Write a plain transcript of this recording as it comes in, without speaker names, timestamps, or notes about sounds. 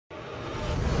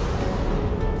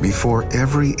Before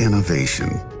every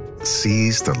innovation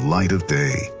sees the light of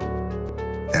day,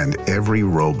 and every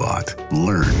robot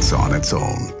learns on its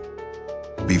own.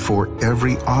 Before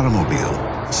every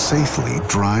automobile safely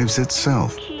drives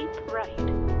itself. Keep right.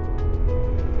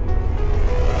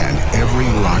 And every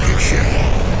rocket ship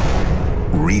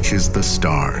reaches the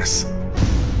stars.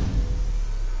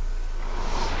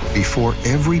 Before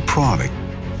every product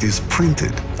is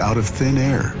printed out of thin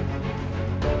air.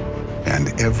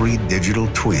 And every digital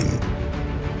twin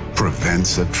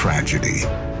prevents a tragedy.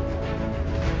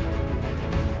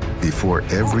 Before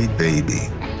every baby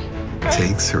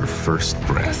takes her first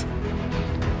breath.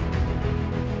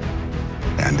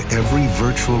 And every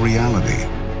virtual reality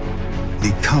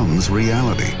becomes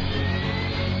reality.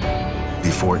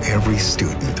 Before every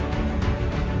student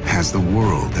has the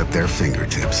world at their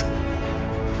fingertips.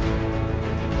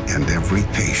 And every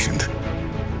patient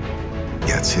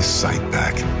gets his sight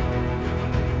back.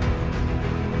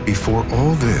 Before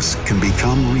all this can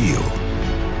become real,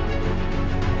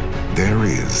 there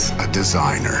is a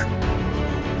designer,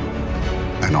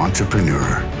 an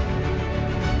entrepreneur,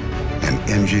 an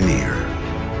engineer,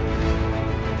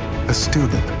 a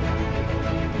student,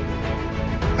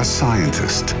 a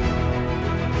scientist,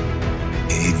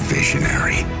 a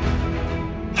visionary,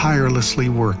 tirelessly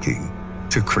working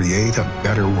to create a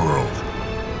better world,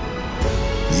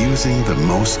 using the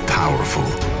most powerful,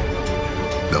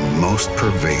 the most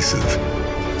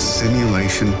pervasive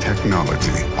simulation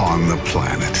technology on the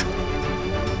planet.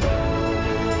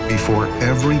 Before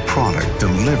every product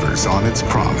delivers on its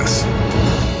promise,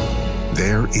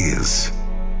 there is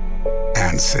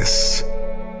Ansys.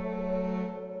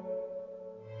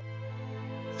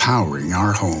 Powering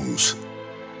our homes,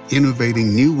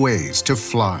 innovating new ways to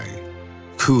fly,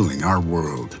 cooling our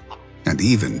world, and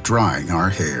even drying our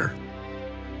hair.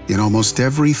 In almost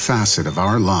every facet of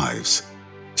our lives,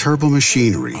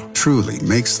 turbomachinery truly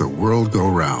makes the world go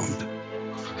round.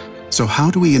 So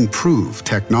how do we improve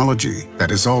technology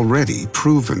that is already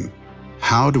proven?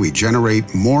 How do we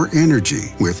generate more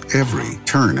energy with every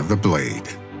turn of the blade?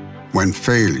 When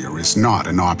failure is not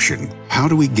an option, how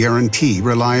do we guarantee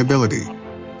reliability?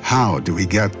 How do we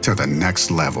get to the next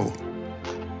level?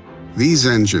 These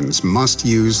engines must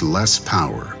use less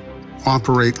power,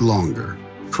 operate longer,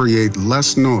 create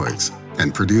less noise,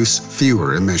 and produce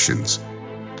fewer emissions.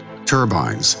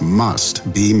 Turbines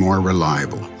must be more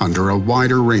reliable under a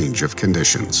wider range of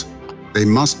conditions. They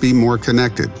must be more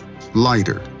connected,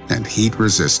 lighter, and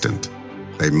heat-resistant.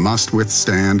 They must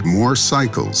withstand more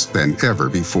cycles than ever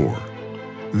before.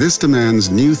 This demands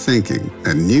new thinking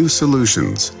and new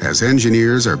solutions as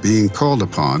engineers are being called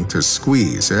upon to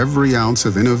squeeze every ounce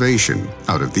of innovation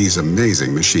out of these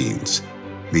amazing machines.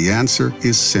 The answer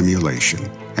is simulation,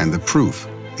 and the proof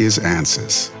is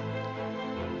Ansys.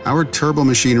 Our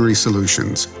turbomachinery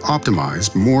solutions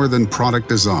optimize more than product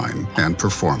design and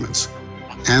performance.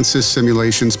 Ansys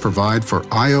simulations provide for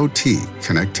IoT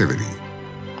connectivity,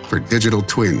 for digital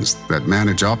twins that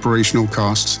manage operational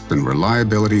costs and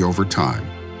reliability over time,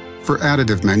 for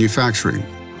additive manufacturing,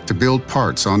 to build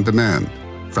parts on demand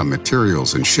from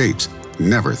materials and shapes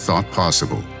never thought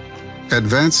possible.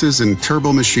 Advances in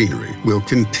turbomachinery will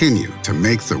continue to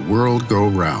make the world go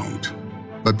round.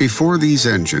 But before these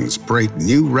engines break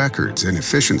new records in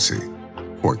efficiency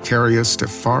or carry us to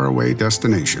faraway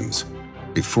destinations,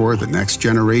 before the next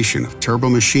generation of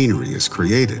turbomachinery is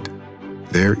created,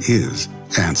 there is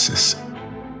Ansys.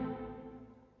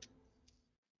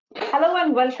 Hello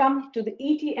and welcome to the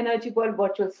ET Energy World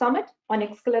Virtual Summit on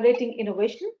accelerating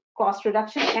innovation, cost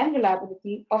reduction and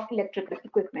reliability of electrical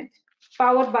equipment,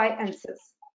 powered by Ansys.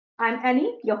 I'm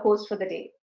Annie, your host for the day.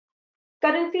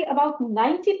 Currently, about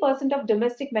 90% of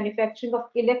domestic manufacturing of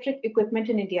electric equipment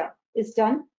in India is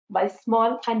done by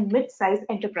small and mid-sized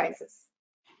enterprises.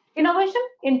 Innovation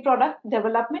in product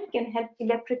development can help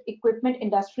electric equipment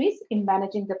industries in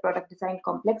managing the product design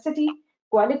complexity,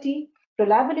 quality,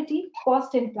 reliability,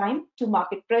 cost and time to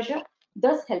market pressure,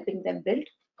 thus helping them build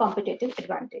competitive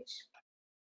advantage.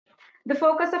 The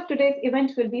focus of today's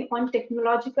event will be on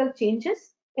technological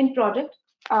changes in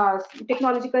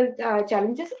technological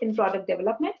challenges in product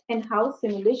development and how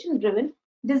simulation-driven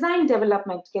design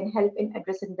development can help in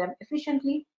addressing them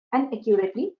efficiently and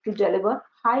accurately to deliver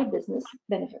high business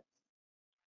benefits.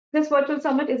 This virtual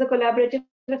summit is a collaborative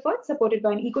effort supported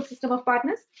by an ecosystem of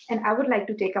partners, and I would like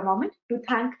to take a moment to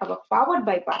thank our Powered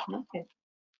by partner.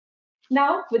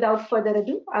 Now, without further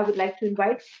ado, I would like to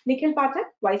invite Nikhil Pathak,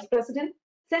 Vice President,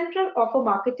 Central Offer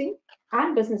Marketing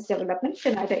and Business Development,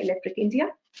 Schneider Electric India,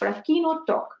 for a keynote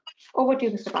talk. Over to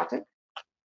you, Mr. Pathak.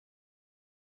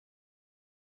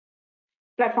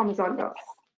 Platform is all yours.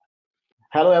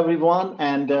 Hello, everyone,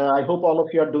 and I hope all of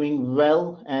you are doing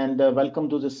well. And welcome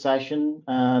to this session.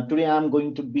 Today, I'm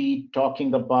going to be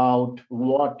talking about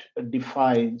what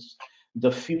defines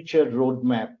the future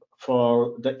roadmap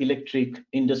for the electric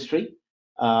industry,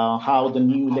 how the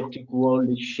new electric world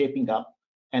is shaping up,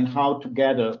 and how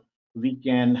together we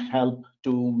can help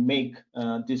to make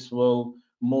this world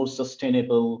more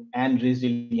sustainable and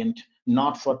resilient,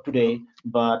 not for today,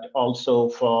 but also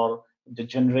for the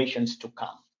generations to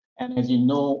come. And as you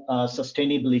know,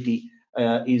 sustainability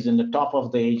is in the top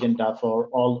of the agenda for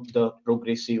all the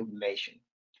progressive nation.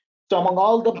 So among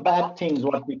all the bad things,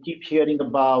 what we keep hearing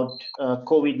about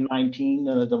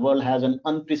COVID-19, the world has an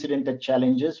unprecedented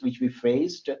challenges which we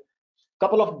faced. A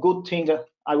couple of good things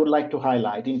I would like to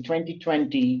highlight. In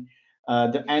 2020,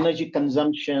 the energy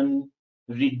consumption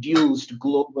reduced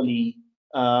globally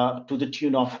to the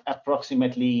tune of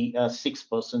approximately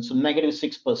 6%, so negative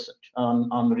 6%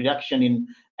 on reduction in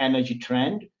energy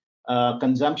trend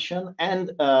consumption, and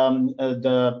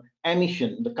the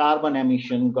carbon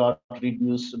emission got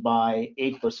reduced by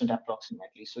 8%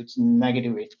 approximately, so it's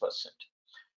negative 8%.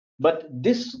 But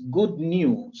this good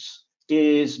news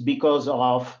is because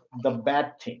of the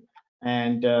bad thing,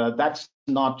 and that's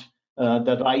not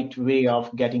the right way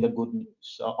of getting a good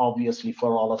news, obviously,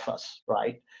 for all of us,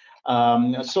 right?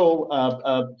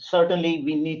 Certainly,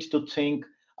 we need to think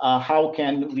how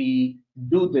can we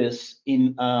do this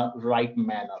in a right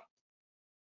manner.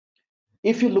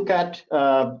 If you look at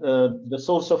the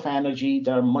source of energy,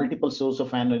 there are multiple sources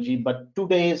of energy, but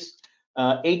today's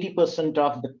 80%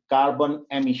 of the carbon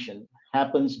emission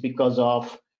happens because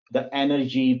of the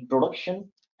energy production,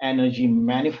 energy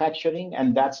manufacturing,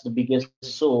 and that's the biggest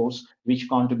source which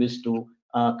contributes to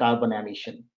carbon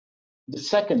emission. The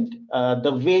second,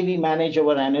 the way we manage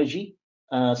our energy,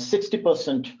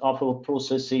 60% of our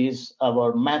processes,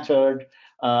 our method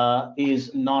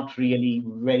is not really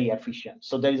very efficient.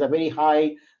 So there is a very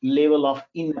high level of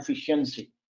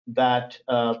inefficiency that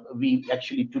we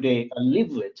actually today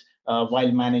live with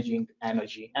while managing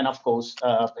energy. And of course,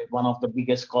 one of the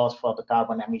biggest cause for the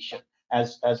carbon emission,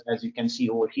 as you can see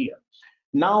over here.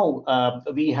 Now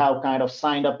we have kind of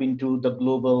signed up into the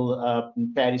global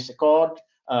Paris Accord.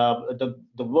 The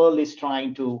world is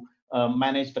trying to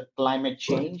manage the climate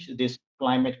change, this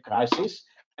climate crisis.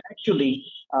 Actually,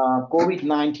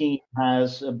 COVID-19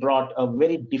 has brought a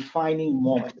very defining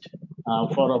moment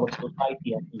for our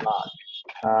society at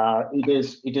large.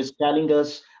 It is telling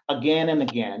us again and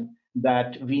again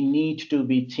that we need to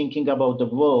be thinking about the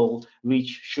world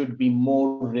which should be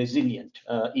more resilient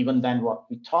even than what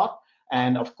we thought.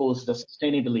 And of course, the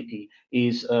sustainability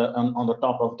is on the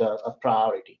top of the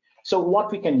priority. So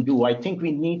what we can do, I think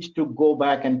we need to go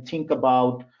back and think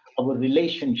about our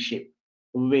relationship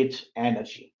with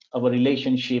energy, our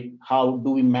relationship, how do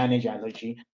we manage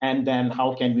energy, and then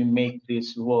how can we make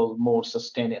this world more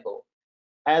sustainable.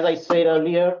 As I said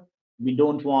earlier, we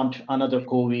don't want another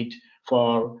COVID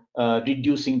for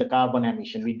reducing the carbon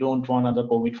emission. We don't want another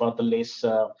COVID for the less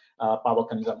power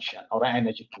consumption or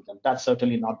energy consumption. That's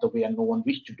certainly not the way, and no one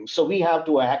wishes to do. So we have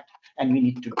to act, and we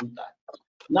need to do that.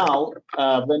 Now,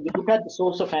 when we look at the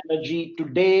source of energy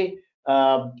today,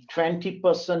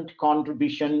 20%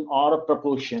 contribution or a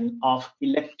proportion of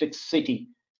electricity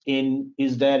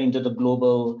is there into the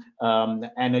global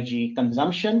energy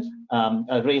consumption.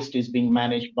 Rest is being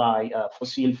managed by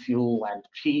fossil fuel and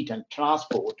heat and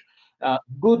transport.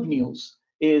 Good news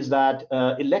is that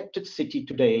electricity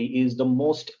today is the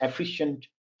most efficient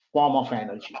form of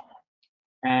energy.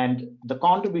 And the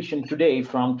contribution today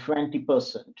from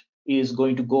 20% is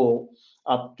going to go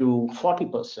up to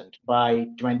 40% by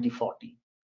 2040.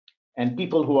 And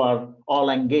people who are all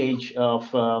engaged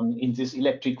in this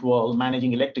electric world,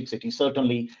 managing electricity,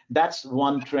 certainly that's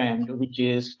one trend which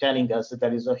is telling us that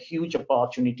there is a huge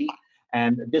opportunity.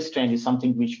 And this trend is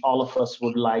something which all of us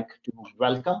would like to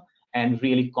welcome and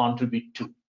really contribute to.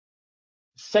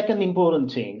 Second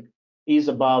important thing is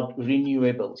about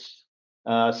renewables.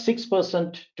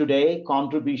 6% today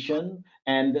contribution,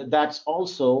 and that's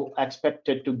also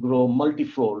expected to grow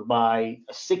multifold by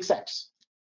 6x.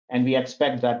 And we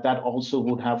expect that that also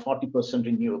would have 40%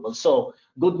 renewable. So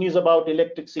good news about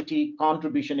electricity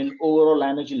contribution in overall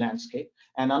energy landscape.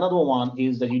 And another one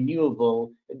is the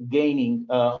renewable gaining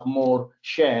more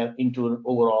share into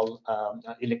overall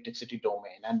electricity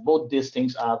domain. And both these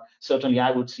things are certainly,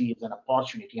 I would see, as an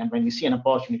opportunity. And when we see an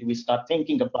opportunity, we start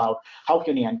thinking about how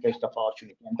can we engage the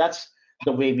opportunity. And that's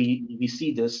the way we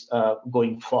see this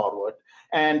going forward.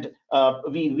 And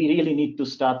we really need to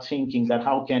start thinking that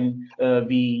how can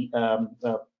we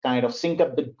kind of sync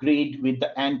up the grid with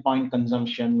the endpoint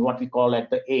consumption, what we call at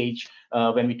the edge,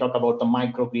 when we talk about the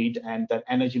microgrid and the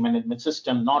energy management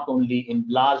system, not only in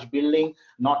large building,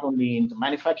 not only in the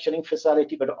manufacturing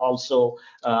facility, but also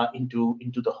into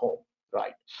the home.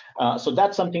 Right. So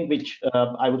that's something which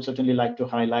I would certainly like to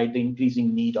highlight, the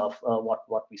increasing need of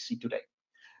what we see today.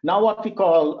 Now, what we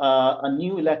call a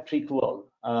new electric world.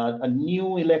 A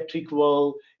new electric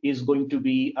world is going to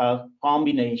be a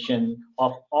combination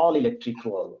of all electric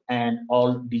world and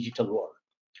all digital world.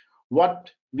 What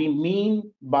we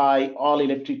mean by all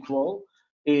electric world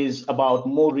is about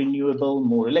more renewable,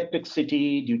 more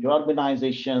electricity due to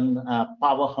urbanization,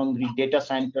 power-hungry data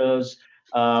centers.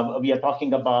 We are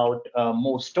talking about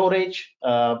more storage,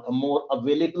 more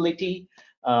availability,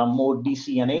 more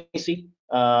DC and AC.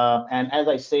 And as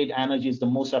I said, energy is the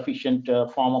most efficient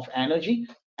form of energy,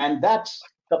 and that's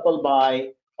coupled by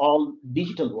all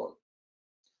digital world.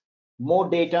 More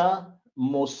data,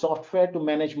 more software to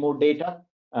manage more data,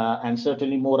 and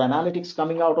certainly more analytics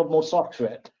coming out of more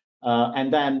software.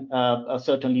 And then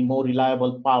certainly more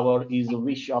reliable power is the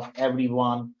wish of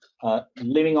everyone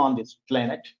living on this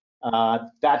planet.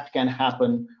 That can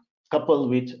happen coupled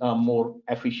with more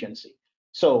efficiency.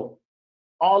 So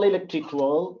all electric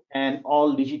world and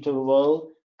all digital world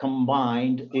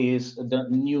combined is the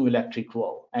new electric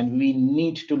world, and we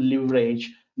need to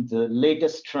leverage the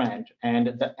latest trend and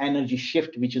the energy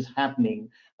shift which is happening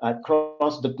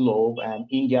across the globe, and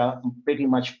India pretty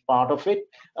much part of it,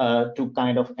 to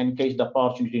kind of engage the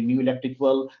opportunity in new electric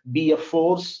world, be a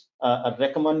force, a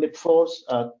recommended force,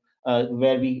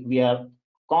 where we are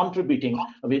contributing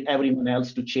with everyone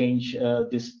else to change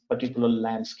this particular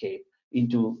landscape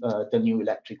into the new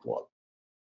electric world.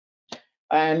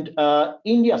 And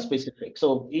India specific.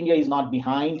 So India is not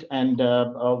behind, and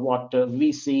what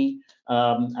we see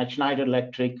at Schneider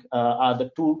Electric are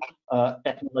the two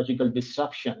technological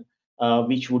disruption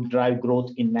which would drive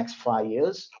growth in next 5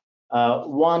 years.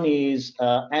 One is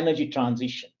energy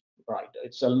transition, right?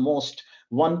 It's almost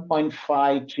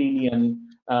 1.5 trillion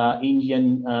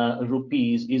Indian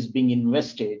rupees is being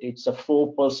invested. It's a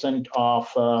 4%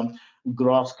 of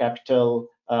gross capital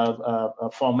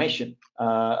formation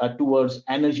towards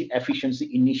energy efficiency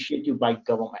initiative by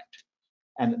government.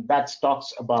 And that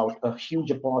talks about a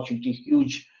huge opportunity,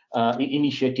 huge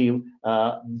initiative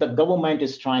the government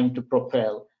is trying to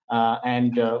propel,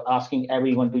 and asking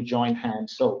everyone to join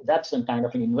hands. So that's a kind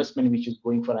of an investment which is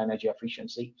going for energy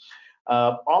efficiency.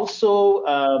 Also,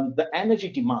 the energy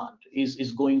demand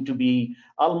is going to be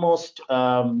almost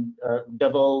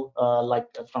double, like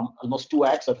from almost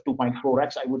 2x or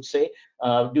 2.4x, I would say,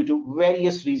 due to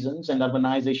various reasons, and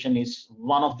urbanization is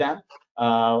one of them.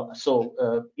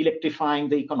 So electrifying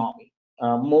the economy,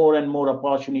 more and more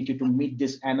opportunity to meet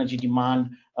this energy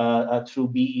demand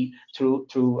through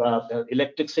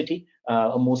electricity,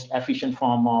 a most efficient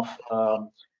form of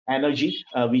energy,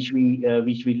 which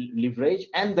we leverage,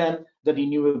 and then the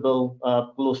renewable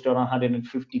close to around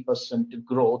 150%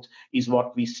 growth is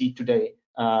what we see today,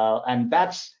 and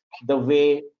that's the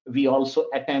way we also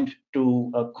attempt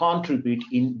to contribute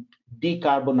in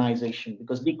decarbonization,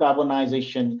 because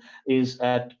decarbonization is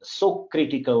so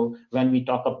critical when we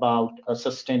talk about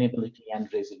sustainability and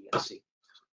resiliency.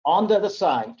 On the other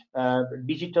side,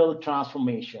 digital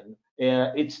transformation,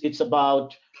 it's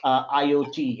about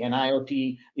IoT, and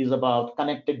IoT is about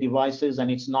connected devices, and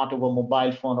it's not over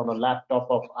mobile phone or a laptop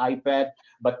or iPad,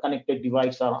 but connected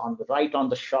devices are on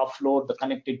the shop floor. The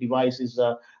connected device is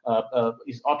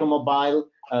automobile,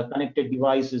 connected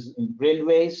devices in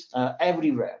railways,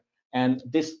 everywhere. And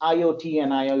this IoT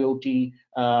and IIoT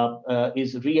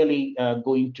is really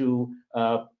going to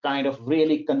kind of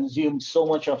really consume so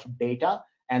much of data,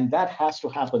 and that has to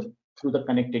happen through the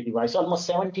connected device. Almost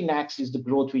 17x is the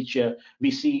growth which we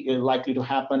see likely to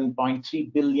happen.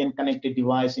 0.3 billion connected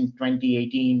device in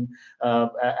 2018.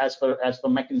 As per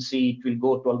McKinsey, it will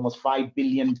go to almost 5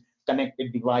 billion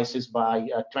connected devices by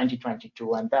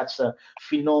 2022, and that's a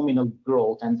phenomenal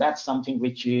growth, and that's something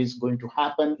which is going to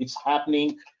happen. It's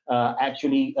happening.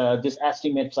 Actually, these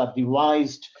estimates are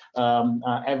revised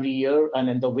every year, and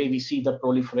in the way we see the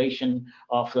proliferation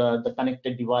of the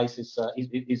connected devices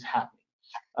is happening.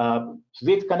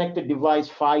 With connected device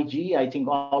 5G, I think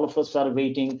all of us are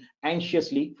waiting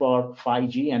anxiously for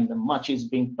 5G, and much is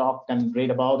being talked and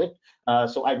read about it.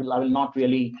 So I will not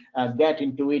really get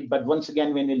into it. But once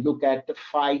again, when we look at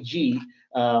 5G,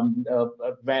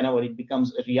 whenever it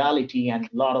becomes a reality, and a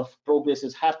lot of progress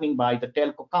is happening by the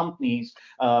telco companies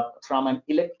from an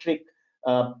electric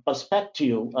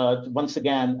perspective, once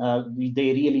again,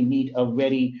 they really need a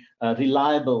very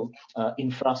reliable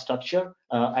infrastructure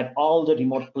at all the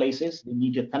remote places. They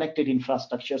need a connected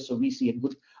infrastructure. So we see a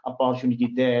good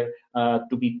opportunity there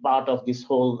to be part of this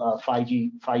whole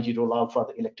 5G rollout for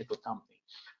the electrical company.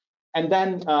 And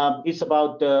then it's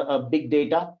about big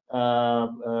data.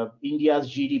 India's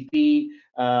GDP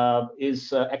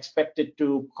is expected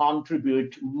to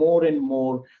contribute more and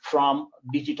more from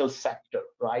digital sector,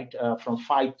 right? From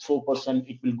 4%,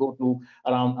 it will go to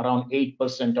around 8%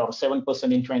 or 7%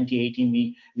 in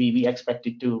 2018. We expect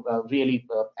it to really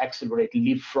accelerate,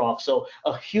 leapfrog. So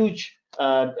a huge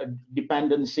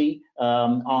dependency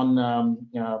on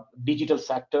digital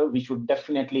sector, which would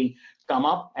definitely come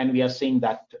up, and we are seeing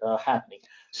that happening.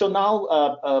 So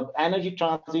now energy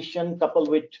transition coupled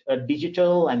with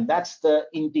digital, and that's the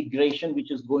integration which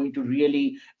is going to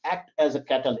really act as a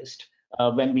catalyst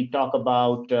when we talk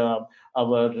about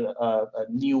our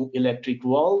new electric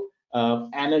world.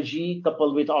 Energy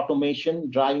coupled with automation,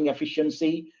 driving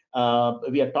efficiency.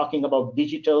 We are talking about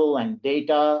digital and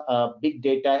data, big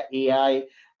data, AI,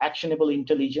 actionable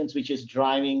intelligence, which is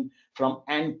driving from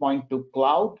endpoint to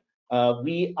cloud.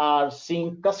 We are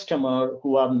seeing customers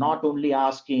who are not only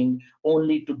asking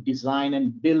only to design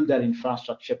and build their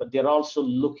infrastructure, but they're also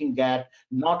looking at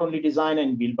not only design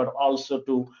and build, but also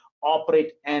to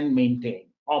operate and maintain,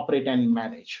 operate and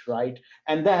manage, right?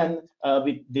 And then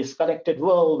with this connected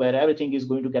world where everything is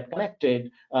going to get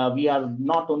connected, we are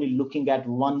not only looking at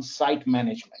one site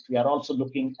management, we are also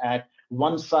looking at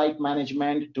one site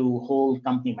management to whole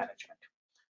company management.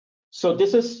 So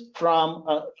this is from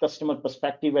a customer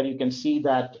perspective where you can see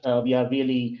that we are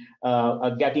really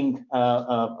getting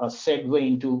a segue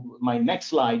into my next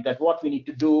slide, that what we need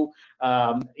to do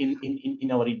in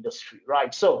our industry,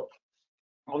 right? So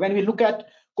when we look at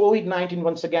COVID-19,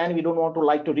 once again, we don't want to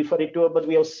like to refer it to it, but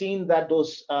we have seen that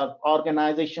those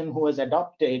organizations who has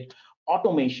adopted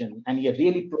automation and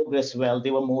really progressed well,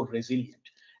 they were more resilient.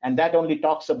 And that only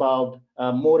talks about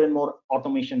more and more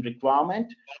automation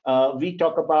requirement. We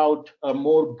talk about a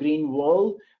more green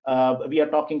world. We are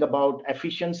talking about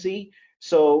efficiency.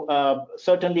 So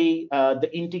certainly the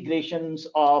integrations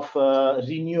of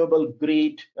renewable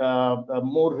grid,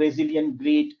 more resilient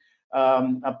grid,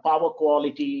 power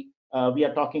quality. We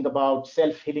are talking about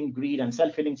self-healing grid and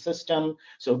self-healing system.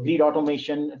 So grid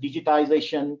automation,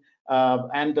 digitization,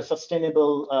 and the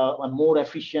sustainable and more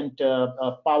efficient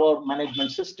power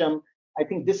management system. I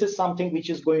think this is something which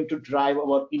is going to drive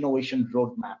our innovation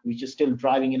roadmap, which is still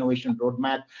driving innovation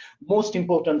roadmap. Most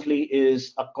importantly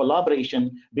is a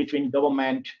collaboration between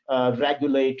government,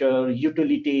 regulator,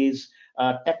 utilities,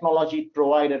 technology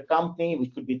provider company,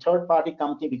 which could be third-party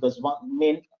company, because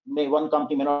one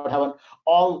company may not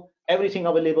have everything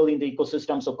available in the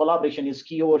ecosystem. So collaboration is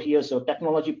key over here. So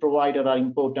technology provider are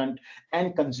important,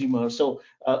 and consumers. So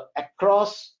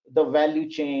across the value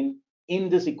chain in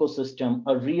this ecosystem,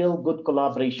 a real good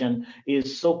collaboration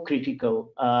is so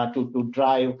critical to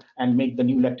drive and make the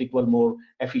new electric world more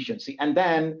efficiency. And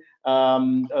then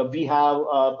we have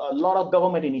a lot of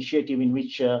government initiative in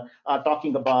which are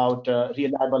talking about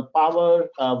reliable power,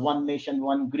 one nation,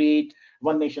 one grid,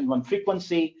 one nation, one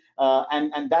frequency.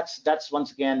 And that's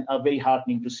once again very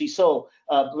heartening to see. So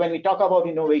when we talk about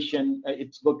innovation,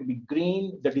 it's going to be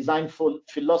green. The design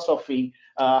philosophy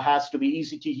has to be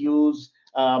easy to use.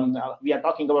 We are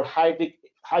talking about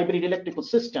hybrid electrical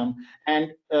system,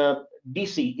 and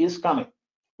DC is coming.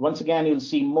 Once again, you'll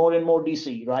see more and more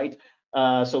DC, right?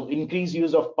 So increased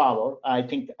use of power, I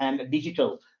think, and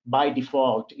digital by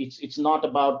default. It's not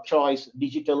about choice.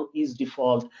 Digital is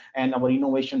default, and our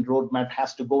innovation roadmap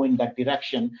has to go in that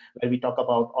direction, where we talk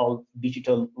about all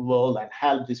digital world and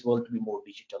help this world to be more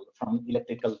digital from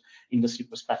electrical industry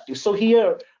perspective. So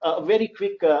here, a very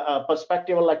quick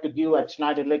perspective I'd like to give at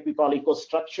Schneider Electric, we call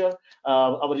EcoStruxure,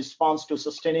 our response to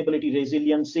sustainability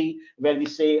resiliency, where we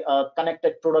say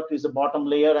connected product is the bottom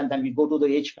layer, and then we go to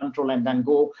the edge control, and then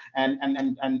go and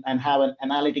have an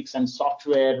analytics and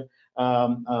software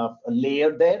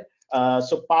layer there.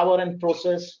 So power and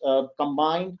process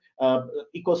combined,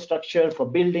 EcoStruxure for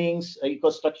buildings,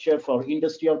 EcoStruxure for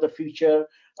industry of the future,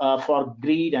 for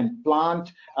grid and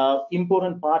plant.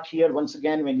 Important part here, once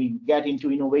again, when we get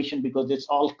into innovation, because it's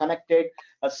all connected,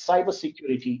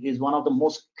 cybersecurity is one of the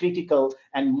most critical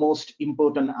and most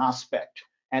important aspect.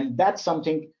 And that's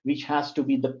something which has to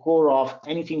be the core of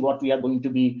anything what we are going to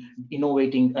be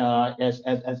innovating as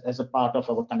a part of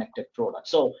our connected product.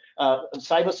 So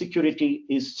cybersecurity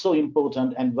is so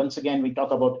important. And once again, we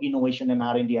talk about innovation and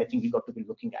R&D. I think we got to be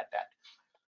looking at that.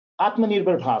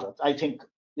 Atmanirbhar Bharat, I think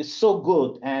is so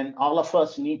good, and all of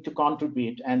us need to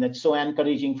contribute, and it's so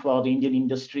encouraging for the Indian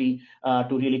industry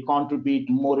to really contribute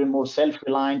more and more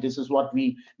self-reliant. This is what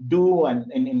we do, and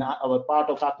in our part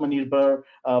of Atmanirbhar,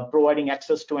 providing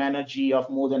access to energy of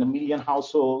more than 1 million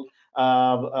households.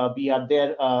 We are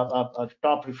there,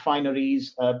 top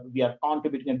refineries. We are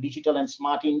contributing in digital and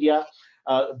smart India.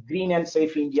 Green and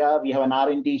safe India. We have an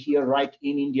R&D here right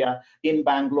in India, in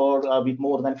Bangalore, with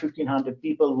more than 1,500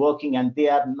 people working, and they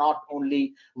are not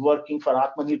only working for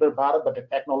Atmanirbhar Bharat, but the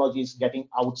technology is getting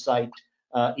outside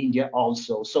India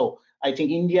also. So I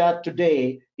think India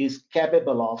today is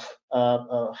capable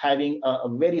of having a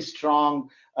very strong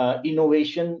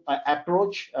innovation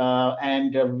approach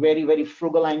and very, very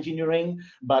frugal engineering,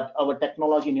 but our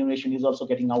technology innovation is also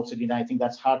getting outside India. I think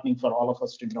that's heartening for all of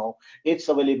us to know it's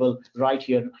available right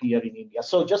here in India.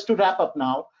 So just to wrap up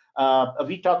now,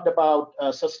 we talked about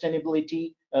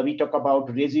sustainability, we talk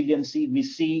about resiliency. We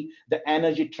see the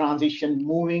energy transition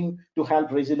moving to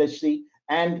help resiliency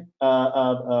and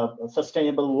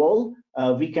sustainable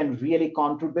world. We can really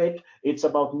contribute. It's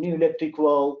about new electric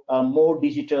world, more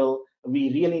digital.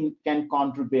 We really can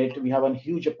contribute. We have a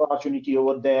huge opportunity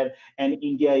over there, and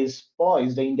India is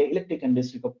poised, the India electric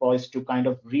industry is poised to kind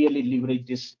of really leverage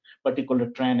this particular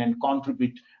trend and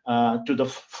contribute to the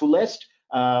fullest.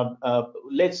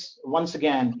 Let's once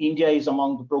again, India is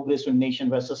among the progressive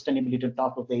nation where sustainability is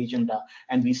top of the agenda,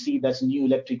 and we see this new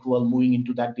electric world moving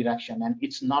into that direction, and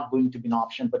it's not going to be an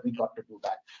option, but we got to do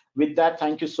that. With that,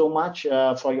 thank you so much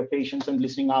for your patience and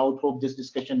listening out. Hope this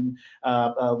discussion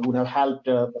would have helped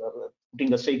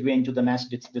putting a segue into the next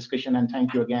discussion, and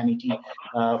thank you again,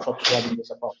 ET, for providing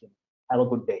this opportunity. Have a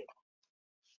good day.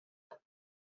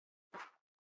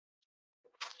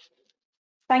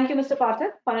 Thank you, Mr.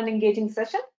 Pathak, for an engaging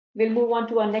session. We'll move on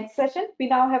to our next session. We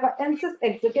now have an ANSYS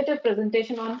executive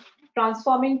presentation on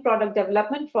transforming product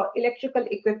development for electrical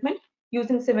equipment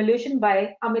using simulation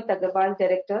by Amit Agarwal,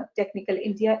 Director, Technical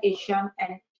India, ASEAN,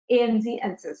 and ANZ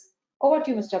ANSYS. Over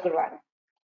to you, Mr. Agarwal.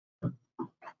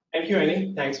 Thank you,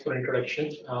 Annie. Thanks for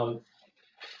introduction.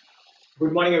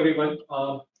 Good morning, everyone.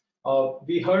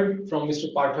 We heard from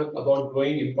Mr. Pathak about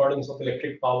growing importance of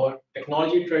electric power,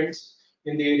 technology trends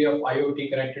in the area of IoT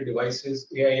connected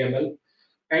devices, AI/ML,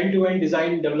 end-to-end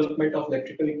design and development of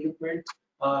electrical equipment.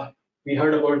 We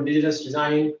heard about indigenous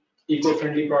design,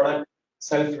 eco-friendly product,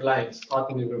 self-reliance,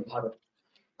 Atmanirbhar Bharat.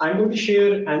 I'm going to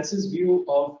share ANSYS' view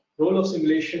of role of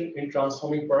simulation in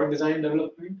transforming product design and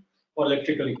development for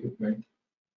electrical equipment.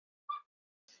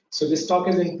 So this talk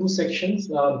is in two sections.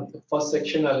 The first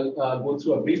section, I'll go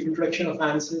through a brief introduction of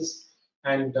ANSYS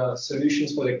and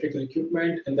solutions for electrical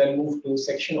equipment, and then move to a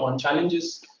section on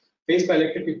challenges faced by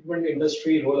electric equipment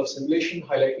industry, role of simulation,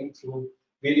 highlighting through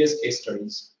various case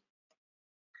studies.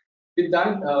 With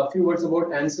that, a few words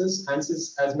about ANSYS.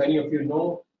 ANSYS, as many of you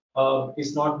know,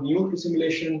 is not new to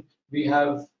simulation. We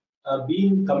have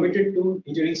been committed to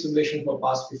engineering simulation for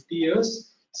past 50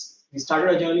 years. We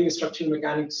started our journey with structural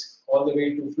mechanics all the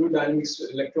way to fluid dynamics, to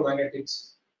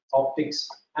electromagnetics, optics,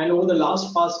 and over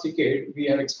the past decade, we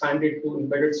have expanded to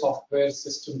embedded software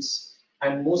systems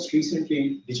and most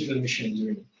recently digital machine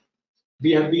engineering.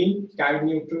 We have been CAD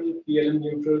neutral, PLM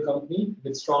neutral company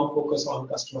with strong focus on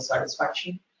customer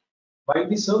satisfaction. While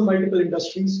we serve multiple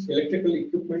industries, electrical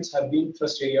equipments have been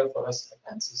thrust area for us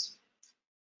at ANSYS.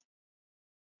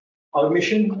 Our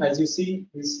mission, as you see,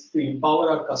 is to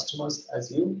empower our customers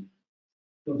as you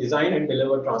to design and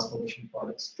deliver transformation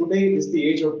products. Today is the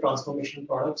age of transformation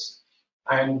products,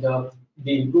 and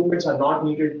the improvements are not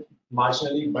needed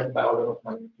marginally, but by order of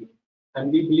magnitude.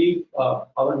 And we believe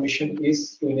our mission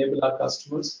is to enable our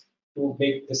customers to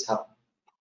make this happen.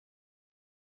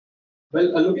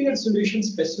 Well, looking at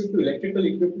solutions specific to electrical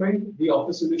equipment, we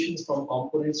offer solutions from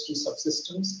components to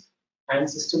subsystems and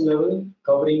system level,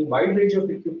 covering wide range of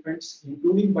equipments,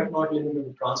 including but not limited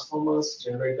to transformers,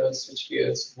 generators,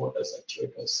 switchgears, motors,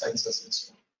 actuators, sensors, and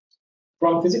so on.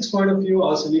 From physics point of view,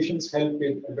 our solutions help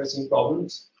with addressing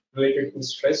problems related to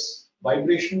stress,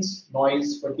 vibrations,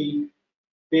 noise, fatigue,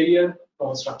 failure. From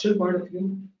a structural point of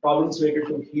view, problems related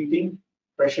to heating,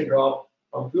 pressure drop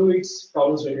from fluids,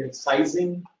 problems related to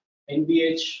sizing,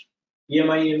 NVH,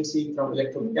 EMI, EMC from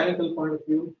electromechanical point of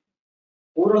view.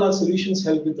 Overall, our solutions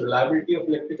help with the reliability of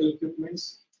electrical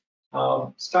equipments,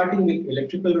 starting with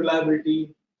electrical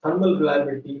reliability, thermal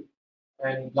reliability,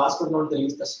 and last but not the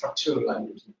least, the structural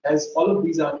reliability, as all of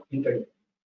these are interdependent.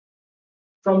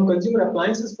 From consumer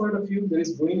appliances point of view, there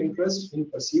is growing interest in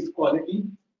perceived quality,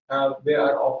 where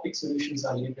our optic solutions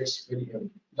are leveraged very heavily.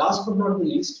 Last but not the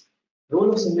least,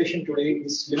 role of simulation today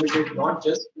is limited not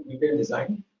just to detailed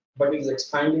design, but it is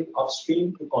expanding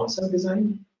upstream to concept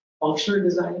design, functional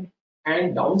design,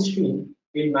 and downstream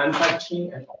in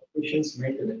manufacturing and operations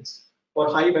maintenance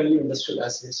for high-value industrial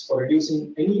assets for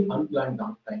reducing any unplanned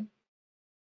downtime.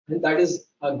 And that is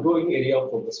a growing area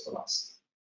of focus for us.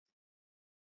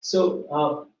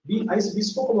 So we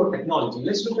spoke about technology.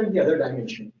 Let's look at the other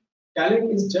dimension.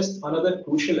 Talent is just another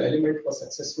crucial element for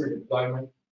successful deployment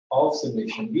of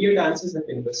simulation. We at ANSYS have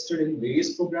invested in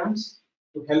various programs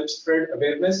to help spread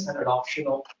awareness and adoption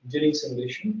of engineering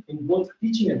simulation in both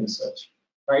teaching and research,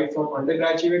 right from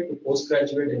undergraduate to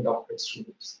postgraduate and doctorate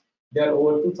students. There are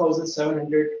over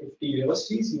 2,750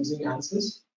 universities using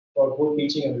ANSYS for both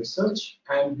teaching and research,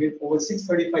 and with over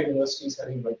 635 universities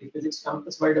having multi-physics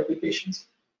campus-wide applications.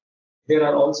 There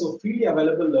are also freely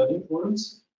available learning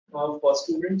forums for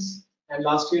students, and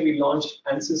last year we launched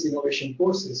ANSYS innovation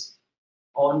courses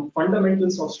on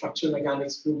fundamentals of structural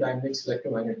mechanics, fluid dynamics,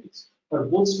 electromagnetics for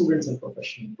both students and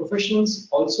professionals. Professionals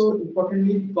also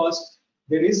importantly because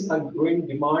there is a growing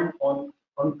demand on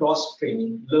cross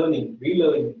training, learning,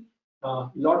 relearning. A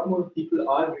lot more people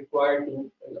are required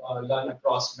to learn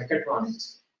across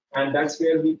mechatronics, and that's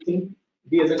where we think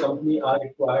we as a company are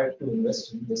required to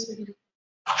invest in this area.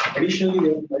 Additionally,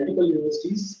 there are multiple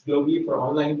universities globally for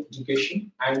online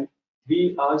education, and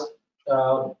we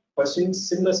are pursuing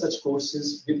similar such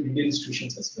courses with Indian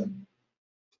institutions as well.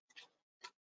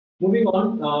 Moving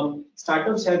on,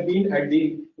 startups have been at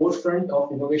the forefront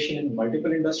of innovation in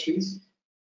multiple industries.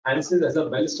 ANSYS has a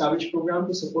well-established program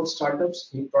to support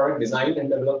startups in product design and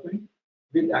development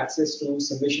with access to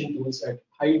simulation tools at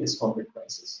highly discounted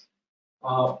prices.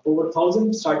 Over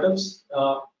 1,000 startups,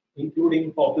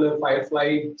 including popular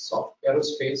Firefly, Soft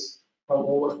Aerospace, from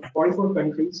over 44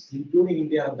 countries, including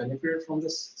India, have benefited from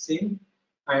this same.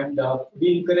 And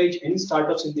we encourage any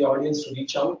startups in the audience to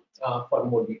reach out for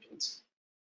more details.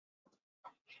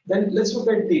 Then let's look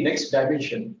at the next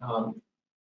dimension.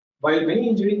 While many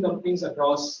engineering companies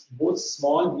across both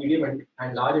small, medium,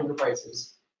 and large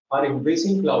enterprises are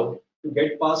embracing cloud to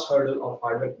get past hurdle of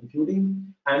hardware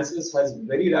computing, ANSYS has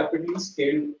very rapidly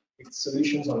scaled its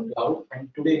solutions on cloud, and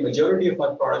today majority of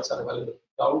our products are available in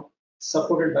cloud,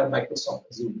 supported by Microsoft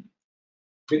Azure.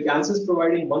 With ANSYS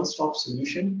providing one-stop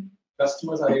solution,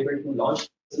 customers are able to launch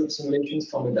simulations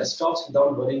from the desktops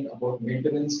without worrying about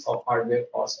maintenance of hardware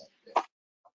or software.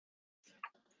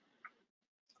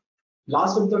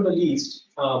 Last but not the least,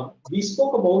 we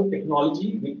spoke about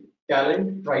technology with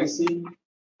talent, pricing,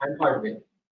 and hardware.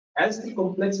 As the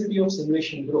complexity of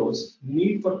simulation grows,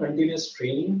 need for continuous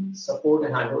training, support,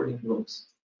 and handholding grows.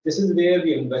 This is where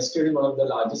we invested in one of the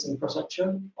largest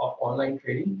infrastructure of online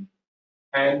training,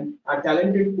 and a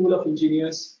talented pool of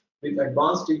engineers with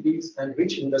advanced degrees and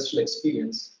rich industrial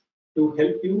experience to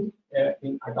help you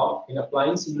in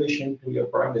applying simulation to your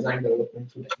product design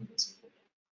development through technical support.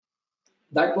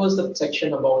 That was the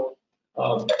section about,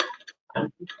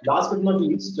 and last but not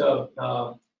least,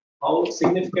 how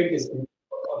significant is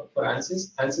for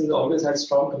ANSYS. ANSYS has always had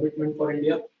strong commitment for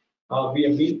India. We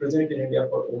have been present in India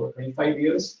for over 25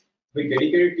 years with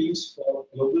dedicated teams for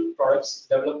global products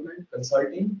development,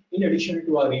 consulting, in addition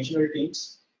to our regional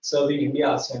teams serving India,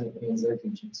 ASEAN, and ANZ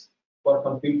regions for a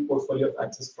complete portfolio of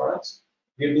ANSYS products.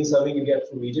 We have been serving India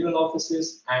through regional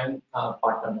offices and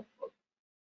partner network.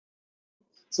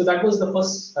 So that was the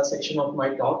first section of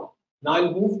my talk. Now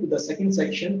I'll move to the second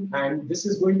section, and this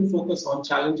is going to focus on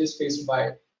challenges faced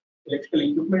by electrical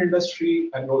equipment industry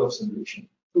and role of simulation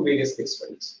through various case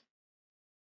studies.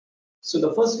 So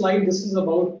the first slide, this is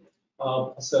about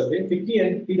a survey. FICCI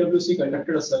and PwC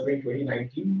conducted a survey in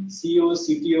 2019. CEOs,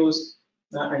 CTOs,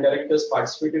 and directors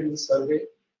participated in the survey.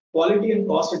 Quality and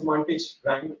cost advantage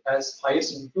ranked as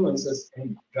highest influences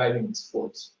in driving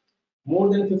exports. More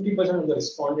than 50% of the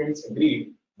respondents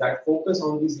agreed that focus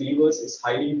on these levers is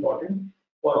highly important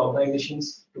for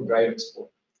organizations to drive export.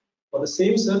 For the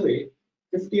same survey,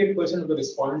 58% of the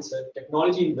respondents said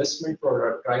technology investment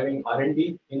for driving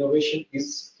R&D innovation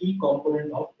is key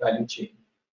component of value chain.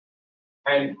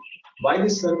 And why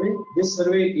this survey? This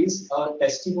survey is a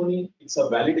testimony, it's a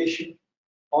validation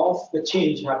of the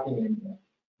change happening in India.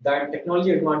 That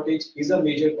technology advantage is a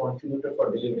major contributor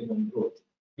for delivering on growth.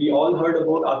 We all heard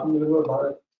about Atmanirbhar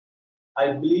Bharat.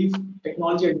 I believe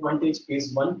technology advantage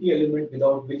is one key element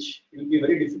without which it will be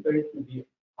very difficult to be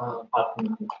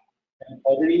Atmanirbhar. And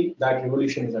already that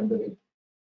revolution is underway.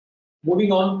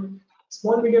 Moving on,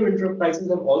 small and medium enterprises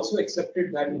have also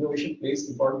accepted that innovation plays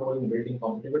an important role in building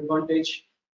competitive advantage.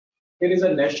 Here is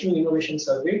a national innovation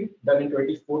survey done in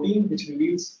 2014, which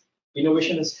reveals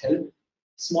innovation has helped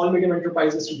small and medium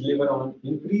enterprises to deliver on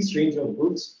increased range of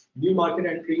goods, new market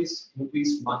entries,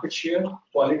 increased market share,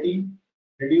 quality,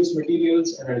 reduced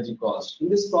materials and energy costs. In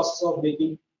this process of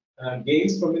making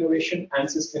gains from innovation,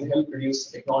 ANSYS can help reduce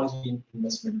technology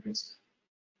investment risk.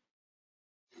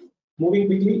 Moving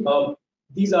quickly,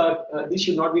 these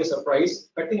should not be a surprise.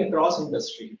 Cutting across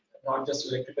industry, not just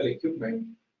electrical equipment,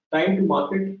 time to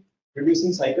market,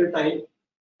 reducing cycle time,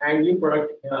 and new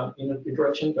product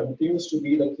introduction continues to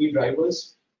be the key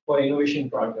drivers for innovation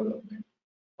product development.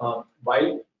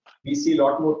 While we see a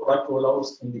lot more product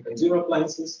rollouts in the consumer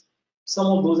appliances, some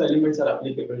of those elements are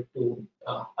applicable to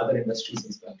other industries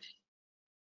as well.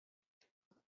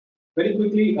 Very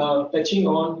quickly, touching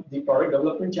on the product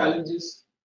development challenges,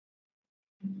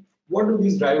 what do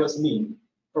these drivers mean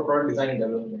for product design and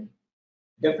development?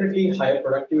 Definitely higher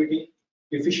productivity,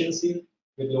 efficiency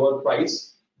with lower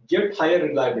price, yet higher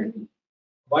reliability.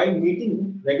 While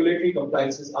meeting regulatory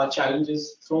compliances are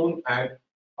challenges thrown at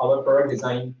our product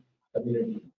design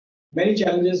community. Many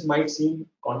challenges might seem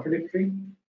contradictory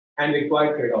and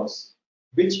require trade-offs,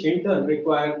 which in turn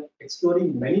require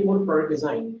exploring many more product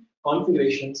design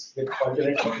configurations with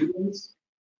alternate materials,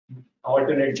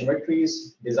 alternate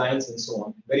geometries, designs, and so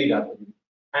on, very rapidly.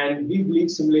 And we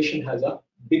believe simulation has a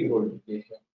big role to play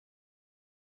here.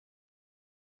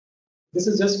 This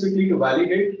is just quickly to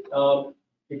validate.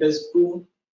 It has proved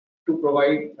to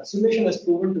provide, simulation has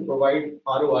proven to provide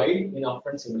ROI in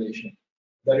upfront simulation.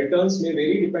 The returns may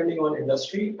vary depending on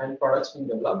industry and products being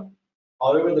developed.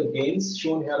 However, the gains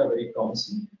shown here are very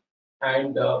promising,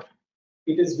 and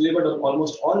it is delivered on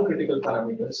almost all critical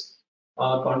parameters,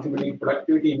 contributing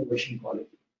productivity, innovation,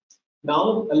 quality.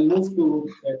 Now I'll move to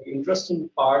the interesting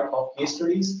part of case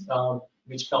studies,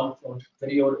 which come from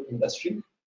your industry.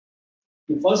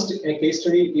 The first case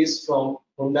study is from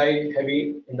Hyundai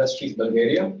Heavy Industries,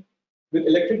 Bulgaria. With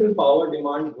electrical power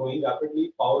demand growing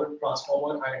rapidly, power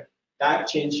transformer and tap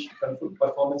change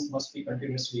performance must be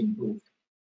continuously improved.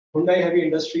 Hyundai Heavy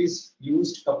Industries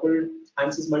used coupled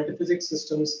ANSYS multiphysics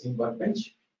systems in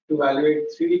Workbench to evaluate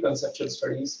 3D conceptual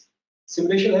studies.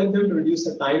 Simulation helped them to reduce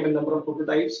the time and number of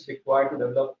prototypes required to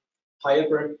develop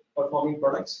higher performing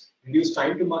products, reduce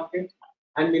time to market,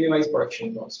 and minimize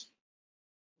production cost.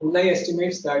 Hyundai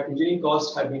estimates that engineering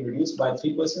costs have been reduced by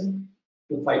 3%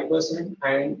 to 5%,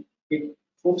 and it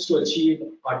hopes to achieve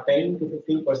a 10 to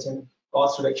 15%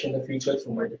 cost reduction in the future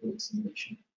through multiple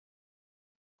simulation.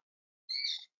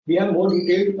 We have more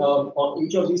detail on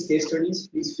each of these case studies.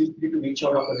 Please feel free to reach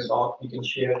out after the talk. We can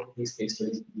share these case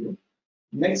studies with you.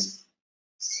 Next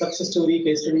success story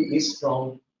case study is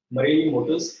from Marelli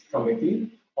Motors from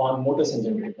Italy on motors and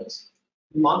generators.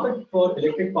 The market for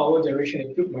electric power generation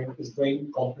equipment is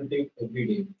growing competitive every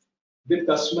day, with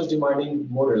customers demanding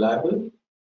more reliable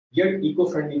yet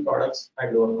eco-friendly products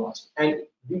at lower cost. And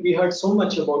we heard so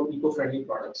much about eco-friendly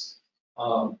products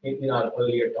in our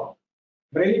earlier talk.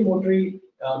 Marelli Motors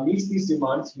meets these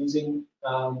demands using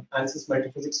ANSYS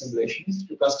multiphysics simulations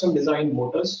to custom design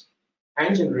motors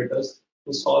and generators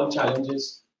to solve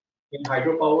challenges in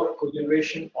hydropower,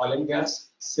 cogeneration, oil and gas,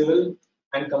 civil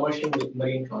and commercial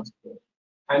marine transport,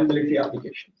 and military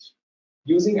applications.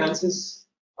 Using ANSYS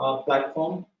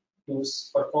platform to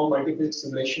perform multiphysics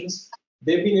simulations,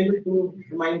 they've been able to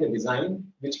determine the design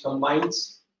which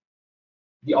combines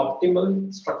the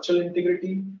optimal structural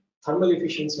integrity, thermal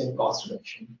efficiency, and cost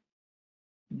reduction.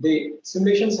 The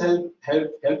simulations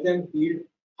help them yield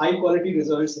high quality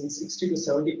results in 60 to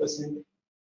 70%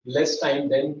 less time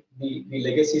than the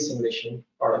legacy simulation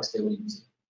products they were using.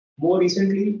 More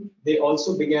recently, they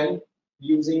also began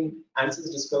using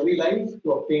ANSYS Discovery Live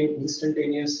to obtain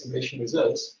instantaneous simulation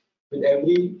results with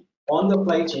every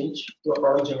on-the-fly change to a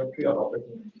product geometry or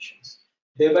operating conditions,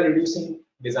 thereby reducing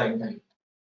design time.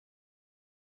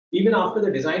 Even after the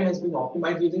design has been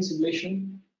optimized using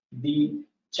simulation, the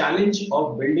challenge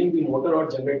of building the motor or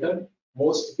generator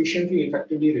most efficiently and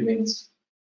effectively remains.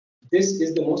 This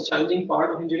is the most challenging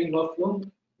part of engineering workflow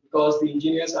because the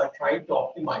engineers are trying to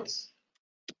optimize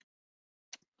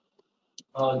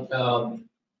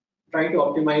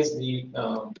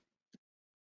the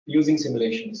using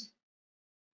simulations.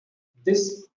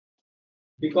 This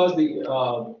because the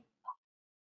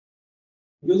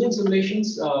using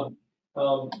simulations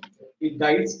it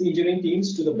guides the engineering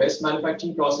teams to the best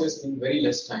manufacturing process in very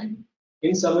less time.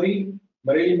 In summary,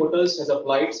 Marelli Motors has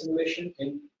applied simulation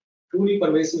in truly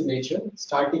pervasive nature,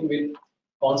 starting with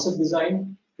concept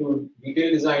design to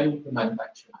detailed design to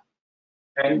manufacturing.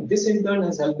 And this in turn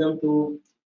has helped them to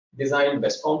design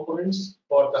best components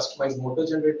for customized motor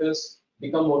generators,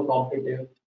 become more competitive,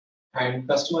 and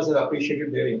customers have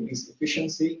appreciated their increased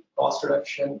efficiency, cost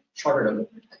reduction, shorter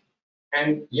development time,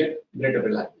 and yet greater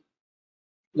reliability.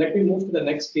 Let me move to the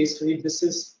next case study. This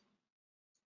is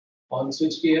on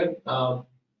switchgear.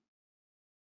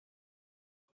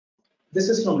 This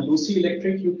is from Lucy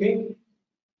Electric UK.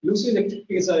 Lucy Electric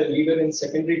is a leader in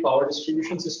secondary power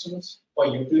distribution systems for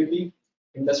utility,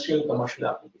 industrial and commercial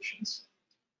applications.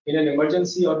 In an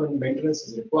emergency or when maintenance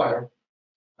is required,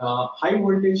 high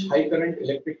voltage, high current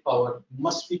electric power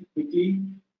must be quickly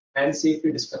and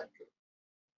safely disconnected.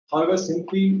 However,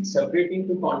 simply separating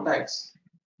two contacts,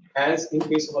 as in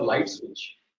case of a light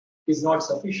switch, is not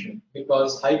sufficient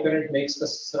because high current makes the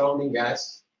surrounding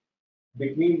gas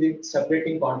between the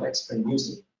separating contacts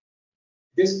conducive.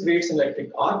 This creates an electric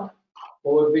arc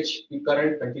over which the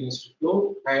current continues to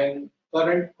flow, and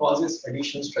current causes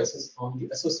additional stresses on the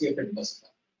associated bus bar.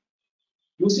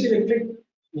 Lucid Electric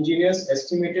engineers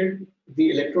estimated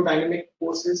the electrodynamic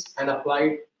forces and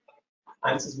applied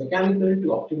ANSYS Mechanical to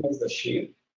optimize the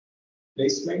shape,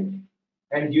 placement,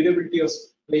 and durability of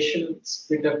spatial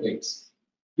splitter plates.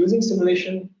 Using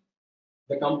simulation,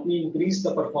 the company increased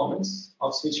the performance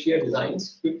of switchgear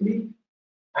designs quickly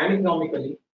and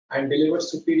economically and delivered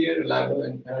superior, reliable,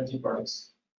 and energy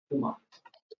products to market.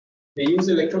 They use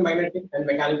electromagnetic and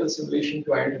mechanical simulation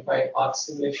to identify arc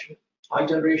simulation, arc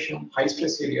generation, high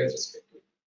stress areas, respectively,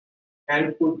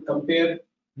 and could compare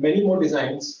many more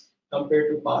designs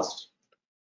compared to past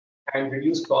and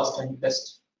reduce cost and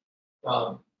test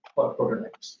for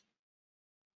prototypes.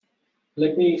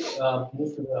 Let me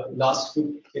move to the last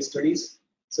two case studies.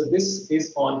 So this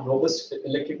is on robust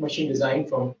electric machine design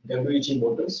from WEG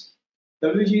Motors.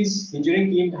 WEG's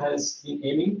engineering team has been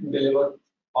aiming to deliver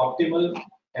optimal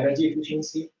energy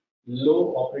efficiency,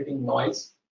 low operating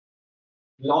noise,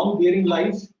 long bearing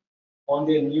life on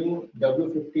their new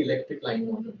W50 electric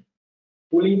line motor.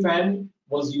 Cooling fan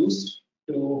was used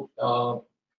to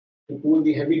cool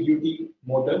the heavy duty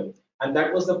motor, and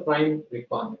that was the prime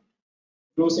requirement.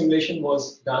 Flow simulation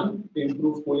was done to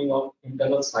improve cooling of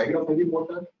internal side of heavy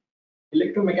motor.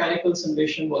 Electromechanical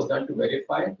simulation was done to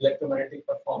verify electromagnetic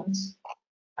performance,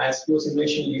 as flow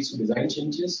simulation leads to design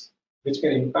changes which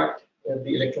can impact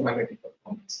the electromagnetic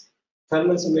performance.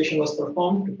 Thermal simulation was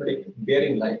performed to predict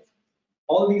bearing life.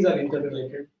 All these are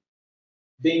interrelated.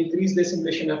 They increased their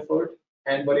simulation effort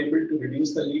and were able to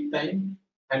reduce the lead time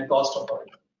and cost of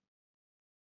audit.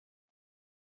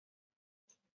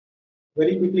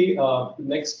 Very quickly,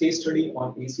 next case study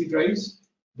on AC drives.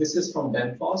 This is from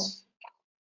Danfoss.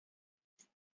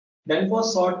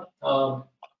 Danfoss sought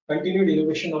continued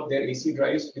innovation of their AC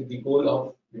drives with the goal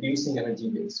of reducing energy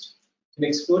waste. In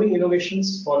exploring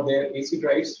innovations for their AC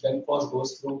drives, Danfoss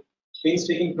goes through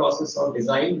painstaking process of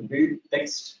design, build,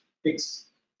 test, fix,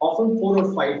 often 4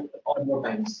 or 5 or more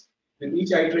times, with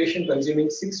each iteration consuming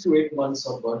 6 to 8 months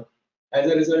of work. As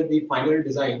a result, the final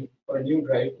design for a new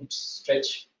drive which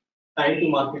stretch time to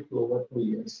market to over 2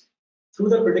 years. Through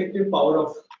the predictive power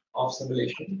of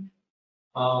simulation,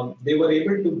 they were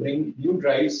able to bring new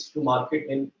drives to market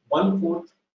in 1/4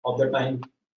 of the time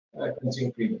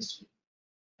consumed previously,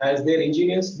 as their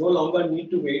engineers no longer need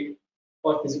to wait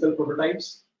for physical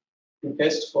prototypes to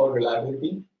test for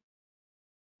reliability.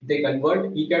 They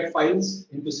convert ECAD files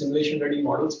into simulation-ready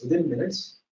models within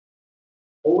minutes.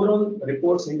 Overall,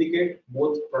 reports indicate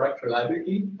both product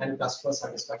reliability and customer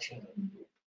satisfaction.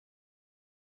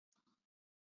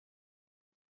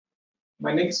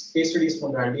 My next case study is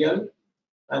from Randial,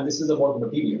 and this is about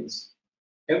materials.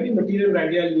 Every material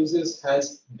Randial uses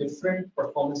has different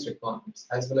performance requirements,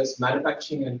 as well as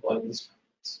manufacturing and quality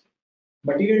standards.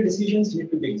 Material decisions need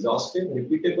to be exhaustive,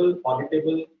 repeatable,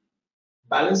 auditable,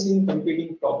 balancing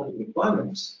competing property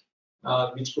requirements,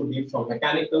 which could be from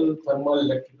mechanical, thermal,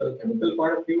 electrical, chemical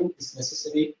point of view, is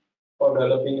necessary for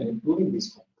developing and improving these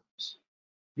components.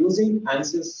 Using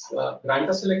ANSYS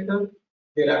Granta Selector,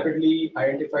 they rapidly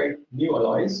identified new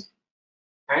alloys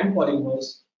and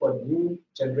polymers for new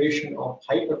generation of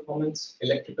high performance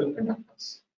electrical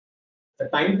conductors. The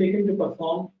time taken to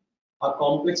perform a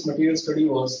complex material study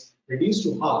was reduced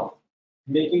to half,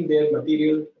 making their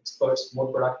material experts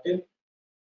more productive.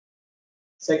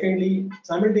 Secondly,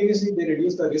 simultaneously, they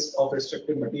reduced the risk of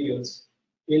restricted materials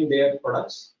in their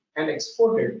products and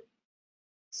exported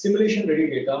simulation-ready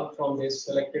data from their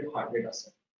selected hard data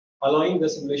set, allowing the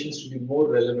simulations to be more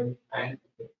relevant and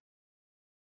accurate.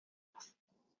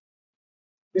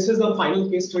 This is the final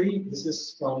case study. This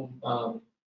is from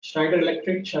Schneider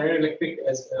Electric. Schneider Electric,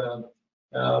 as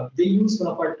they use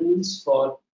one of our tools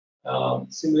for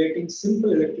simulating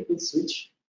simple electrical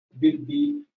switch with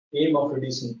the aim of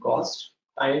reducing cost,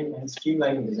 time, and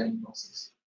streamlining design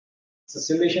process. So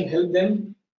simulation helped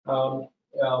them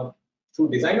through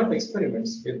design of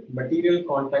experiments with material,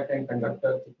 contact, and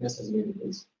conductor thickness as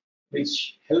variables,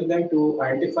 which help them to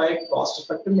identify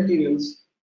cost-effective materials,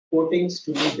 coatings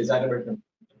to meet desirable temperature.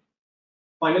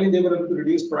 Finally, they were able to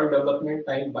reduce product development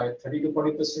time by 30 to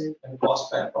 40% and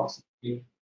cost by approximately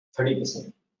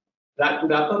 30%. To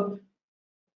wrap up,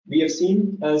 We have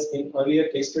seen, as in earlier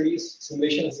case studies,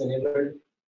 simulation has enabled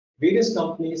various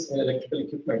companies in electrical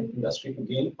equipment industry to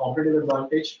gain competitive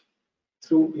advantage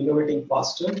through innovating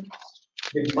faster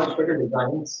with much better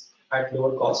designs at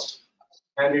lower cost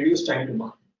and reduced time to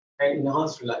market and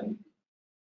enhanced reliability.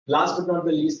 Last but not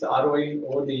the least, the ROI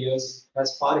over the years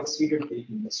has far exceeded the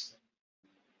investment.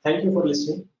 Thank you for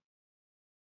listening.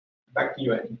 Back to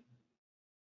you, Andy.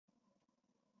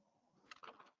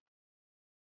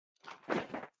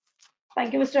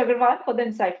 Thank you, Mr. Agarwal, for the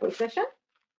insightful session.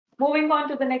 Moving on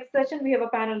to the next session, we have a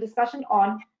panel discussion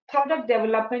on product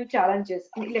development challenges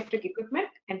in electric equipment.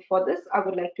 And for this, I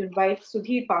would like to invite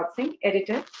Sudhir Pal Singh,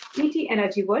 editor, ET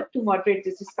Energy World, to moderate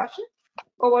this discussion.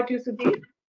 Over to you, Sudhir.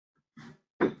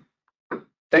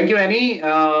 Thank you, Annie.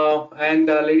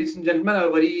 Ladies and gentlemen, a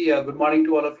very good morning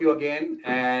to all of you again.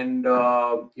 And,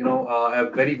 a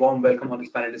very warm welcome on this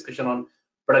panel discussion on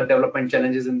product development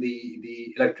challenges in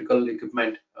the electrical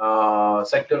equipment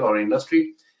sector or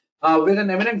industry. With an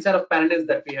eminent set of panelists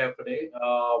that we have today,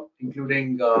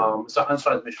 including Mr.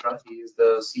 Hansraj Mishra. He is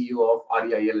the CEO of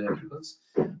REIL Electricals.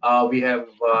 We have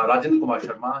Rajendra Kumar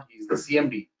Sharma. He is the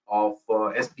CMD of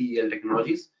SPEL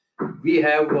Technologies. We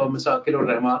have Mr. Akilur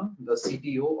Rahman, the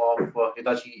CTO of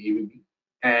Hitachi ABB.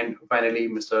 And finally,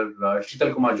 Mr.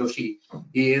 Sheetal Kumar Joshi.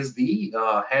 He is the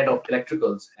head of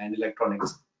electricals and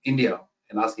electronics India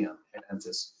and ASEAN at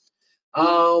ANSYS.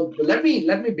 Let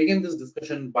me begin this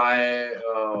discussion by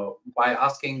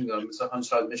asking Mr.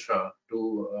 Hansraj Mishra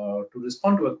to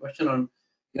respond to a question on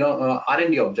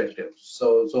R&D objectives.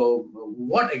 So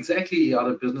what exactly are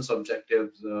the business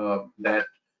objectives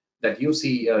that you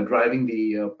see driving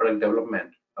the product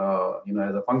development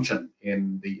as a function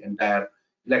in the entire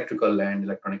electrical and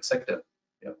electronic sector?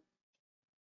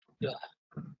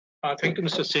 Thank you,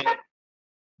 Mr. Singh.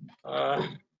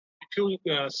 If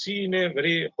you see in a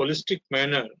very holistic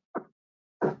manner,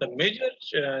 the major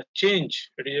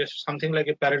change, it is something like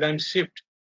a paradigm shift,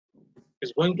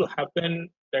 is going to happen,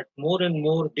 that more and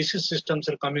more DC systems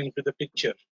are coming into the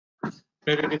picture.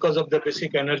 Maybe because of the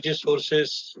basic energy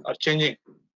sources are changing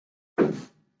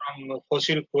from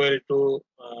fossil fuel to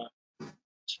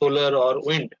solar or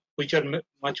wind, which are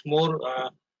much more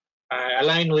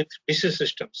aligned with DC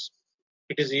systems.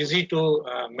 It is easy to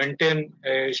maintain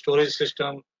a storage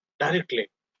system directly.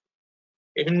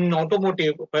 Even in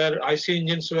automotive, where IC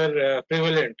engines were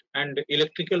prevalent and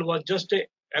electrical was just an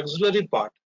auxiliary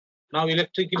part, now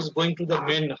electric is going to the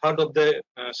main heart of the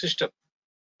system,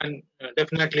 and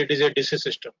definitely it is a DC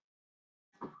system.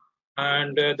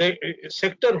 And the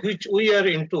sector which we are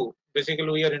into, basically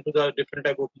we are into the different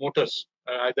type of motors,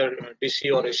 either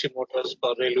DC or AC motors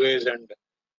for railways and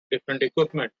different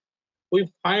equipment. We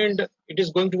find it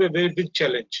is going to be a very big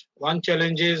challenge. One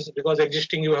challenge is because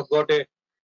existing you have got a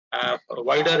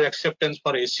wider acceptance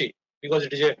for AC, because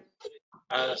it is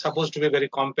supposed to be very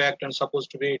compact and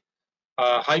supposed to be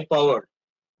high powered,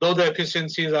 though the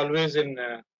efficiency is always in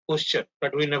question,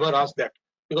 but we never ask that,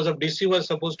 because of DC was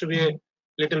supposed to be a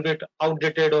little bit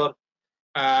outdated or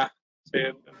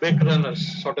say back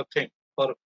runners sort of thing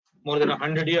for more than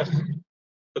 100 years.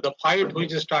 So the fight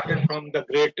which started from the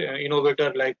great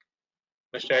innovator like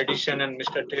Mr. Edison and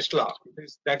Mr. Tesla,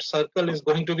 that circle is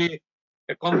going to be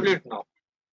complete now.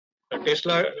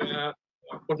 Tesla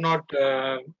could not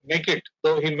make it,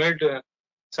 though he made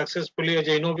successfully as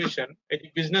an innovation.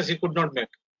 A business he could not make.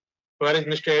 Whereas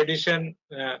Mr. Edison,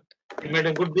 he made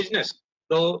a good business,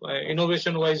 though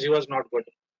innovation-wise he was not good.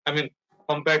 I mean,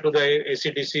 compared to the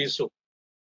AC/DC issue.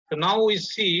 So now we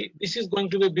see this is going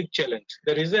to be a big challenge.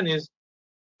 The reason is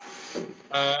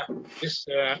this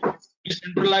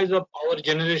decentralized of power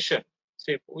generation.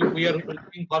 See, we are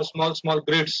looking for small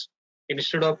grids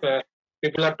instead of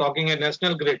people are talking a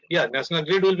national grid. Yeah, national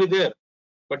grid will be there,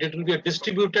 but it will be a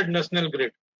distributed national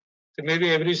grid. So maybe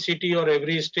every city or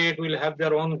every state will have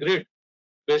their own grid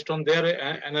based on their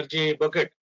energy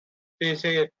bucket. They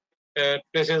say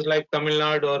places like Tamil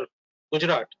Nadu or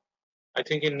Gujarat. I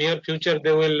think in near future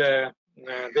they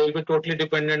will be totally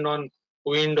dependent on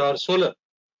wind or solar.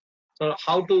 So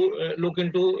how to look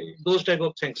into those type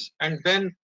of things and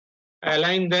then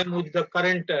align them with the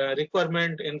current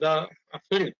requirement in the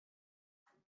field.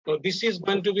 So this is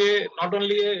going to be not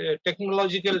only a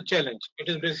technological challenge, it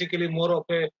is basically more of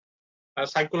a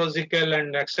psychological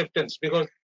and acceptance, because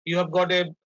you have got a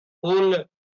whole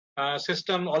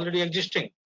system already existing,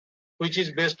 which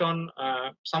is based on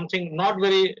something not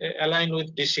very aligned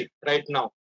with DC right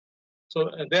now. So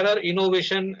there are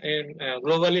innovation in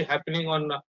globally happening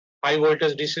on high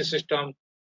voltage DC system,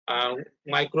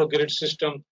 microgrid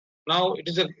system. Now it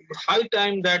is a high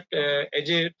time that as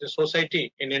a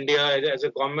society in India, as a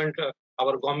government,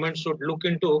 our government should look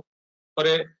into for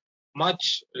a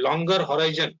much longer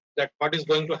horizon, that what is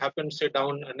going to happen, say,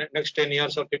 down next 10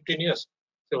 years or 15 years.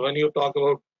 So when you talk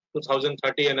about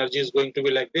 2030, energy is going to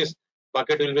be like this,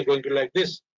 bucket will be going to be like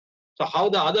this. So how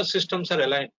the other systems are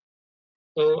aligned.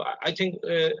 So I think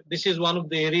this is one of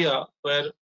the area where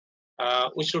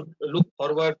we should look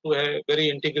forward to a very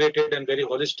integrated and very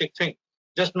holistic thing,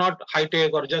 just not high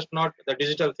tech or just not the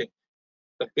digital thing.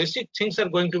 The basic things are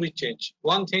going to be changed.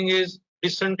 One thing is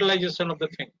decentralization of the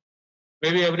thing.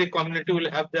 Maybe every community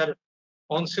will have their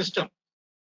own system.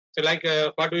 So like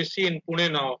what we see in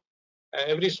Pune now,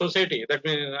 every society, that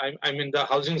means I mean the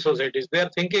housing societies, they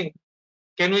are thinking,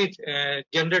 can we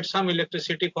generate some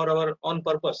electricity for our own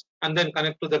purpose and then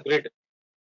connect to the grid?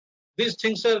 These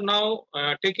things are now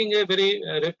taking a very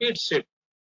rapid shift.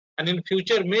 And in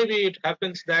future, maybe it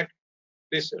happens that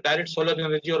this direct solar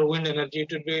energy or wind energy,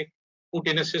 it will be put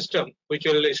in a system which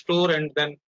will store and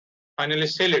then finally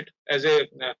sell it as a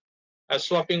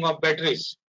swapping of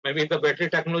batteries. Maybe the battery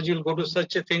technology will go to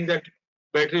such a thing that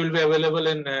battery will be available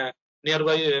in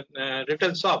nearby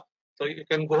retail shop. So you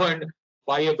can go and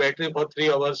buy a battery for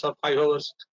 3 hours or 5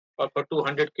 hours or for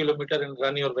 200 kilometers and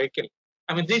run your vehicle.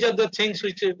 I mean, these are the things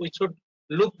which we should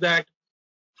look at,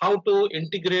 how to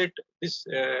integrate this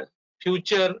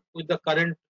future with the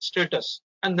current status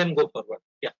and then go forward.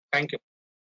 Yeah, thank you.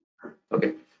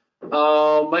 Okay.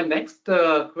 My next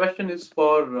question is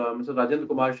for Mr. Rajendra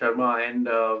Kumar Sharma, and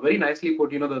very nicely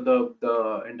put,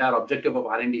 the entire objective of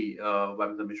R&D by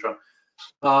Mr. Mishra.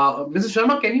 Mr.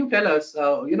 Sharma, can you tell us,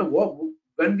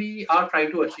 when we are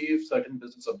trying to achieve certain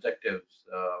business objectives,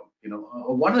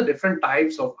 what are the different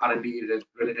types of R&D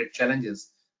related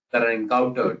challenges that are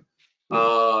encountered,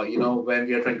 when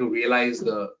we are trying to realize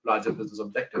the larger business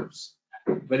objectives,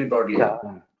 very broadly? Yeah.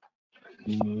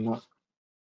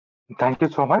 Thank you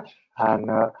so much. And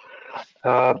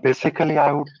basically,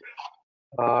 I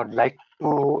would like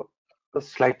to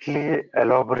slightly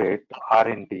elaborate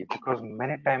R&D, because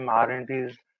many times R&D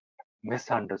is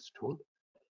misunderstood.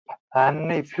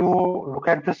 And if you look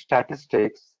at the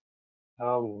statistics,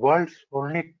 world's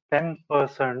only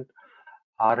 10%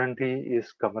 R&D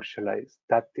is commercialized.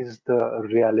 That is the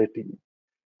reality.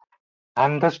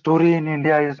 And the story in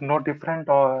India is no different,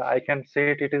 or I can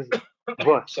say it is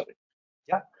worse. Sorry.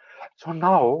 Yeah. So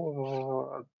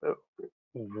now,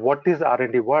 what is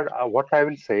R&D? What I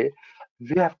will say,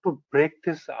 we have to break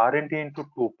this R&D into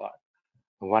two parts.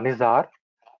 One is R,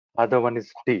 other one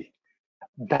is D.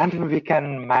 Then we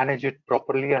can manage it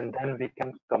properly, and then we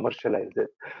can commercialize it.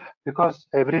 Because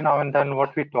every now and then,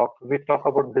 what we talk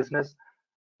about business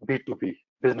B2B,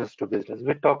 business to business.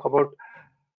 We talk about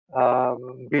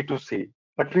B2C,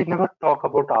 but we never talk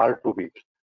about R2B,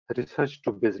 research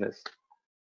to business.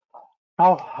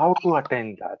 Now, how to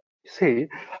attain that? See,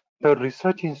 the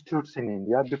research institutes in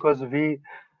India, because we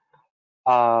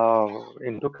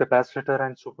into capacitor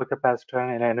and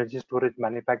supercapacitor and energy storage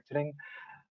manufacturing,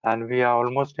 and we are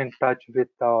almost in touch with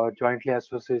jointly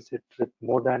associated with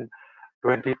more than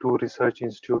 22 research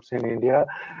institutes in India.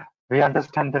 We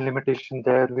understand the limitation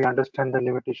there. We understand the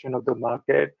limitation of the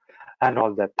market and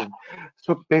all that thing.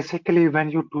 So basically,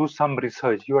 when you do some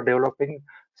research, you are developing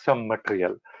some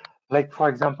material. Like, for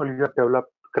example, you have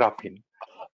developed graphene.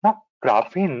 Now,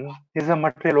 graphene is a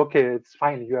material, okay, it's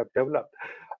fine, you have developed,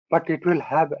 but it will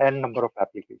have n number of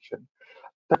applications.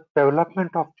 The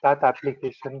development of that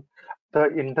application,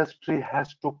 the industry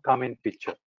has to come in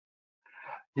picture.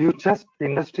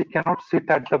 Industry cannot sit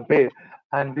at the bay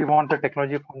and we want the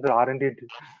technology from the R&D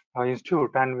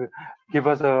institute and give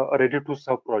us a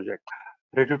ready-to-serve project.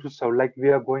 Ready-to-serve, like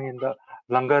we are going in the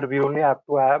Langar, we only have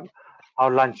to have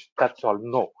our lunch, that's all.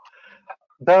 No.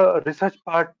 The research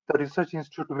part, the research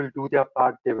institute will do their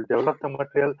part, they will develop the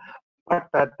material, but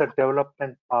at the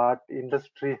development part,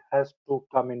 industry has to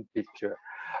come in picture.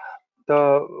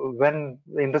 When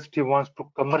the industry wants to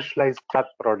commercialize that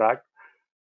product,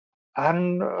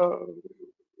 and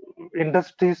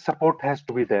industry support has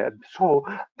to be there. So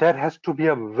there has to be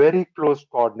a very close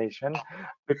coordination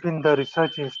between the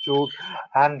research institute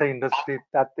and the industry.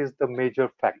 That is the major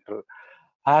factor.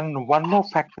 And one more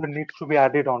factor needs to be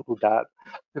added onto that,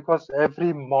 because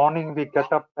every morning we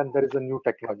get up and there is a new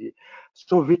technology.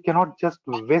 So we cannot just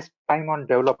waste time on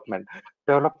development.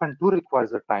 Development do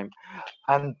requires a time.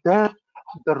 And there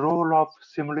the role of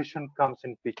simulation comes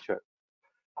in picture,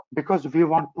 because we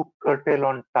want to curtail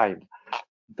on time.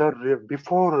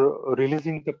 Before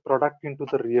releasing the product into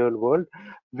the real world,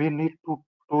 we need to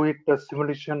do it the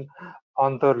simulation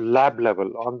on the lab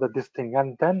level, on this thing,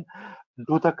 and then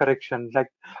do the correction. Like,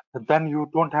 then you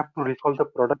don't have to recall the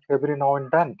product every now and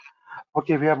then.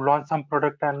 Okay, we have launched some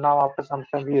product and now after some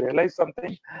time we realize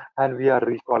something and we are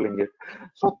recalling it.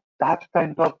 So that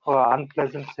kind of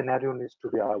unpleasant scenario needs to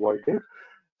be avoided.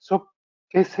 So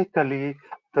basically,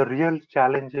 the real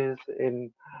challenges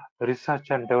in research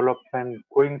and development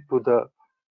going to the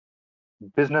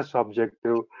business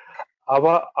objective,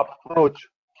 our approach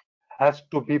has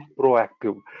to be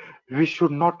proactive. We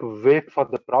should not wait for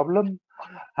the problem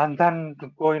and then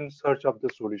go in search of the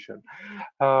solution.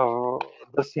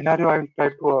 The scenario I will try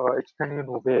to explain in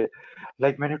a way,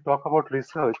 like when you talk about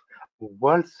research,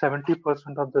 world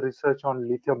 70% of the research on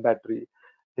lithium battery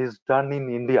is done in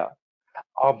India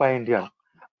or by Indian.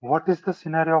 What is the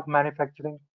scenario of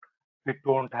manufacturing? We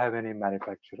don't have any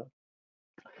manufacturer.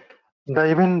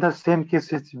 Even the same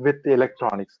case is with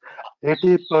electronics.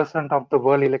 80% of the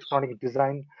world electronic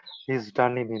design is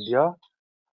done in India,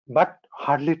 but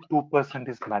hardly 2%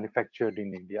 is manufactured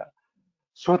in India.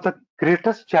 So the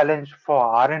greatest challenge for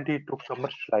R&D to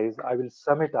commercialize, I will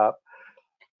sum it up,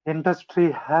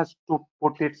 industry has to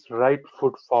put its right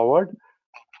foot forward,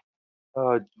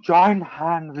 join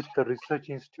hand with the research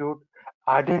institute,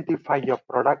 identify your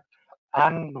product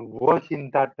and work in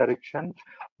that direction.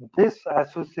 This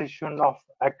association of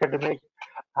academic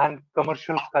and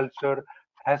commercial culture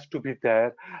has to be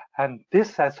there, and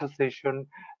this association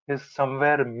is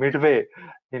somewhere midway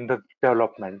in the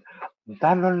development.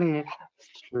 Then only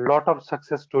lot of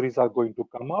success stories are going to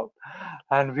come out,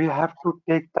 and we have to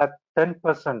take that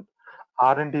 10%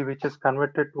 R&D which is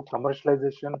converted to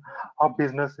commercialization of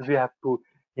business. We have to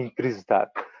increase that.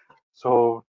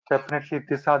 So definitely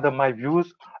these are my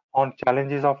views on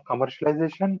challenges of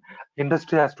commercialization.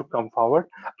 Industry has to come forward,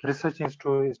 research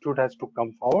institute has to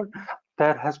come forward.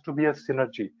 There has to be a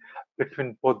synergy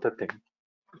between both the things.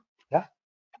 Yeah,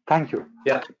 thank you.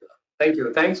 Yeah, thank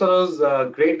you. Thanks for those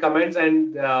great comments.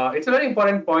 And it's a very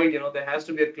important point. There has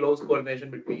to be a close coordination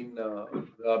between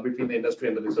between the industry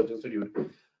and the research institute.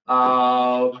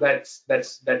 That's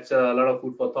a lot of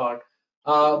food for thought.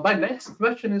 My next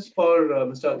question is for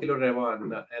Mr. Akilur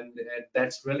Rahman, and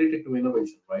that's related to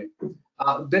innovation, right?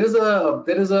 There is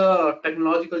a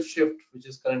technological shift which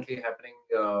is currently happening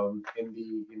in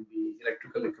the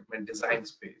electrical equipment design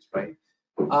space, right?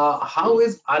 How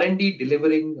is R&D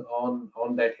delivering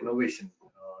on that innovation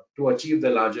to achieve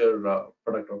the larger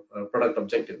product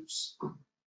objectives?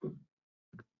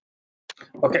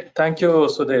 Okay, thank you,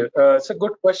 Sudhir. It's a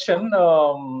good question.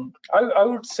 I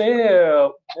would say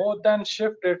more than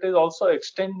shift, it is also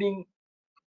extending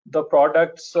the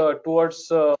products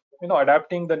towards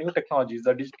adapting the new technologies,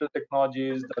 the digital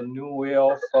technologies, the new way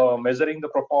of measuring the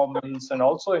performance, and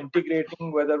also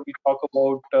integrating, whether we talk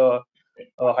about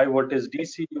high voltage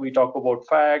DC, we talk about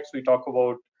FACTS, we talk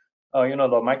about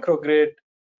the microgrid.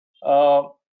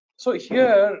 So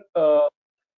here,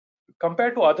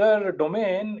 compared to other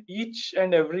domain, each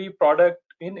and every product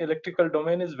in electrical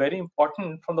domain is very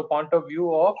important from the point of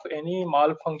view of any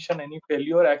malfunction, any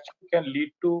failure actually can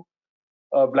lead to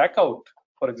a blackout,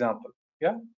 for example.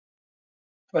 Yeah,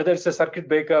 whether it's a circuit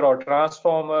breaker or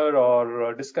transformer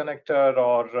or disconnector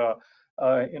or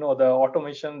the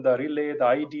automation, the relay, the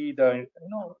ID, the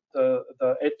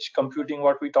edge computing,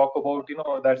 what we talk about,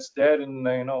 that's there in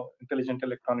intelligent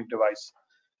electronic device.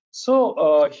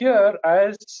 So here,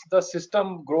 as the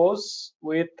system grows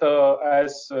with,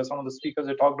 as some of the speakers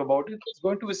have talked about, it's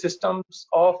going to be systems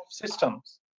of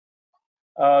systems.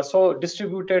 So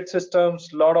distributed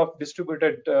systems, a lot of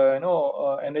distributed,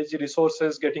 energy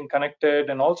resources getting connected,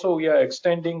 and also we are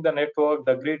extending the network,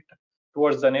 the grid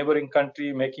towards the neighboring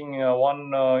country, making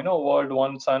one, world,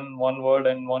 one sun, one world,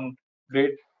 and one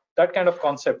grid. That kind of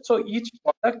concept. So each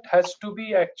product has to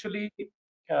be actually,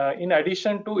 in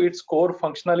addition to its core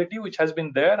functionality, which has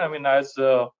been there. I mean, as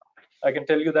I can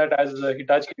tell you that as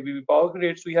Hitachi ABB Power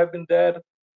Grids, we have been there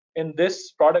in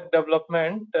this product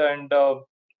development and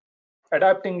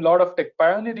adapting a lot of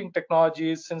pioneering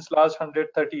technologies since last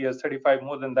 130 years, 35,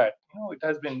 more than that. It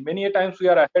has been many a times we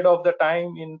are ahead of the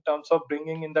time in terms of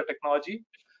bringing in the technology.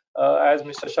 As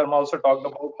Mr. Sharma also talked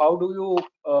about, how do you,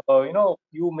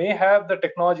 you may have the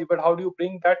technology, but how do you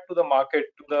bring that to the market,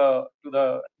 to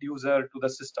the user, to the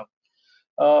system?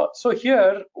 So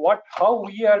here, how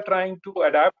we are trying to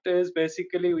adapt is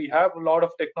basically we have a lot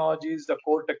of technologies, the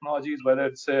core technologies, whether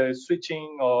it's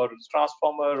switching or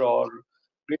transformer or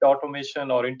grid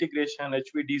automation or integration,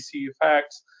 HVDC,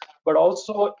 FACTS, but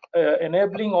also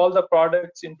enabling all the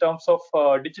products in terms of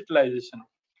digitalization,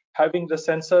 having the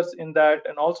sensors in that,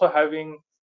 and also having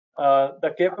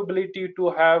the capability to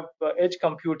have edge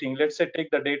computing. Let's say take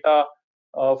the data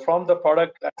from the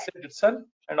product asset itself,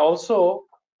 and also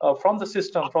from the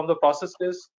system, from the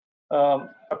processes,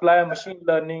 apply machine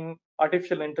learning,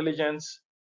 artificial intelligence,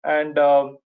 and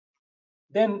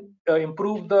then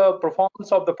improve the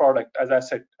performance of the product as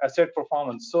asset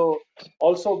performance. So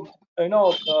also,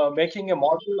 making a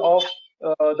model of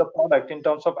the product in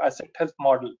terms of asset health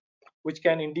model, which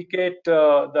can indicate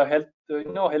the health,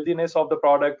 healthiness of the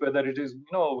product, whether it is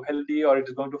healthy or it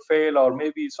is going to fail, or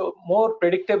maybe so more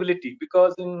predictability,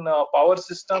 because in power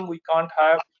system we can't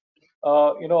have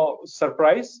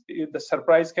surprise. The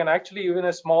surprise can actually, even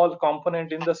a small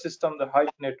component in the system, the high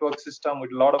network system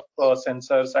with a lot of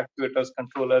sensors, actuators,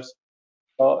 controllers,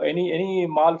 any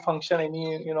malfunction,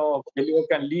 any failure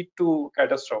can lead to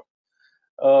catastrophe.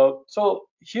 So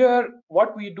here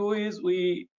what we do is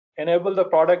we enable the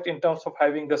product in terms of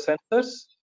having the sensors,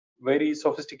 very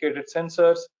sophisticated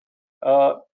sensors,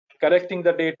 uh, collecting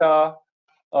the data,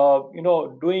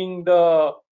 doing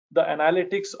the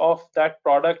analytics of that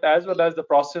product, as well as the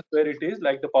process where it is,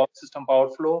 like the power system power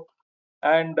flow,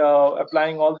 and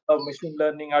applying all the machine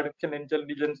learning, artificial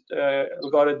intelligence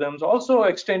algorithms, also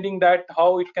extending that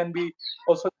how it can be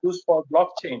also used for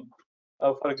blockchain.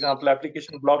 For example,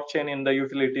 application blockchain in the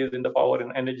utilities, in the power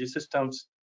and energy systems.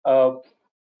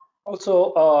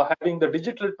 Also having the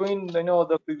digital twin,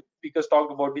 the previous speakers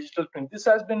talked about digital twin. This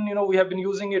has been, we have been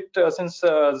using it since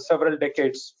several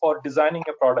decades for designing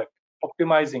a product,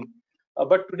 optimizing.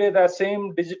 But today that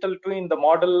same digital twin, the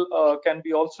model can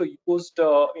be also used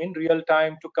in real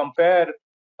time to compare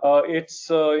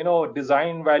its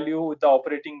design value with the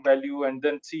operating value, and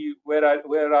then see where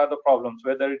are the problems,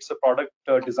 whether it's a product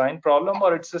design problem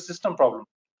or it's a system problem,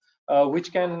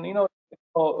 which can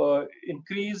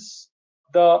increase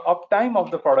the uptime of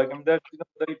the product, and that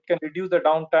it can reduce the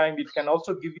downtime. It can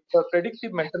also give you a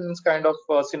predictive maintenance kind of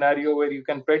scenario where you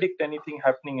can predict anything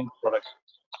happening in the product.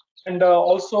 And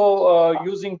also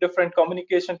using different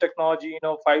communication technology,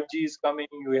 5G is coming.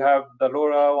 We have the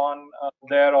LoRa one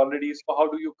there already. So how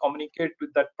do you communicate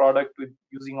with that product with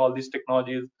using all these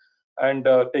technologies, and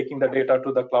taking the data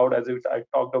to the cloud, as I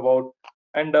talked about.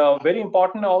 And very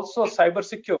important also, cyber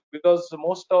secure, because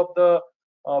most of the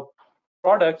uh,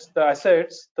 products, the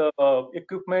assets, the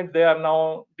equipment, they are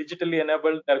now digitally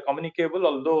enabled. They're communicable,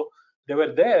 although they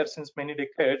were there since many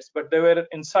decades, but they were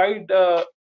inside the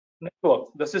network,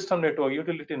 the system network,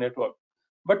 utility network.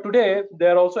 But today they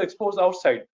are also exposed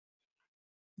outside.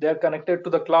 They are connected to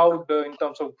the cloud in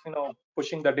terms of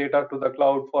pushing the data to the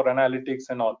cloud for analytics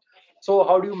and all. So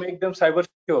how do you make them cyber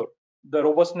secure? The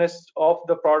robustness of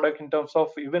the product in terms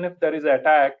of, even if there is an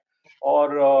attack or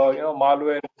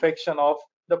malware infection of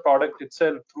the product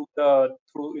itself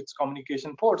through its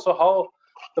communication port, so how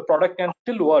the product can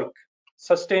still work,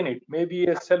 sustain it, maybe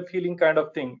a self-healing kind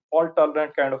of thing, fault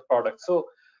tolerant kind of product. So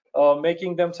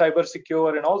making them cyber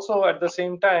secure, and also at the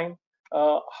same time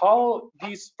how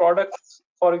these products,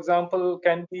 for example,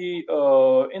 can be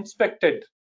inspected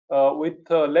with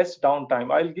less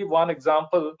downtime. I'll give one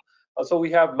example. So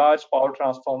we have large power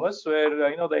transformers where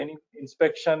any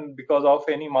inspection because of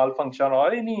any malfunction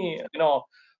or any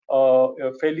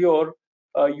failure,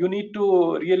 you need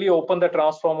to really open the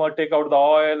transformer, take out the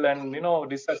oil, and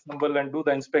disassemble and do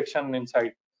the inspection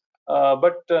inside.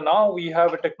 But now we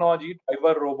have a technology,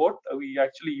 Driver robot. We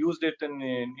actually used it in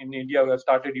India. We have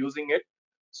started using it.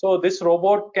 So this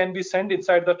robot can be sent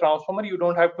inside the transformer. You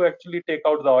don't have to actually take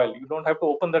out the oil. You don't have to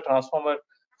open the transformer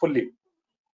fully.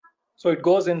 So it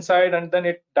goes inside, and then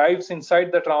it dives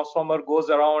inside the transformer, goes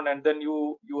around, and then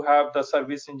you have the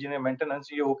service engineer, maintenance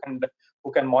engineer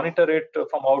who can monitor it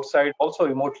from outside, also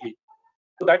remotely.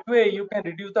 So that way you can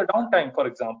reduce the downtime. For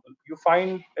example, you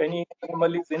find any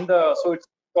anomalies in the, so it's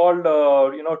called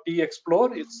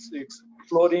T-Explore. It's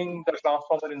exploring the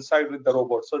transformer inside with the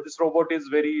robot. So this robot is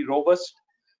very robust,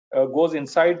 goes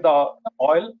inside the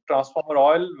oil, transformer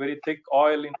oil, very thick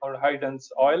oil, high dense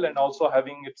oil, and also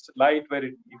having its light where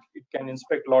it can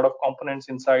inspect a lot of components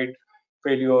inside,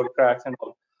 failure, cracks, and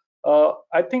all.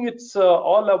 I think it's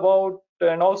all about,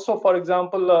 and also, for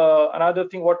example, another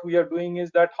thing what we are doing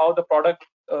is that how the product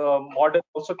model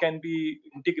also can be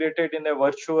integrated in a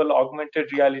virtual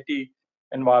augmented reality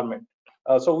environment.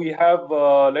 So we have,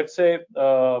 let's say,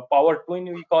 Power Twin,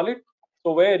 we call it.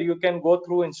 So where you can go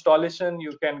through installation,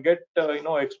 you can get,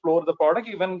 explore the product,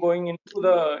 even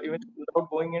without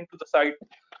going into the site,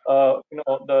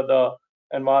 the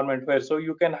environment where, so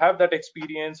you can have that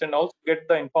experience and also get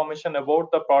the information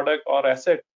about the product or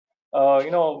asset,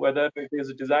 whether it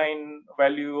is design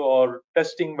value or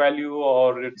testing value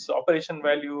or its operation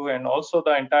value, and also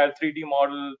the entire 3D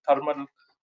model, thermal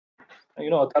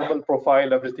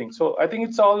profile, everything. So I think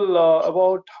it's all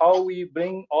about how we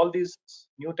bring all these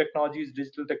new technologies,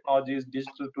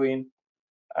 digital twin,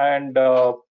 and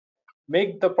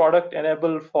make the product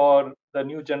enable for the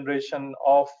new generation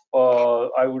of,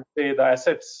 I would say, the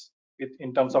assets,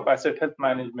 in terms of asset health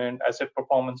management, asset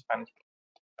performance management.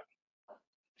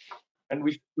 And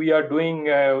we are doing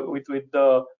with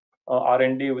the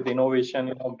R&D, with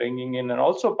innovation, bringing in and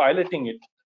also piloting it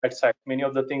at site. Many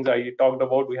of the things I talked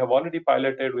about, we have already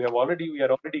piloted. We are already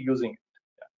using it.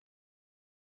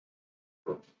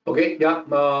 Okay, yeah.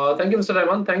 Thank you, Mr.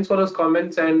 Rahman. Thanks for those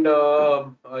comments, and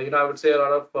I would say a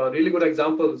lot of really good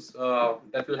examples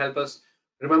that will help us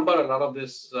remember a lot of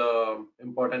this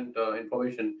important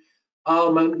information.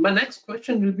 My next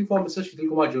question will be for Mr. Sheetal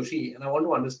Kumar Joshi, and I want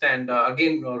to understand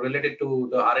again related to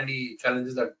the R&D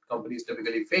challenges that companies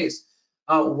typically face.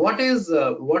 What is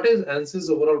ANSYS'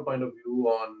 overall point of view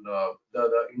on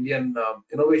the Indian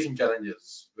innovation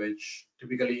challenges, which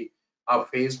typically are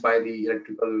faced by the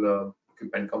electrical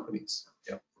equipment companies?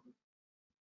 Yeah.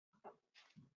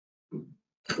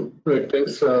 Great,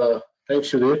 thanks,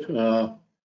 Sudhir.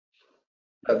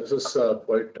 This is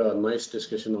quite a nice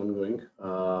discussion ongoing.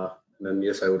 And then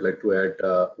yes, I would like to add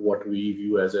what we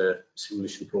view as a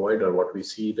solution provider, what we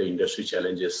see the industry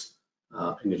challenges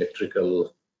in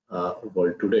electrical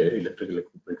world today, electrical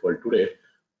equipment world today.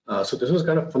 So this is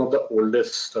kind of one of the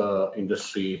oldest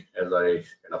industry,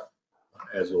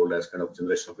 as old as kind of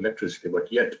generation of electricity,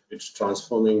 but yet it's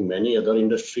transforming many other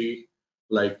industry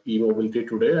like e-mobility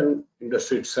today, and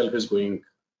industry itself is going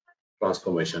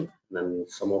transformation. And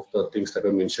some of the things that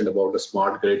were mentioned about the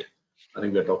smart grid, I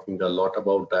think we're talking a lot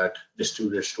about that,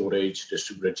 distributed storage,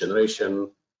 distributed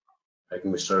generation. Like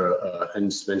Mr.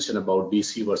 Hens mentioned about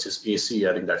DC versus AC,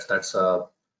 I think that's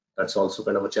also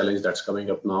kind of a challenge that's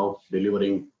coming up now,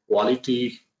 delivering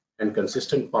quality and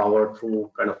consistent power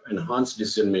through kind of enhanced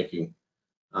decision making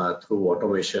through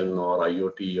automation or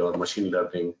IoT or machine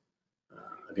learning.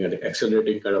 I think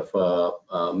accelerating kind of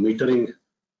metering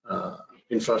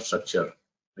infrastructure,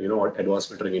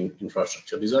 advanced metering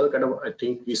infrastructure. These are the kind of, I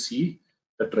think we see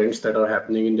the trends that are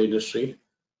happening in the industry.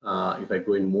 If I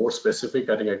go in more specific,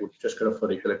 I think I could just kind of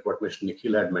recollect what Mr.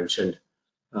 Nikhil had mentioned,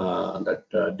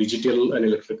 that digital and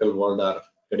electrical world are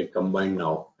getting combined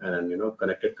now, and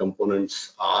connected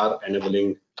components are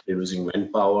enabling reducing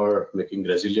manpower, making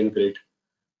resilient grid,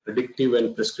 predictive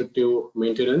and prescriptive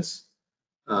maintenance.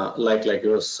 Like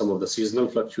some of the seasonal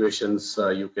fluctuations,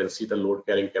 you can see the load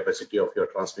carrying capacity of your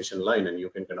transmission line, and you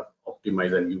can kind of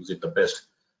optimize and use it the best.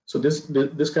 So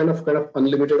this kind of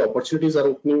unlimited opportunities are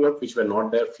opening up, which were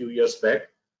not there a few years back.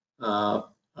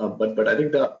 But I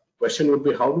think the question would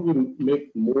be, how do we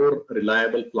make more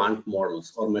reliable plant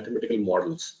models or mathematical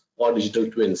models or digital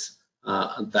twins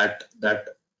that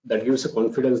gives a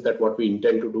confidence that what we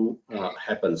intend to do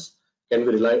happens? Can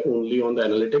we rely only on the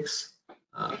analytics?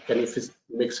 Can we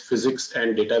mix physics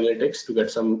and data analytics to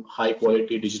get some high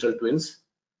quality digital twins?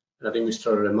 And I think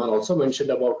Mr. Rahman also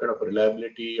mentioned about kind of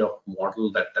reliability of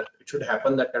model, that it should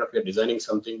happen, that kind of you're designing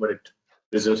something, but it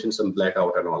results in some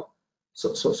blackout and all.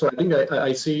 So I think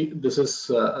I see this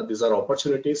is these are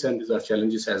opportunities and these are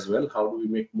challenges as well. How do we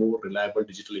make more reliable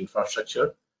digital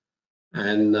infrastructure?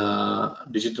 And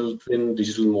digital twin,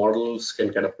 digital models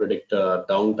can kind of predict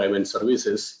downtime and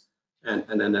services.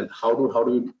 And then how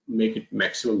do we make it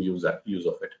maximum use of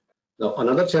it? Now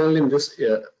another challenge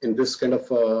in this kind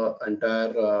of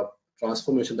entire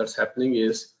transformation that's happening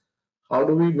is, how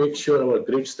do we make sure our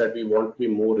grids that we want to be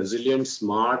more resilient,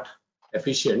 smart,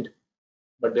 efficient,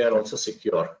 but they are also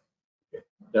secure. Okay.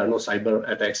 There are no cyber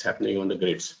attacks happening on the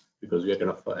grids, because we are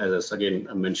kind of, as again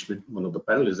I mentioned with one of the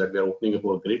panelists, that we are opening up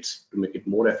our grids to make it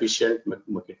more efficient,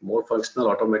 make it more functional,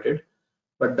 automated.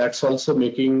 But that's also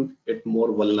making it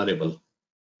more vulnerable.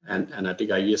 And I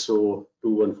think ISO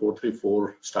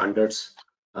 21434 standards,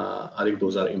 I think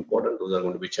those are important. Those are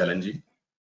going to be challenging.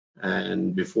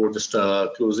 And before just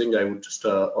closing, I would just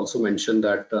also mention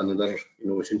that another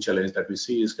innovation challenge that we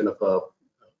see is kind of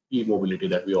e-mobility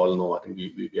that we all know. I think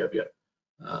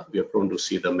we are prone to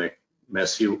see the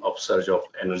massive upsurge of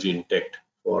energy intake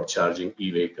for charging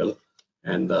e-vehicle,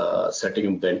 and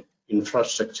setting up the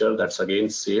infrastructure that's again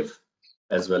safe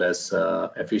as well as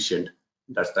efficient.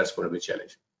 That's going to be a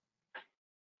challenge.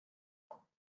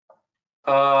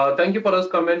 Thank you for those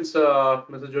comments,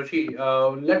 Mr. Joshi.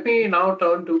 Let me now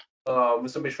turn to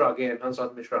Mr. Mishra again,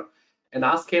 Hansraj Mishra, and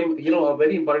ask him, a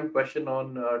very important question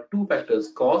on two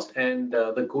factors: cost and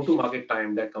the go-to-market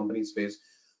time that companies face.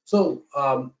 So,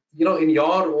 in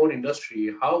your own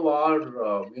industry, how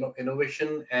are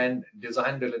innovation and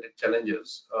design-related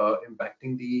challenges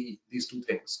impacting these two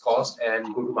things, cost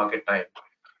and go-to-market time,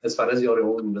 as far as your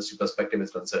own industry perspective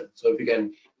is concerned? So, if you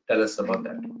can tell us about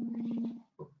that.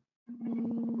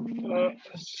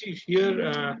 See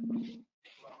here,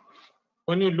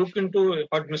 when you look into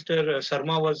what Mr.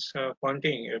 Sharma was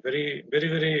pointing, a very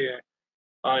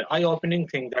eye-opening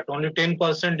thing that only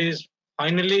 10% is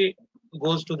finally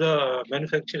goes to the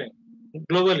manufacturing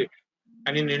globally.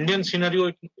 And in Indian scenario,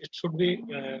 it should be,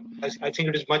 I think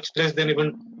it is much less than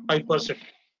even 5%.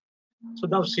 So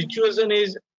now situation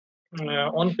is,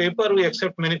 on paper we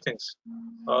accept many things,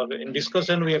 or in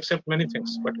discussion we accept many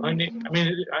things. But when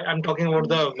I'm talking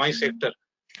about my sector.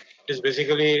 It is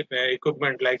basically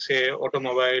equipment like say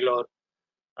automobile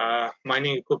or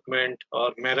mining equipment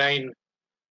or marine,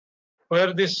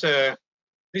 where this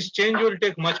change will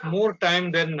take much more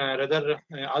time than rather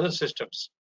other systems.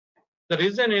 The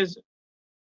reason is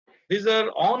these are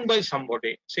owned by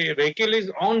somebody. Say a vehicle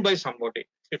is owned by somebody.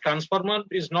 A transformer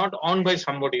is not owned by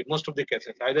somebody. Most of the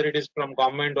cases, either it is from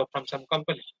government or from some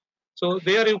company. So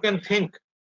there you can think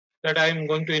that I am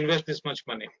going to invest this much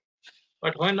money.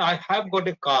 But when I have got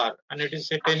a car and it is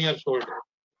say 10 years old,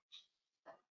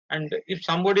 and if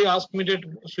somebody asks me to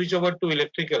switch over to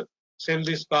electrical, sell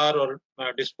this car or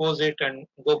dispose it and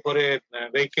go for a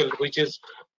vehicle which is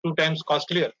 2 times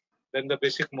costlier than the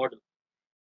basic model.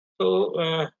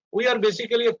 So we are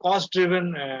basically a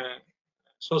cost-driven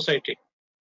society.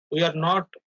 We are not,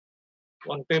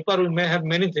 on paper we may have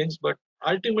many things, but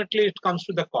ultimately it comes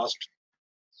to the cost.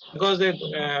 Because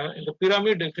the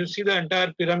pyramid, if you see the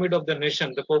entire pyramid of the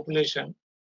nation, the population,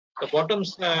 the bottom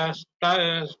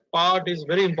part is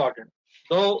very important.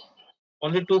 Though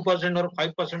only 2% or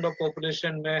 5% of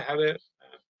population may have a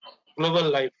global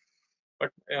life,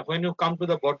 but when you come to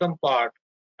the bottom part,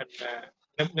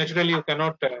 and naturally you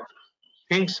cannot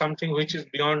think something which is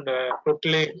beyond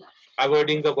totally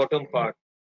avoiding the bottom part.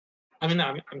 I mean,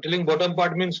 I'm telling bottom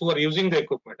part means who are using the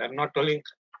equipment. I'm not telling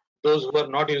those who are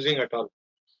not using at all.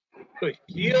 So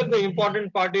here the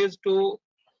important part is to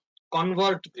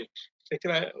convert it.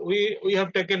 We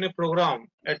have taken a program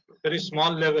at very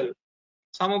small level.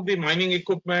 Some of the mining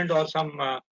equipment or some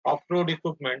off-road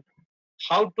equipment,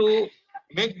 how to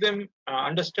make them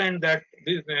understand that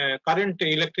the current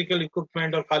electrical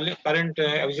equipment or current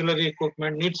auxiliary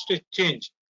equipment needs to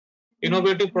change.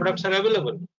 Innovative products are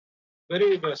available,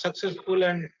 very successful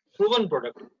and proven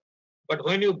product. But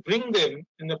when you bring them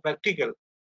in the practical,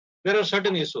 there are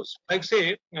certain issues. Like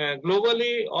say,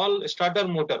 globally, all starter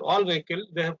motor, all vehicles,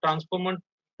 they have transformed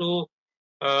to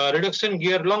reduction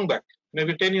gear long back,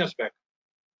 maybe 10 years back.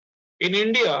 In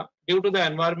India, due to the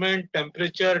environment,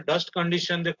 temperature, dust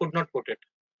condition, they could not put it,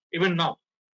 even now.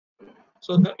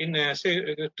 So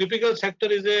say, the typical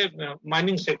sector is a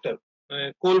mining sector,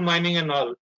 coal mining and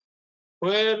all,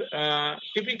 where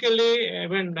typically,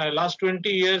 last 20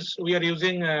 years, we are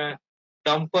using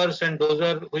dumpers and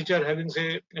dozer, which are having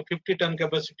say 50-ton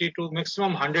capacity to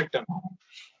maximum 100-ton.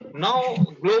 Now,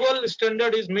 global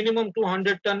standard is minimum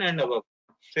 200-ton and above.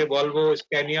 Say Volvo,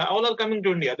 Scania, all are coming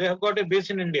to India. They have got a base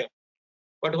in India.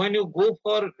 But when you go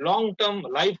for long-term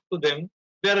life to them,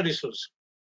 there are issues.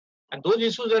 And those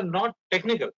issues are not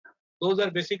technical. Those are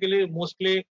basically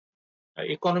mostly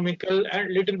economical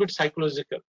and little bit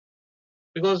psychological.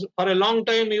 Because for a long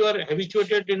time, you are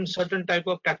habituated in certain type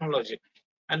of technology.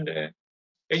 And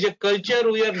as a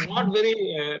culture, we are not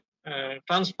very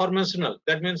transformational.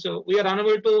 That means we are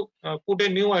unable to put a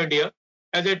new idea.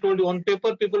 As I told you, on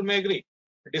paper, people may agree.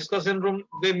 Discussion room,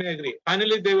 they may agree.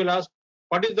 Finally, they will ask,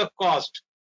 what is the cost?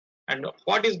 And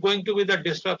what is going to be the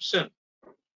disruption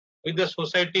with the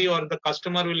society, or the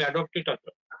customer will adopt it or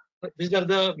not? These are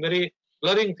the very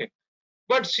blurring things.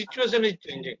 But situation is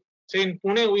changing. Say in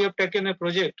Pune, we have taken a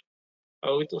project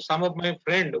with some of my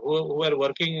friends who were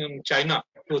working in China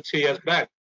 2-3 years back.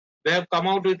 They have come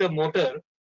out with a motor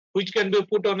which can be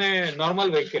put on a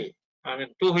normal vehicle. I mean,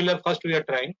 two-wheeler first we are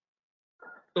trying.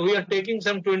 So we are taking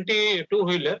some 20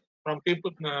 two-wheeler from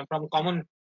people, from common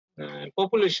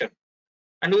population,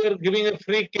 and we are giving a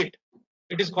free kit.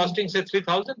 It is costing say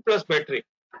 3,000 plus battery.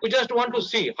 We just want to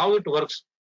see how it works.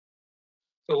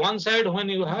 So one side, when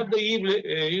you have the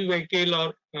e-vehicle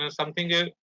or something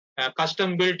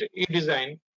custom built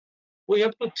e-design, we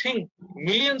have to think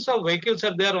millions of vehicles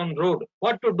are there on road.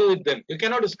 What to do with them? You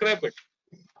cannot scrap it.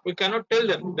 We cannot tell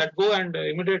them that go and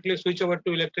immediately switch over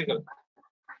to electrical.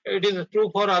 It is true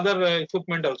for other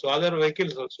equipment also, other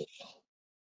vehicles also.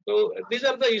 So these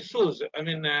are the issues. I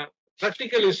mean,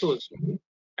 practical issues.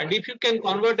 And if you can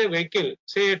convert a vehicle,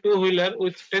 say a two-wheeler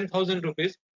with 10,000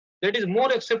 rupees, that is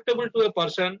more acceptable to a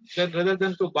person than rather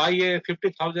than to buy a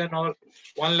 50,000 or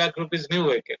 1 lakh rupees new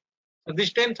vehicle. So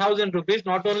this 10,000 rupees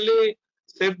not only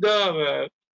save the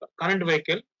current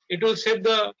vehicle, it will save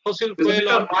the fossil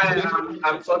fuel.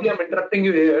 I'm sorry, I'm interrupting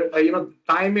you here.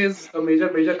 Time is a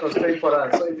major constraint for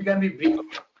us. So if you can be brief.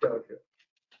 Okay.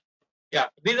 Yeah,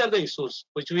 these are the issues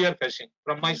which we are facing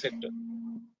from my sector.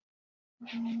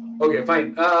 Okay,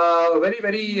 fine.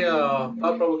 Very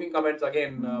thought-provoking comments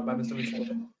again by Mr. Mishra.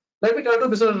 Let me turn to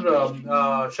Mr.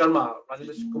 Sharma,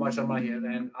 Rajendra Kumar Sharma here,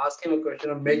 and ask him a question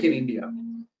on Make in India.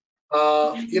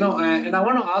 And I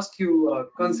want to ask you,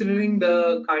 considering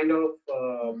the kind of,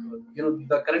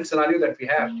 the current scenario that we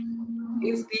have,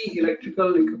 is the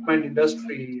electrical equipment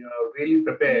industry really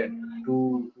prepared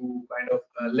to kind of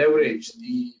leverage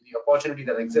the opportunity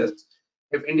that exists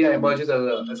if India emerges as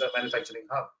a manufacturing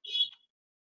hub?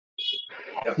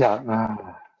 Yeah.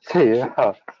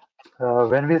 Yeah,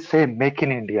 when we say Make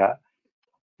in India,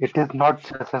 it is not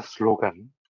just a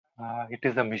slogan, it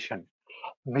is a mission.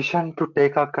 Mission to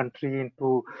take our country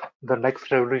into the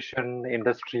next revolution,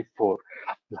 Industry 4.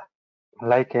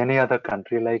 Like any other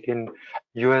country, like in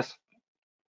US,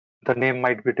 the name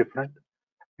might be different.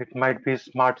 It might be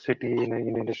Smart City in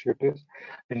initiatives.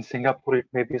 In Singapore, it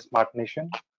may be Smart Nation.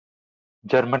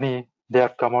 Germany, they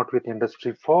have come out with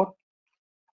Industry 4,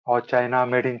 or China,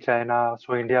 Made in China.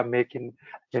 So India, Make in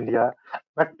India.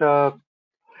 But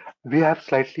we have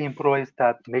slightly improvised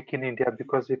that Make in India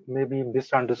because it may be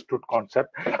misunderstood concept.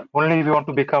 Only we want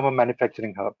to become a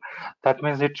manufacturing hub. That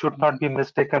means it should not be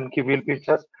mistaken. We'll be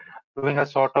just doing a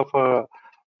sort of a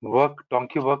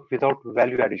donkey work without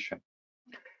value addition.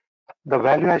 The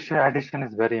value addition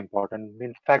is very important.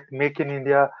 In fact, Make in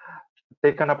India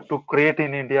taken up to Create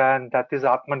in India, and that is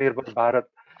Atmanirbhar Bharat.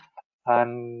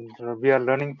 And we are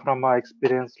learning from our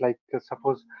experience. Like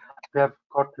suppose we have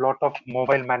got lot of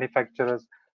mobile manufacturers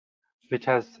which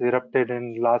has erupted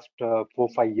in last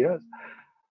 4-5 years.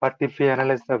 But if we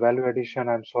analyze the value addition,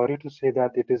 I'm sorry to say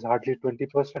that it is hardly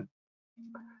 20%.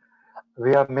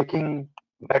 We are making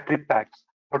battery packs.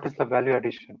 What is the value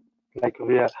addition? Like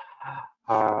we are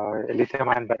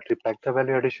lithium-ion battery pack. The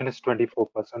value addition is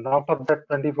 24%. Out of that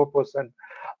 24%,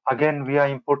 again we are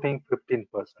importing 15%.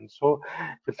 So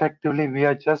effectively, we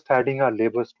are just adding our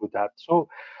labors to that. So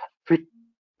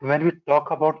when we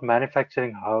talk about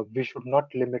manufacturing hub, we should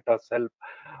not limit ourselves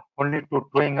only to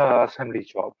doing a assembly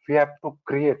job. We have to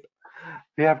create.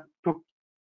 We have to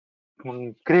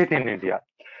create in India.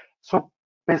 So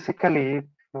basically,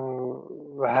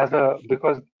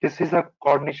 because this is a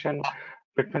coordination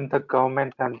between the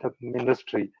government and the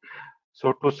industry.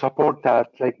 So to support that,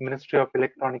 like Ministry of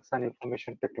Electronics and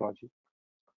Information Technology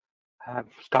have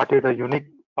started a unique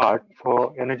part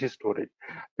for energy storage,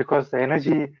 because the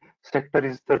energy sector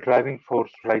is the driving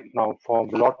force right now for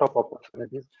a lot of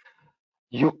opportunities.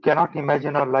 You cannot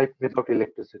imagine a life without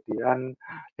electricity, and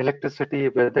electricity,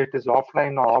 whether it is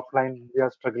offline or offline, we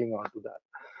are struggling on to that.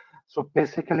 So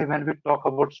basically, when we talk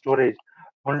about storage,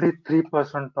 only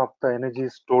 3% of the energy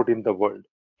is stored in the world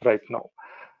right now.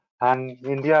 And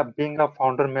India, being a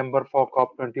founder member for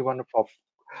COP21 of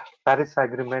Paris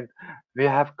Agreement, we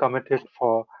have committed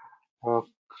for uh,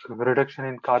 reduction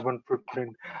in carbon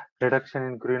footprint, reduction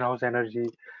in greenhouse energy.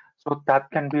 So that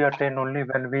can be attained only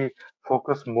when we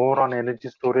focus more on energy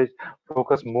storage,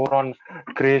 focus more on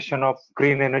creation of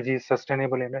green energy,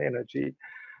 sustainable energy.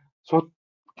 So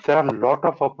there are a lot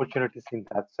of opportunities in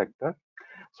that sector.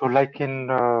 So like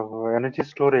in energy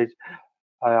storage,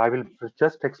 I will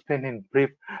just explain in brief.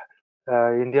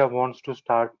 India wants to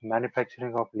start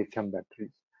manufacturing of lithium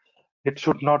batteries. It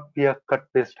should not be a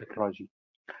cut-based technology.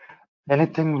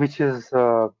 Anything which is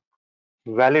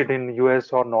valid in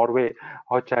US or Norway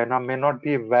or China may not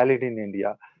be valid in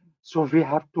India. So we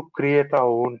have to create our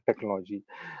own technology.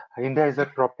 India is a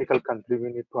tropical country. We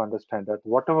need to understand that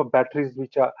whatever batteries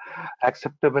which are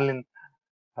acceptable in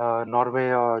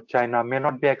Norway or China may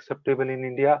not be acceptable in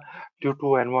India due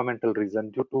to environmental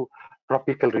reason, due to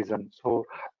tropical reason. So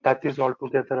that is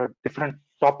altogether a different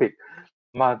topic.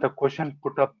 The question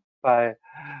put up by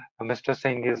Mr.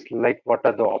 Singh is like, what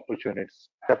are the opportunities?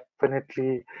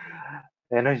 Definitely,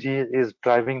 energy is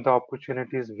driving the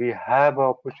opportunities. We have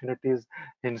opportunities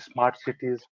in smart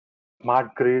cities,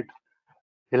 smart grid,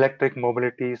 electric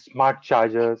mobility, smart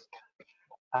chargers.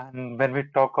 And when we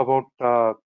talk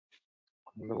about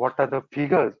what are the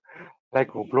figures, like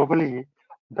globally,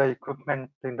 the equipment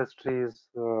industry's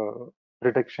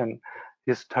reduction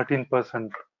is 13%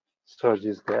 surge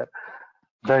is there.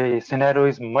 The scenario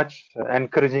is much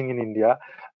encouraging in India.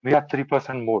 We are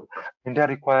 3% more. India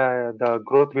require the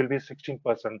growth will be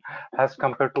 16% as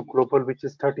compared to global, which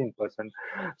is 13%.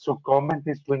 So government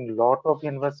is doing a lot of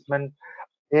investment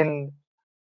in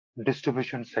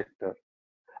distribution sector.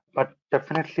 But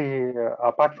definitely,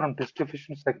 apart from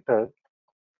distribution sector,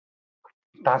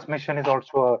 transmission is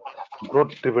also a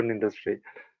growth-driven industry.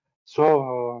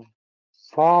 So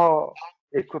for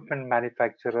equipment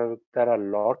manufacturer, there are a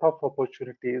lot of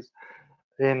opportunities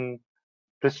in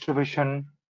distribution,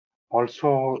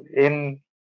 also in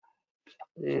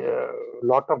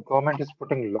lot of government is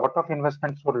putting lot of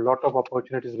investment, so a lot of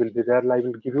opportunities will be there. I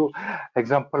will give you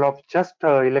example of just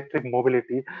electric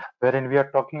mobility, wherein we are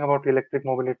talking about electric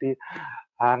mobility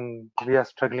and we are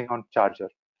struggling on charger.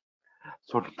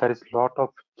 So there is lot of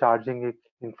charging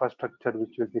infrastructure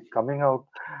which will be coming out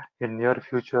in near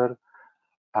future,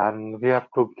 and we have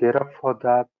to gear up for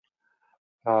that.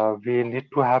 We need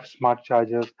to have smart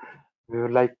chargers. We were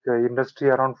like industry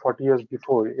around 40 years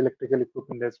before, electrical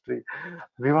equipment industry,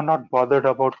 we were not bothered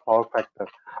about power factor.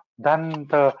 Then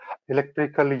the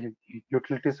electrical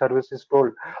utility services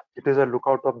told it is a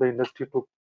lookout of the industry to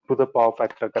the power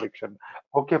factor correction.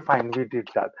 Okay, fine, we did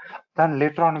that. Then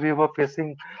later on, we were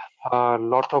facing a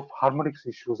lot of harmonics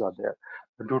issues are there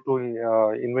due to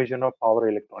invasion of power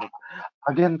electronics.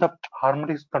 Again, the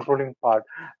harmonics controlling part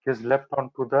is left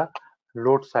on to the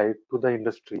load side to the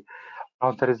industry.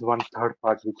 Now there is one third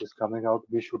part which is coming out.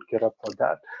 We should get up for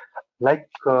that. Like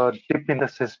dip in the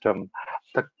system,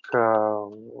 the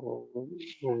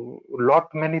lot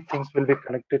many things will be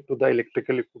connected to the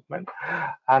electrical equipment,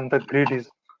 and the grid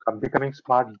is becoming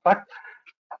smart. But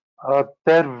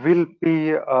there will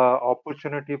be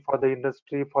opportunity for the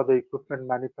industry, for the equipment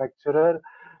manufacturer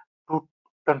to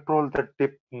control the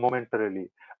dip momentarily.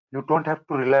 You don't have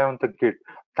to rely on the grid.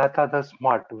 That are the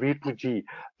smart V2G.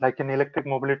 Like in electric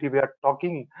mobility, we are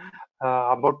talking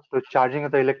about the charging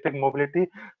of the electric mobility.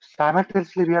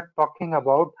 Simultaneously, we are talking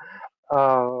about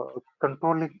uh,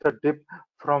 controlling the dip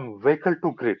from vehicle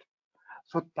to grid.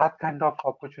 So that kind of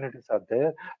opportunities are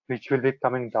there, which will be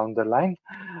coming down the line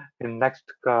in next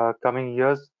coming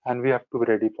years, and we have to be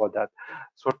ready for that.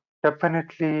 So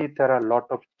definitely there are a lot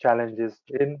of challenges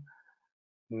in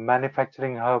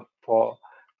manufacturing hub for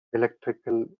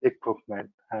electrical equipment,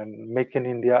 and Make in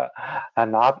India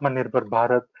and Atmanirbhar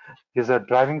Bharat is a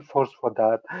driving force for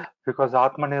that, because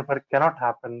Atmanirbhar cannot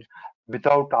happen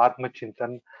without Atma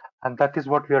Chintan, and that is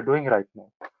what we are doing right now.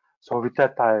 So with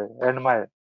that, I end my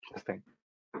this thing.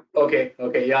 Okay,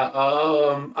 okay, yeah.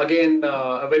 Again,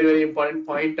 a very, very important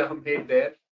point made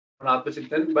there on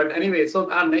Atmachintan. But anyway, so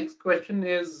our next question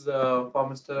is for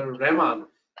Mr. Rahman,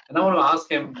 and I want to ask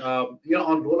him,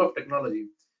 on role of technology.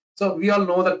 So we all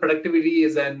know that productivity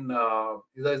is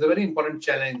is a very important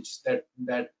challenge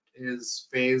that is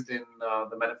faced in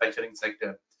the manufacturing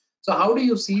sector. So how do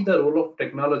you see the role of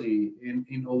technology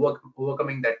in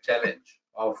overcoming that challenge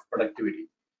of productivity?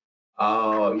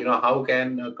 How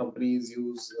can companies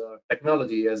use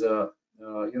technology as a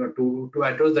to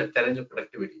address that challenge of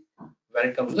productivity when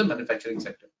it comes to the manufacturing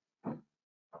sector?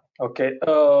 Okay,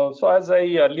 so as I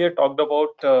earlier talked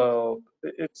about,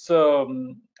 it's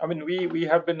I mean we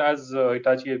have been, as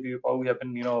Hitachi we have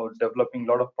been developing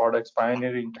a lot of products,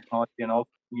 pioneering technology, and also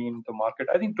in the market.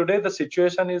 I think today the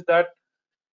situation is that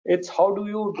it's how do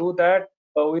you do that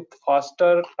with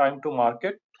faster time to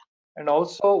market and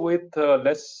also with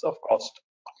less of cost.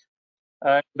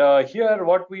 And here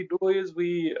what we do is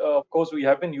of course we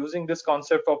have been using this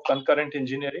concept of concurrent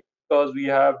engineering, because we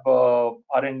have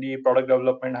R&D product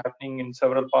development happening in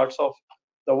several parts of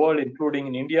the world, including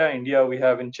in India. We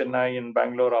have in Chennai, in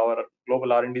Bangalore, our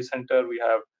global R&D center. We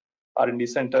have R&D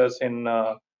centers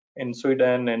in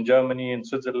Sweden, in Germany, in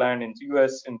Switzerland, in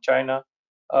US, in China.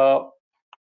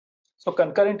 So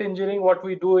concurrent engineering, what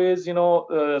we do is,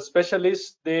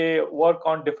 specialists, they work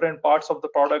on different parts of the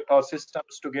product or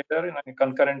systems together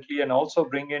concurrently, and also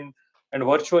bring in and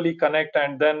virtually connect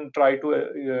and then try to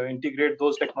integrate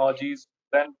those technologies.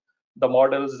 Then the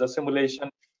models, the simulation,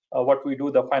 what we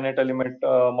do, the finite element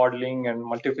modeling and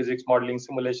multiphysics modeling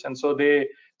simulation. So they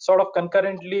sort of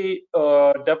concurrently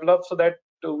develop so that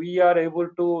we are able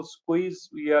to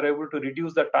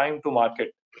reduce the time to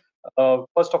market.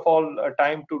 First of all,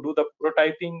 time to do the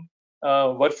prototyping,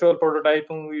 virtual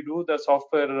prototyping. We do the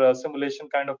software simulation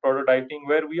kind of prototyping,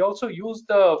 where we also use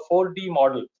the 4D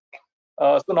model.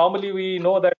 So normally we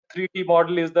know that 3D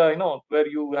model is the where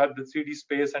you have the 3D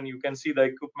space and you can see the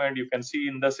equipment, you can see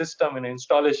in the system in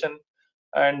installation.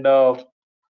 And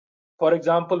for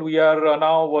example, we are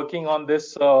now working on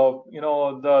this,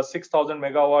 the 6,000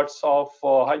 megawatts of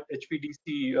high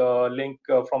HVDC link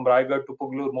from Raigad to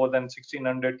Pugalur, more than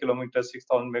 1,600 kilometers,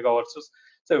 6,000 megawatts. So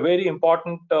it's a very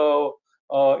important,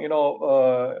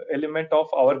 element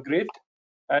of our grid,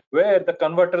 and where the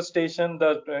converter station,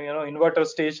 the inverter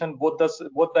station, both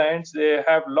the ends, they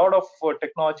have a lot of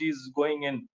technologies going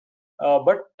in.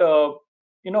 But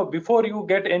before you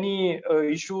get any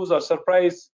issues or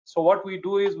surprise, so what we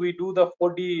do is we do the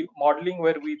 4D modeling,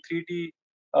 where we 3D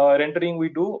rendering we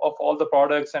do of all the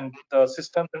products and the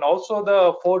systems, and also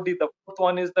the 4D. The fourth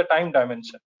one is the time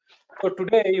dimension. So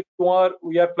today, if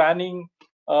we are planning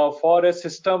for a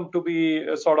system to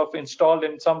be sort of installed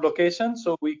in some location.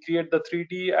 So we create the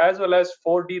 3D as well as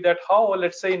 4D, that how,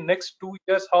 let's say in next 2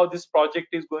 years, how this project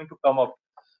is going to come up,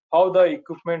 how the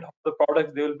equipment, how the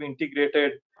products, they will be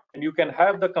integrated, and you can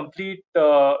have the complete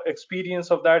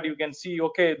experience of that. You can see,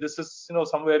 okay, this is,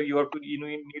 somewhere you have to, you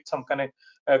need some kind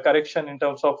of correction in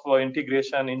terms of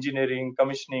integration, engineering,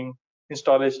 commissioning,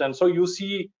 installation. So you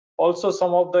see also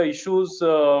some of the issues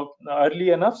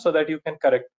early enough so that you can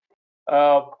correct.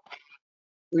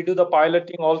 We do the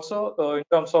piloting also in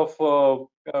terms of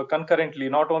concurrently,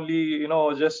 not only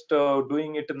just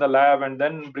doing it in the lab and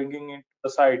then bringing it to the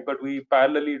site, but we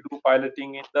parallelly do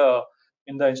piloting in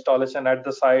the installation at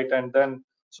the site. And then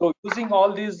so using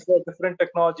all these different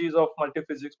technologies of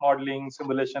multi-physics modeling,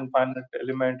 simulation, finite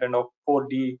element, and of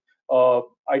 4D.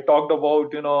 I talked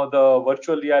about the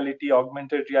virtual reality,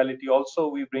 augmented reality also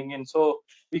we bring in. So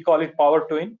we call it Power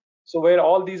Twin. So where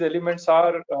all these elements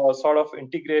are sort of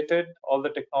integrated, all the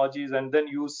technologies, and then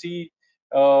you see,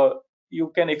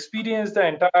 you can experience the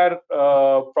entire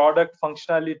product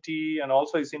functionality and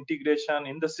also its integration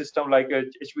in the system, like a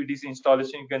HVDC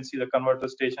installation. You can see the converter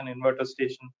station, inverter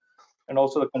station, and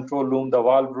also the control room, the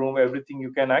valve room, everything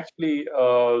you can actually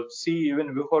see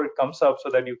even before it comes up, so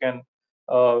that you can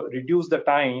reduce the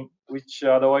time, which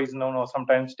otherwise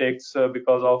sometimes takes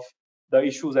because of the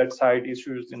issues at site,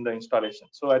 issues in the installation.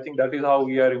 So I think that is how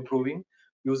we are improving,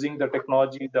 using the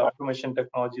technology, the automation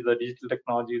technology, the digital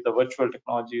technology, the virtual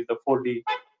technology, the 4D,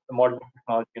 the modeling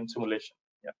technology, and simulation.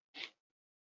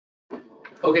 Yeah.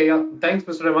 Okay, yeah, thanks,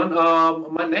 Mr.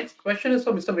 Rahman. My next question is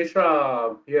for Mr.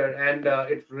 Mishra here, and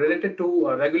it's related to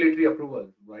regulatory approval,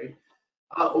 right?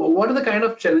 What are the kind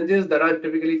of challenges that are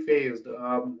typically faced,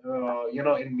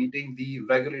 in meeting the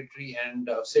regulatory and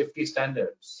safety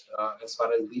standards as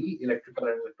far as the electrical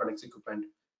and electronics equipment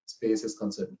space is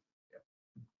concerned?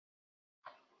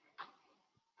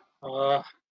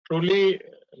 Truly,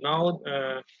 now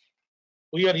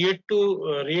we are yet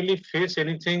to really face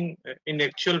anything in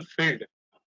actual field.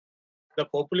 The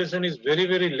population is very,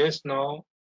 very less now.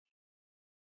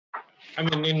 I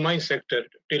mean, in my sector,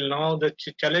 till now, the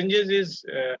challenges is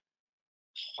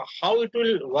how it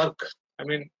will work. I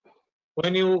mean,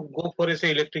 when you go for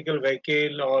say electrical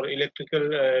vehicle or electrical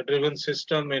driven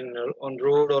system on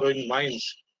road or in mines,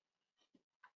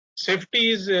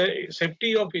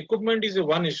 safety of equipment is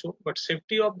one issue, but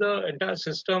safety of the entire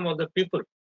system of the people.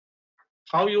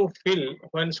 How you feel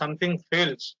when something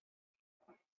fails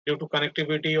due to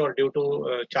connectivity or due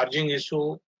to charging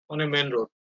issue on a main road.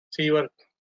 See, you are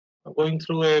going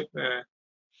through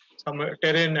some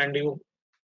terrain and your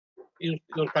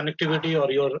connectivity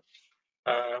or your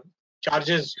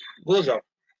charges goes up.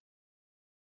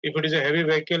 If it is a heavy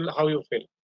vehicle, how you feel?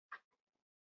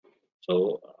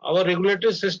 So our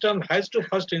regulatory system has to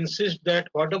first insist that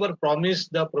whatever promise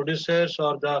the producers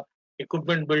or the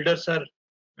equipment builders are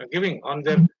giving on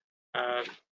their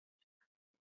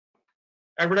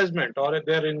advertisement or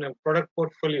their in product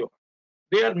portfolio,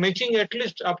 they are matching at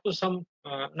least up to some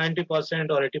 90%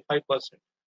 or 85%.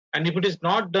 And if it is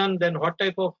not done, then what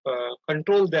type of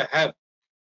control they have?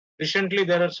 Recently,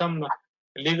 there are some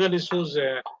legal issues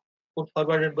put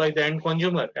forwarded by the end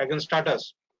consumer against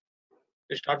Tata's.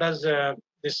 Tata's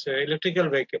this electrical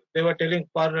vehicle, they were telling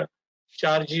per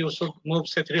charge you should move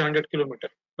say 300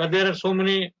 kilometers. But there are so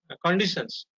many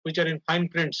conditions which are in fine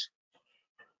prints.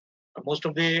 Most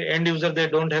of the end user, they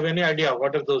don't have any idea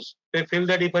what are those. They feel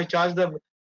that if I charge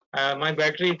my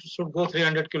battery, it should go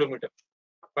 300 kilometers.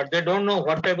 But they don't know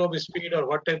what type of speed or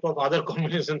what type of other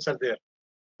combinations are there.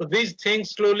 So these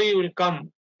things slowly will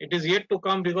come. It is yet to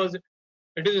come because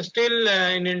it is still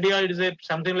in India. It is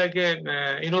something like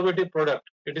a innovative product.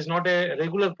 It is not a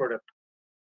regular product.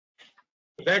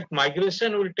 That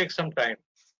migration will take some time.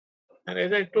 And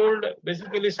as I told,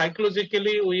 basically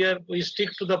psychologically we stick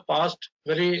to the past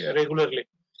very regularly.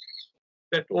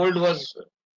 That old was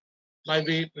might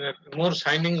be more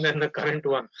shining than the current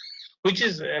one, which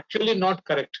is actually not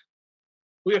correct.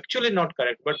 We actually not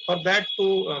correct. But for that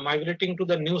to migrating to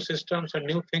the new systems and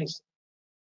new things,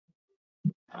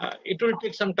 it will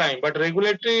take some time. But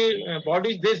regulatory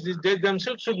bodies, they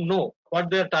themselves should know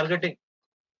what they are targeting,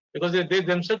 because they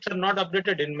themselves are not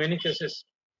updated in many cases.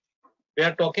 They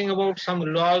are talking about some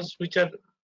laws which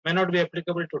may not be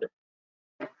applicable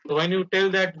today. So when you tell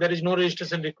that there is no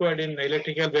registration required in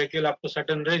electrical vehicle up to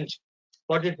certain range,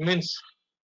 what it means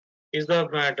is the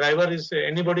driver is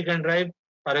anybody can drive?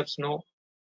 Perhaps no.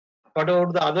 What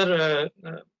about the other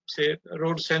say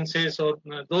road senses or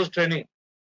those training?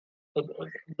 So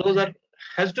those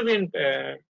has to be in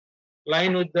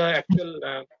line with the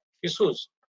actual issues.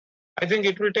 I think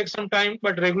it will take some time,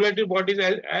 but regulatory bodies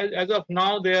as of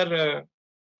now they are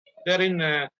they are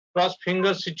in cross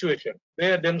finger situation.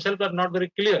 They themselves are not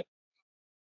very clear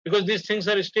because these things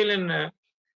are still in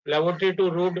laboratory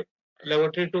to road,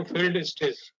 laboratory to field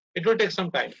stage. It will take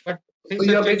some time, but So things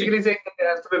are you're changing. basically saying that there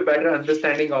has to be a better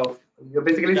understanding of. You're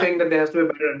basically Yeah, saying that there has to be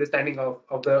a better understanding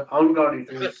of the on-ground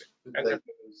issues.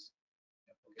 exactly.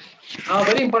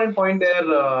 Very important point there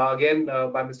again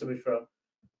by Mr. Mishra.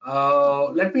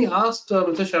 Let me ask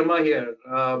Mr. Sharma here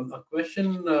a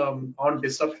question on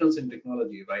disruptions in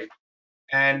technology, right?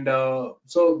 And we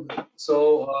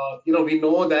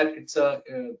know that it's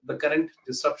the current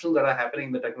disruptions that are happening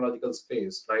in the technological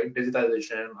space, right?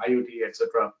 Digitalization, IoT,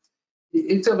 etc.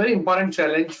 It's a very important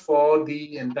challenge for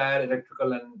the entire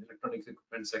electrical and electronics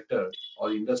equipment sector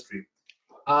or industry.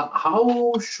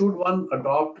 How should one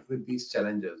adopt with these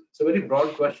challenges? It's a very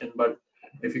broad question, but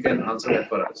if you can answer that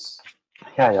for us.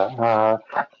 Yeah.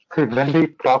 See, when we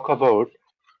talk about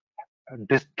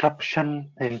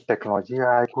disruption in technology,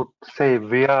 I could say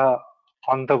we are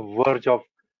on the verge of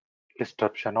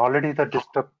disruption. Already the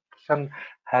disruption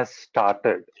has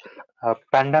started.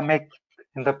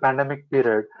 In the pandemic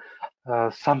period,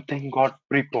 something got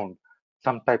preponed,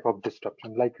 some type of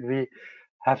disruption. Like we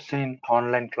have seen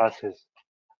online classes,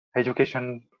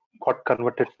 education got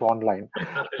converted to online.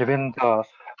 Even the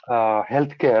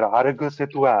healthcare, Arogya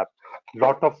Setu app,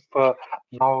 lot of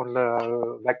now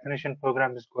vaccination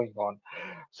program is going on.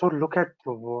 So look at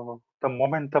the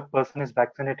moment the person is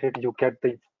vaccinated, you get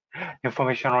the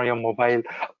information on your mobile,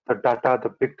 the data, the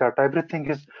big data, everything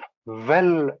is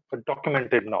well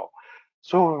documented now.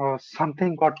 So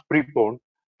something got preponed,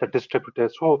 the distributor.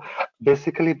 So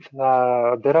basically,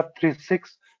 there are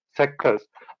six sectors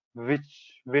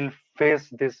which will face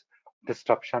this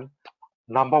disruption.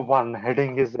 Number one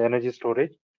heading is energy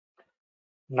storage.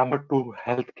 Number two,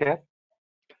 healthcare.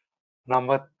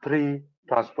 Number three,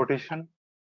 transportation.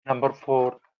 Number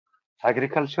four,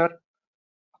 agriculture.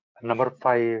 Number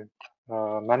five,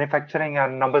 manufacturing,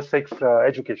 and number six,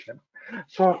 education.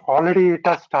 So already it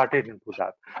has started into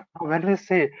that. When we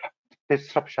say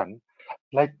disruption,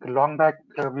 like long back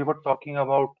we were talking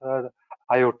about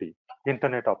IoT,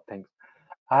 Internet of Things,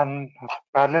 and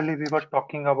parallelly we were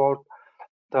talking about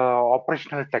the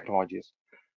operational technologies.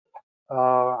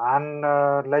 And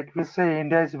like we say,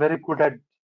 India is very good at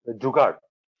Jugaad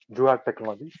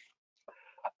technology,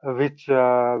 which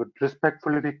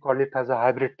respectfully we call it as a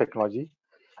hybrid technology.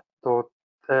 So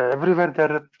everywhere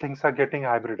there things are getting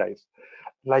hybridized.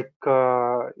 Like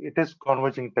it is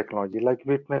converging technology. Like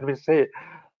when we say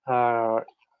uh,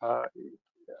 uh,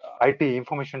 IT,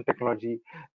 information technology,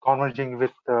 converging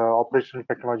with operational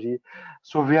technology,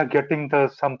 so we are getting the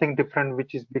something different,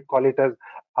 which is we call it as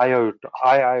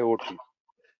IIoT.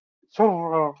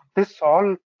 So this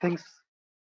all things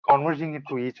converging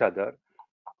into each other.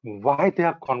 Why they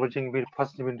are converging? We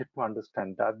first we need to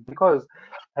understand that, because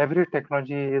every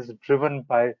technology is driven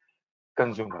by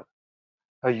consumer,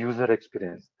 a user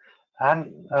experience,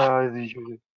 and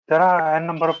there are a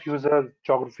number of users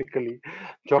geographically.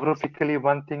 Geographically,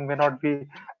 one thing may not be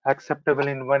acceptable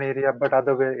in one area, but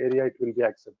other area it will be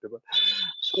acceptable.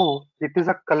 So it is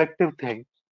a collective thing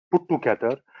put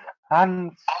together,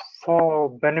 and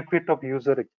for benefit of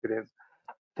user experience,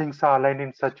 things are aligned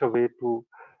in such a way to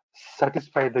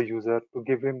satisfy the user, to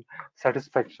give him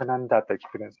satisfaction and that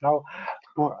experience. Now,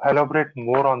 to elaborate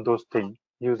more on those things,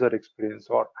 user experience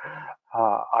or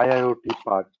IIoT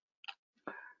part,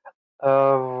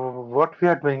 what we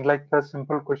are doing, like a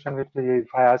simple question, which if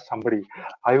I ask somebody,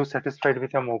 are you satisfied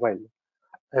with your mobile?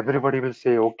 Everybody will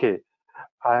say, okay,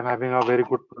 I am having a very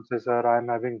good processor, I am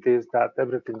having this, that,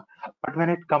 everything. But when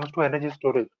it comes to energy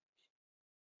storage,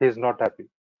 he is not happy.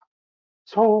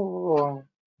 So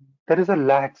there is a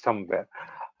lag somewhere.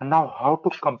 And now how to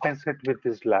compensate with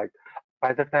this lag?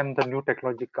 By the time the new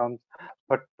technology comes,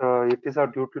 but it is our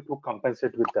duty to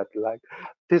compensate with that lag.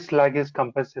 This lag is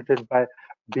compensated by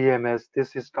BMS,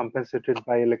 this is compensated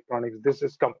by electronics, this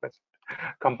is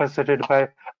compensated by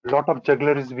a lot of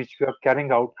juggleries which we are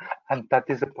carrying out, and that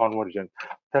is a conversion.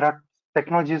 There are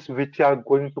technologies which are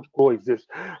going to coexist.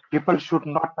 People should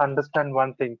not understand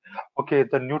one thing. Okay,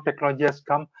 the new technology has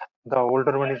come, the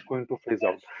older one is going to phase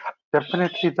out.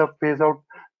 Definitely the phase out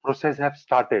process have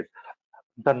started.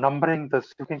 The numbering, the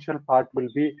sequential part will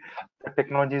be the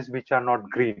technologies which are not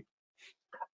green,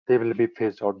 they will be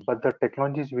phased out. But the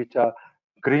technologies which are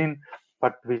green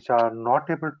but which are not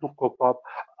able to cope up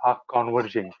are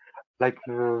converging. Like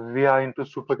we are into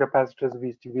supercapacitors,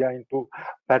 we are into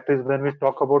batteries. When we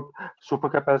talk about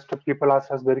supercapacitor, people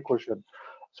ask us very question.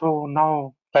 So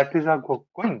now batteries are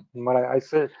going. But I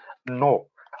say no.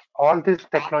 all these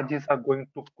technologies are going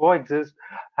to coexist,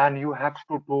 and you have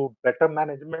to do better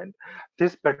management.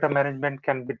 This better management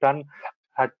can be done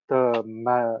at the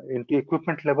into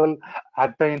equipment level,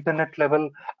 at the internet level,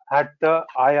 at the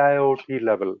IIoT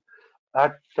level,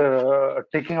 at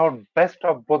taking out best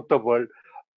of both the world.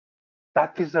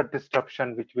 That is a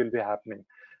disruption which will be happening.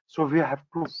 So we have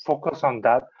to focus on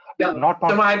that, Yeah, not on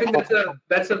Shama, I think focus on.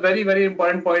 that's a very, very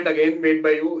important point again made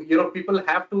by you. You know, people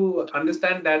have to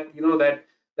understand that, you know,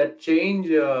 that change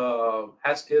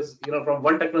has is, you know, from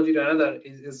one technology to another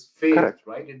is phased, Correct.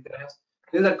 right?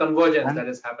 There's a convergence And that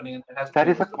is happening, and that has to there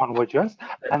be is a understood. convergence,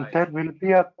 That's and right. there will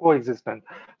be a coexistence.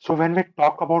 So when we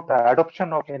talk about the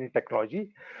adoption of any technology,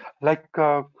 like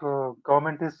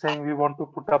government is saying we want to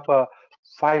put up a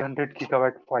 500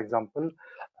 gigawatt, for example,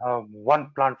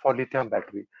 one plant for lithium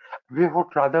battery. We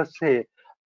would rather say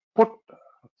put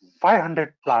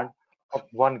 500 plant of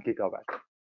 1 gigawatt.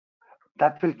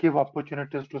 That will give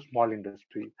opportunities to small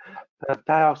industry.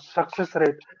 The success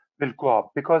rate will go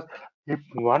up, because if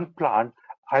one plant,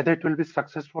 either it will be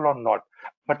successful or not,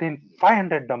 but in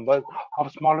 500 numbers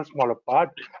of smaller part,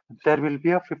 there will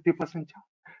be a 50%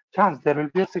 chance, there will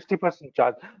be a 60%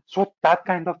 chance. So that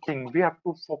kind of thing, we have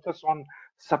to focus on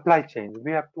supply chain.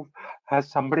 We have to, as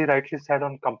somebody rightly said,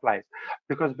 on compliance,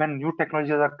 because when new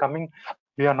technologies are coming,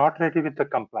 we are not ready with the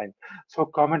compliance. So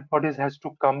government bodies has to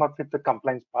come up with the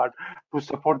compliance part to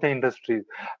support the industries.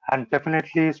 And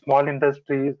definitely small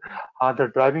industries are the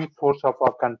driving force of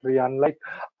our country. Unlike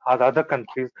other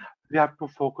countries, we have to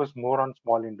focus more on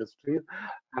small industries,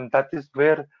 and that is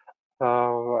where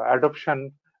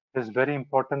adoption is very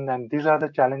important. And these are the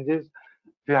challenges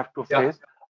we have to Yeah. face.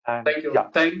 And Thank you. yeah,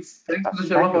 Thanks, Mr.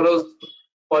 Sharma, thank you.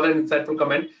 for that insightful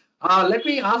comment. Let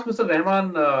me ask Mr. Rahman,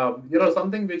 you know,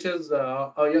 something which is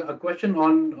a question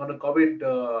on a COVID,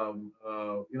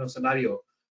 you know, scenario.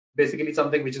 Basically,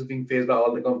 something which is being faced by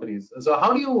all the companies. So,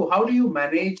 how do you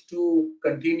manage to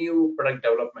continue product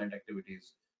development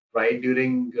activities, right,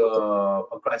 during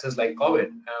a crisis like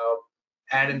COVID?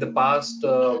 And in the past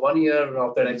 1 year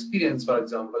of that experience, for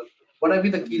example, what have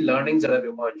been the key learnings that have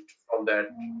emerged from that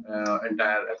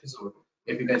entire episode?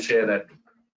 If you can share that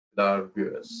with our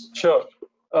viewers. Sure.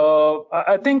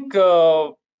 I think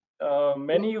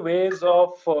many ways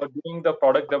of doing the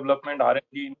product development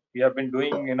R&D we have been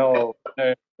doing, you know,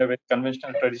 in a very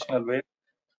conventional, traditional way.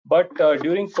 But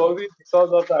during COVID,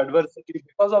 because of the adversity,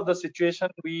 because of the situation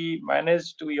we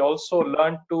managed, we also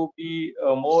learned to be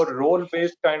more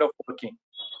role-based kind of working.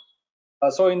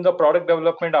 So in the product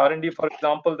development R&D, for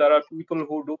example, there are people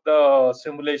who do the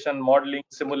simulation, modeling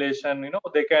simulation. You know,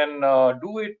 they can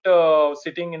do it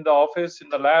sitting in the office, in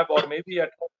the lab, or maybe at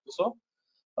home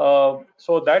also.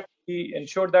 So that we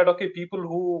ensured that, okay, people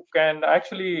who can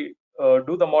actually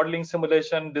do the modeling,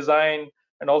 simulation, design,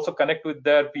 and also connect with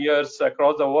their peers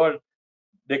across the world,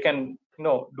 they can, you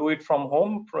know, do it from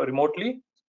home remotely.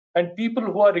 And people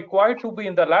who are required to be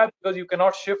in the lab, because you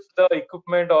cannot shift the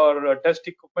equipment or test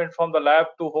equipment from the lab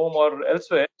to home or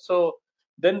elsewhere, so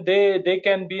then they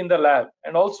can be in the lab.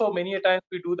 And also many a times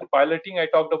we do the piloting I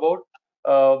talked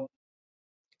about.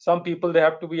 Some people, they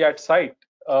have to be at site.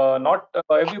 Not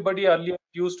everybody earlier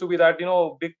used to be that, you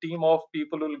know, big team of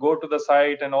people will go to the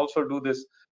site and also do this.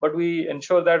 But we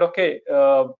ensure that, okay,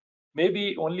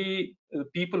 maybe only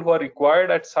people who are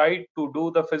required at site to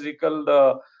do the physical,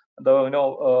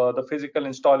 the physical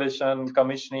installation,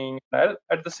 commissioning.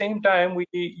 At the same time, we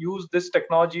use this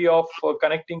technology of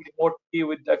connecting remotely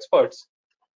with experts.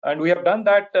 And we have done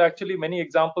that. Actually, many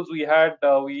examples we had.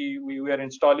 We were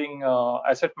installing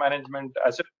asset management,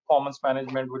 asset performance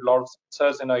management with a lot of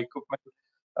sensors in our equipment.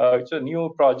 It's a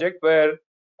new project where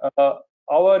uh,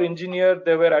 our engineer,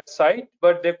 they were at site,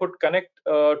 but they could connect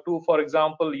to, for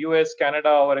example, US, Canada,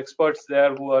 our experts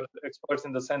there who are experts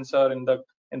in the sensor, in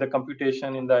the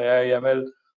computation, in the AI, ML.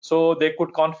 So they could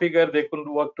configure, they could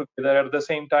work together. At the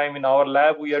same time, in our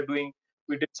lab, we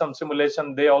did some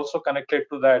simulation. They also connected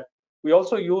to that. We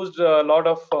also used a lot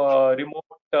of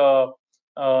remote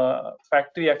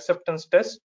factory acceptance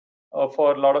tests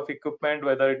for a lot of equipment,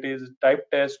 whether it is type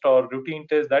test or routine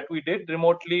test that we did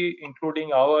remotely,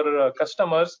 including our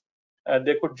customers.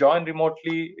 They could join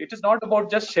remotely. It is not about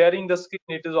just sharing the screen.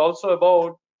 It is also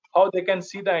about how they can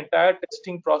see the entire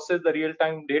testing process, the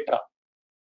real-time data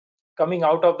coming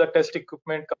out of the test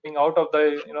equipment, coming out of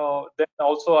the, you know, then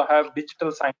also have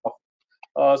digital sign-off.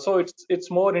 So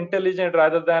it's more intelligent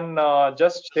rather than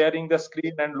just sharing the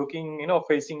screen and looking, you know,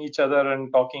 facing each other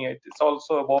and talking. It's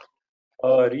also about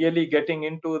really getting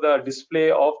into the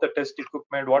display of the test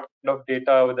equipment, what kind of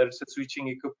data, whether it's a switching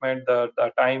equipment,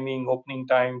 the timing, opening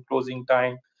time, closing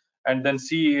time, and then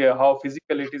see how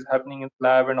physically it is happening in the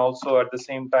lab, and also at the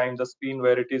same time the screen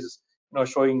where it is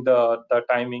showing the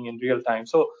timing in real time.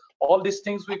 So all these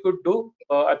things we could do.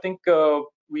 I think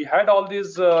we had all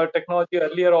these technology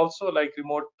earlier also, like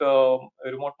remote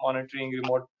monitoring,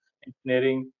 remote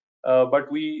engineering.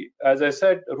 But we, as I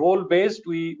said, role-based,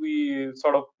 we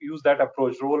sort of use that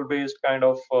approach, role-based kind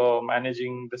of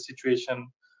managing the situation,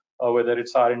 whether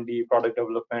it's R&D, product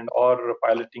development, or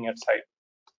piloting at site.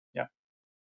 Yeah.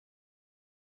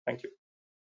 Thank you.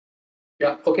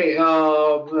 Yeah. Okay.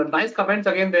 Nice comments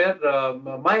again there.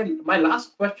 My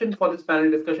last question for this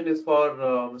panel discussion is for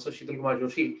Mr. Sheetal Kumar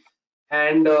Joshi,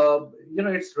 and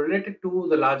it's related to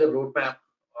the larger roadmap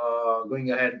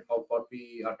going ahead of what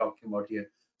we are talking about here.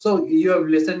 So you have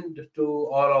listened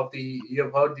to you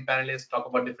have heard the panelists talk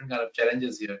about different kind of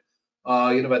challenges here.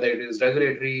 Whether it is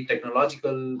regulatory,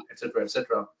 technological, etc.,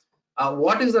 etc.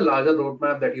 What is the larger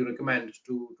roadmap that you recommend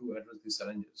to address these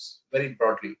challenges very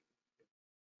broadly?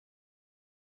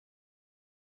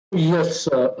 Yes,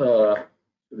 so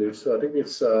I think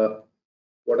it's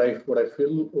what I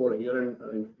feel over here,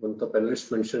 and one of the panelists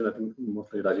mentioned, I think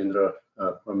mostly Rajendra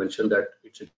mentioned that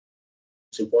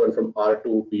it's important from R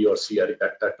to B or C, I think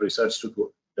that research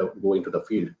to go into the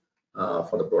field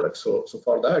for the product. So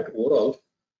for that, overall,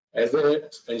 as an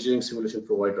engineering simulation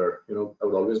provider, I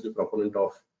would always be a proponent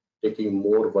of taking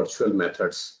more virtual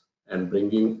methods and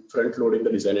bringing front-loading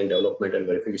the design and development and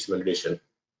verification validation.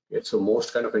 Okay, so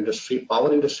most kind of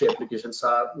power industry applications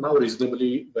are now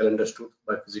reasonably well understood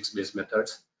by physics-based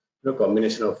methods.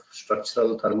 Combination of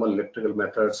structural, thermal, electrical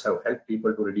methods have helped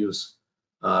people to reduce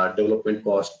development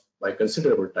cost by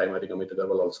considerable time. I think Amit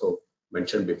Agarwal also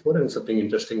mentioned before, and something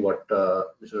interesting what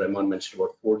Mr. Rahman mentioned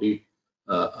about 4D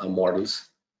models.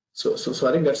 So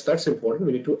I think that's important.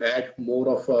 We need to add more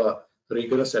of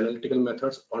rigorous analytical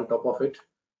methods on top of it.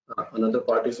 Another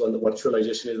part is on the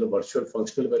virtualization, is the virtual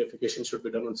functional verification should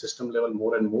be done on system level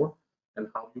more and more, and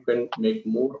how you can make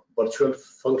more virtual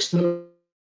functional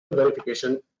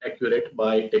verification accurate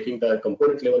by taking the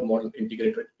component level model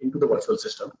integrated into the virtual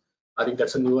system. I think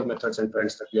that's a newer methods and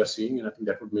trends that we are seeing, and I think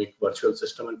that would make virtual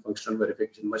system and functional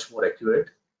verification much more accurate.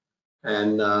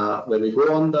 And when we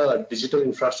go on the digital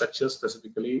infrastructure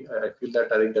specifically, I feel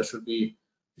that I think there should be,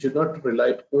 we should not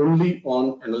rely only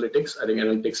on analytics. I think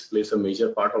analytics plays a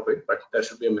major part of it, but there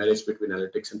should be a marriage between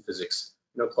analytics and physics.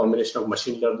 Combination of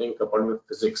machine learning coupled with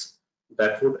physics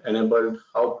that would enable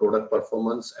how product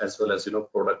performance as well as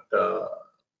product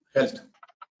health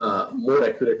more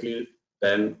accurately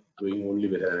than doing only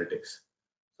with analytics.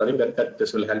 I think that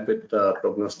this will help with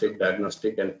prognostic,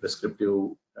 diagnostic, and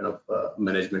prescriptive kind of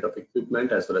management of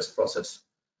equipment as well as process.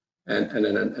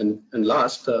 And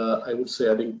last, I would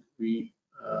say I think we,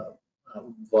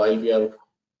 while we are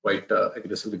quite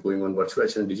aggressively going on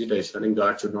virtualization and digitization, I think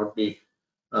guard should not be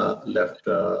left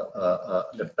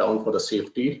down for the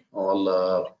safety.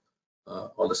 All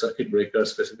the circuit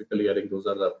breakers specifically, I think those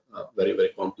are very, very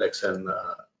complex, and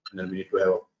then we need to have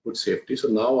a good safety. So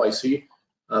now I see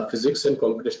physics and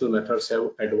computational methods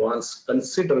have advanced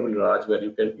considerably, Raj, where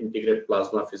you can integrate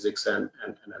plasma physics and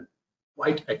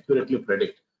quite accurately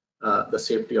predict the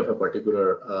safety of a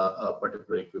particular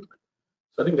equipment.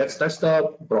 So I think that's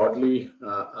the broadly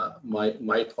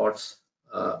my thoughts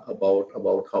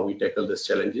about how we tackle these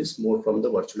challenges more from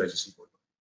the virtualization point.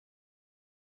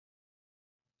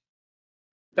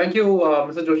 Thank you,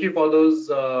 Mr. Joshi, for those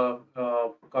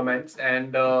comments.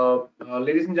 And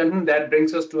ladies and gentlemen, that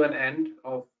brings us to an end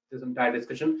of this entire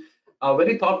discussion. A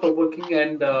very thought-provoking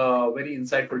and very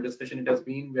insightful discussion it has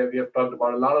been, where we have talked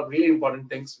about a lot of really important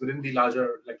things within the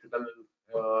larger electrical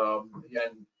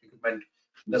and equipment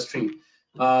industry.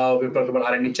 We've talked about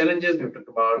R&D challenges, we've talked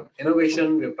about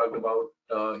innovation, we've talked about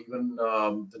even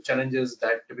the challenges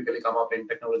that typically come up in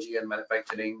technology and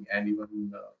manufacturing, and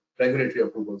even regulatory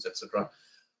approvals, etc.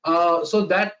 So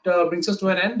that brings us to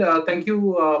an end. Thank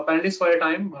you, panelists, for your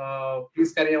time.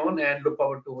 Please carry on, and look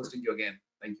forward to hosting you again.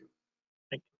 Thank you.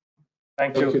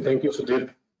 Thank you. Thank you,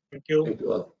 Sudhir. Thank you. Thank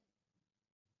you all.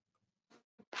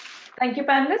 Thank you,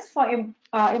 panelists, for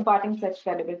imparting such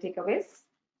valuable takeaways.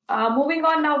 Moving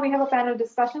on now, we have a panel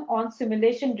discussion on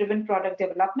simulation-driven product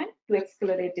development to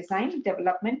accelerate design,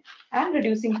 development, and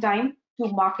reducing time to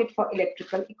market for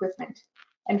electrical equipment.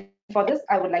 And for this,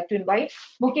 I would like to invite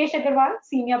Mukesh Agarwal,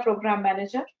 Senior Program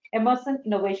Manager, Emerson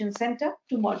Innovation Center,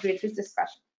 to moderate this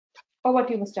discussion. Over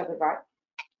to you, Mr. Agarwal.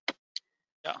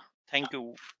 Yeah, thank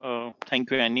you.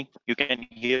 Thank you, Annie. You can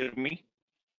hear me?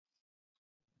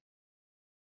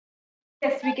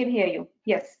 Yes, we can hear you.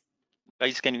 Yes.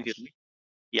 Guys, can you hear me?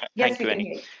 Yeah, Yes, thank you,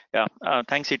 Annie. Yeah,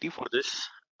 thanks, Iti, for this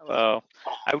I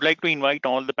would like to invite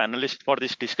all the panelists for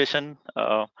this discussion.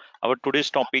 Our today's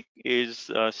topic is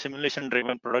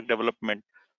simulation-driven product development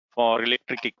for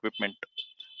electric equipment.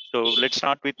 So let's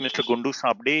start with Mr. Gundu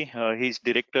Sabde. He's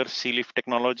Director, Sealift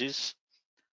Technologies.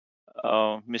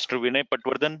 Mr. Vinay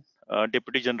Patwardhan,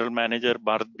 Deputy General Manager,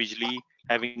 Bharat Bijli,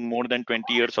 having more than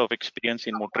 20 years of experience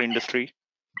in motor industry.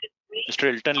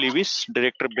 Mr. Elton Lewis,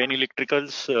 Director, Ben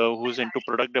Electricals, who's into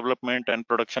product development and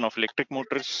production of electric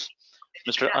motors.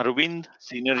 Mr. Arvind,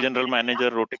 Senior General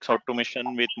Manager, Rotex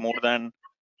Automation, with more than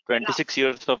 26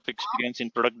 years of experience in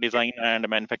product design and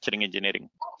manufacturing engineering.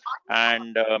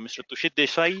 And Mr. Tushit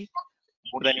Desai,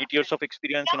 more than 8 years of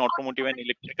experience in automotive and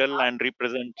electrical, and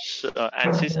represents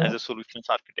ANSYS as a solutions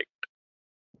architect.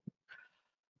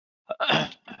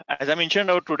 As I mentioned,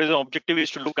 our today's objective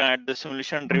is to look at the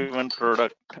simulation-driven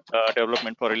product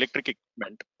development for electric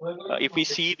equipment. If we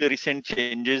see the recent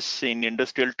changes in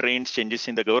industrial trends, changes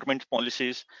in the government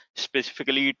policies,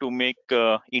 specifically to make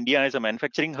India as a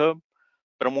manufacturing hub,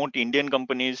 promote Indian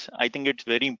companies, I think it's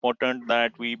very important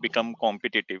that we become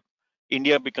competitive.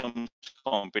 India becomes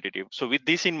competitive. So with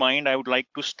this in mind, I would like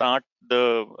to start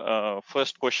the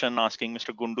first question asking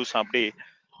Mr. Gundu Sabde.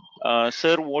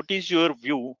 Sir, what is your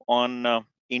view on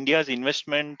India's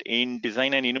investment in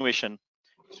design and innovation,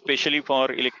 especially for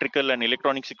electrical and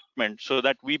electronics equipment, so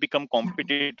that we become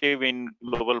competitive in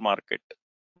global market?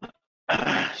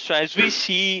 So as we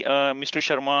see, Mr.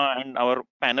 Sharma and our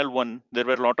panel one, there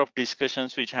were a lot of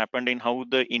discussions which happened in how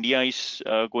the India is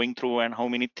going through and how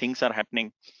many things are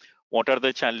happening. What are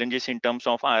the challenges in terms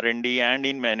of R&D and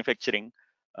in manufacturing?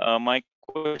 My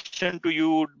question to you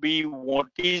would be, what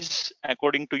is,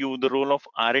 according to you, the role of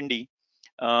R&D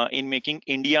in making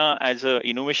India as an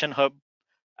innovation hub?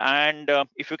 And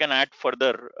if you can add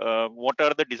further, what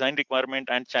are the design requirement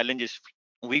and challenges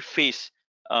we face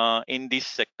in this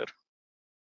sector?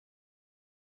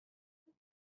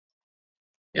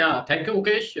 Yeah, thank you,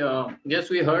 Mukesh. Yes,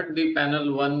 we heard the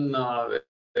panel one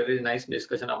very nice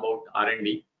discussion about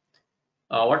R&D.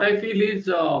 What I feel is,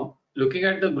 looking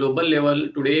at the global level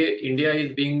today, India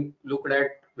is being looked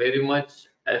at very much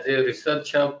as a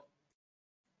research hub,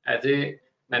 as a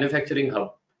manufacturing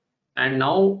hub, and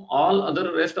now all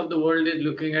other rest of the world is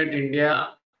looking at India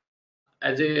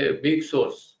as a big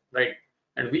source, right?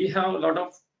 And we have a lot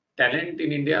of talent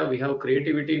in India, we have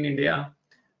creativity in India.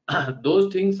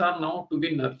 Those things are now to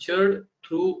be nurtured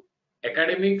through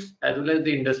academics as well as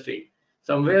the industry.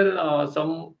 Somewhere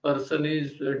some person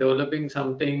is developing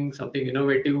something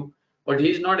innovative, but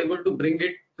he is not able to bring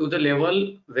it to the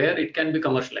level where it can be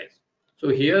commercialized. So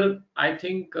here I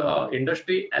think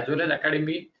industry as well as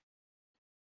academy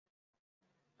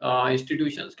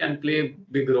institutions can play a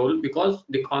big role, because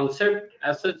the concept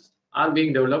as such are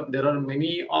being developed. There are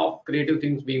many of creative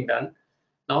things being done.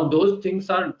 Now those things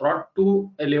are brought to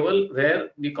a level where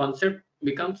the concept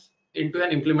becomes into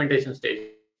an implementation stage,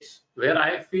 where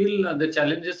I feel the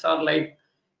challenges are like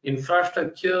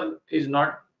infrastructure is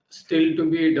not still to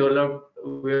be developed.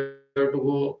 We have to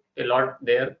go a lot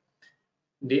there.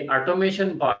 The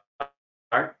automation part,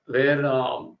 where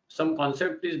some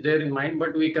concept is there in mind,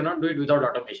 but we cannot do it without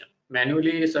automation.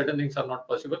 Manually, certain things are not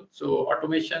possible. So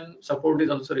automation support is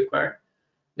also required.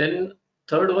 Then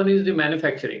third one is the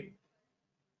manufacturing.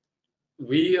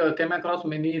 We came across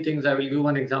many things. I will give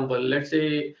one example. Let's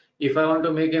say if I want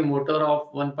to make a motor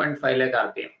of 1.5 lakh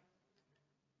RPM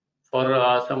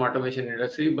for some automation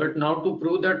industry, but now to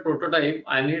prove that prototype,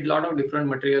 I need a lot of different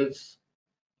materials,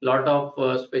 lot of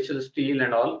special steel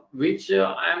and all, which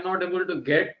I am not able to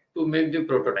get to make the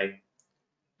prototype.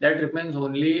 That depends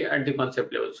only at the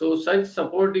concept level. So such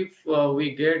support, if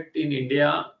we get in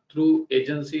India through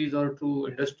agencies or through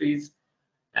industries,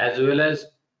 as well as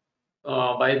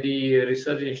by the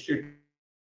research institutes,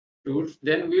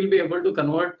 then we'll be able to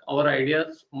convert our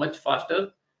ideas much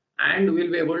faster, and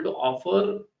we'll be able to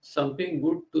offer something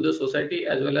good to the society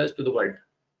as well as to the world.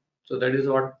 So that is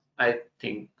what I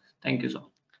think. Thank you so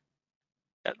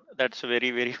much. That's a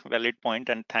very, very valid point,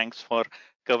 and thanks for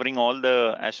covering all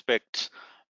the aspects.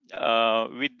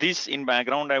 With this in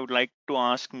background, I would like to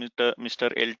ask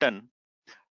Mr. Elton.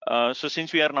 So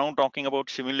since we are now talking about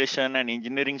simulation and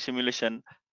engineering simulation,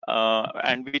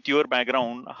 and with your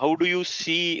background, how do you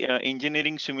see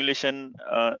engineering simulation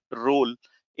role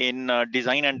in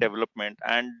design and development?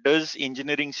 And does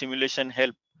engineering simulation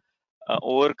help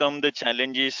overcome the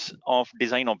challenges of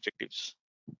design objectives?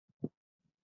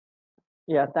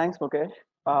 Yeah, thanks, Mukesh.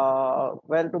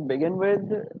 Well, to begin with,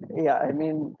 yeah, I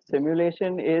mean,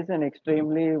 simulation is an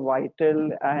extremely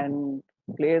vital and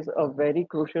plays a very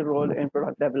crucial role in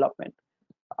product development.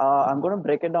 I'm going to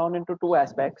break it down into two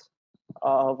aspects.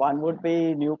 One would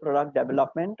be new product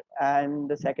development, and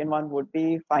the second one would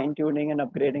be fine tuning and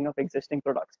upgrading of existing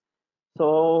products.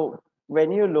 So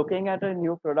when you're looking at a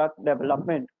new product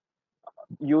development,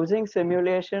 using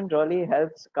simulation really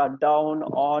helps cut down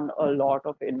on a lot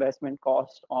of investment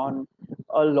costs, on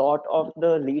a lot of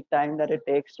the lead time that it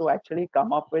takes to actually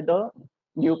come up with a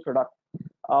new product.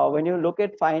 When you look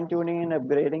at fine tuning and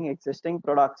upgrading existing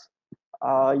products,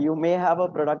 you may have a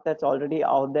product that's already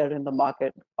out there in the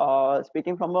market.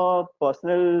 Speaking from a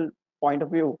personal point of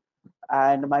view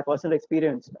and my personal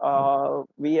experience,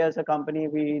 we as a company,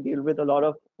 we deal with a lot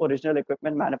of original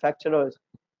equipment manufacturers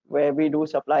where we do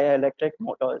supply electric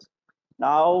motors.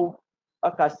 Now,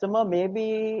 a customer may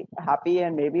be happy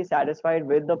and may be satisfied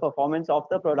with the performance of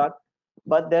the product,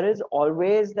 but there is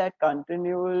always that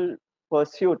continual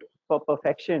pursuit for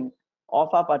perfection of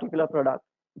a particular product.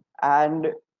 And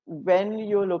when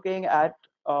you're looking at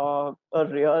a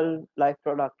real life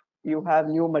product, you have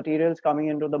new materials coming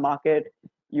into the market,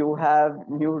 you have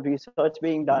new research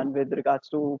being done with regards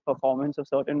to performance of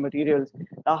certain materials.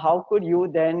 Now, how could you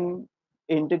then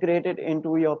integrate it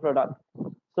into your product?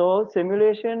 So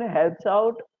simulation helps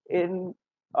out in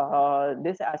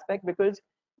this aspect, because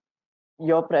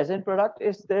your present product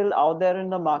is still out there in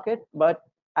the market, but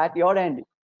at your end,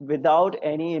 without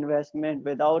any investment,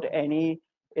 without any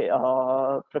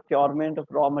procurement of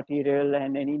raw material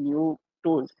and any new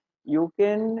tools, you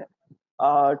can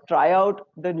try out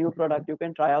the new product, you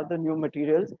can try out the new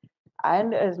materials,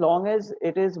 and as long as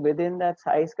it is within that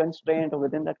size constraint or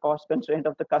within that cost constraint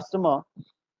of the customer,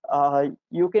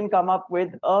 you can come up with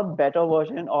a better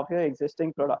version of your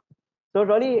existing product. So it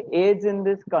really aids in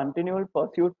this continual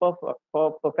pursuit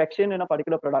for perfection in a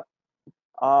particular product.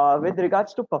 With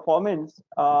regards to performance,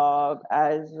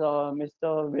 as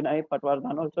Mr. Vinay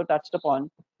Patwardhan also touched upon,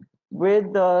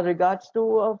 with regards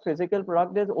to a physical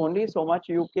product, there's only so much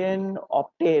you can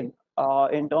obtain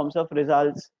in terms of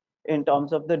results, in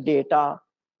terms of the data.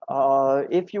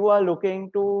 If you are looking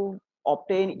to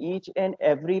obtain each and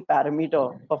every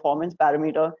parameter, performance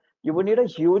parameter, you would need a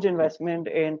huge investment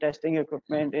in testing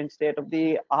equipment, in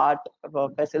state-of-the-art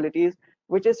facilities,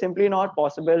 which is simply not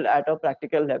possible at a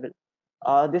practical level.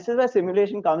 This is where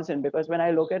simulation comes in, because when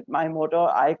I look at my motor,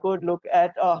 I could look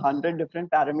at 100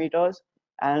 different parameters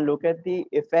and look at the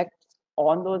effects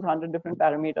on those 100 different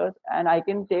parameters, and I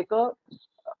can take a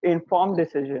informed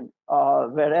decision.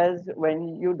 Whereas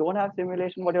when you don't have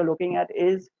simulation, what you're looking at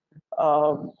is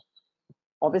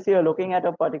obviously you're looking at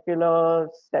a particular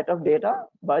set of data,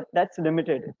 but that's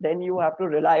limited. Then you have to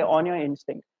rely on your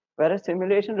instinct. Whereas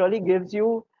simulation really gives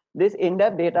you this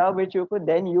in-depth data, which you could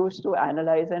then use to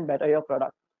analyze and better your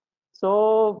product.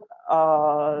 So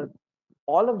all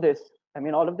of this,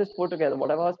 all of this put together,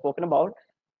 whatever I've spoken about,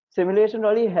 simulation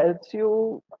really helps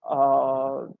you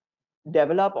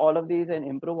develop all of these and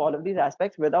improve all of these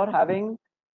aspects without having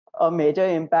a major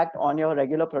impact on your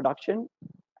regular production.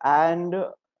 And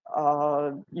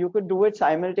you could do it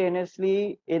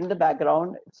simultaneously in the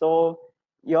background, so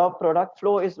your product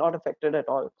flow is not affected at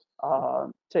all.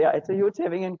 So yeah, it's a huge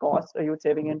saving in cost, a huge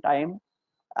saving in time,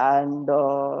 and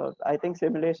I think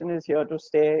simulation is here to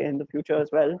stay in the future as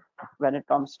well when it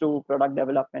comes to product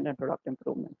development and product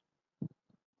improvement.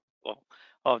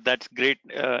 Oh, that's great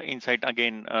insight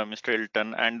again, Mr.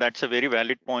 Elton. And that's a very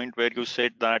valid point where you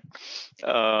said that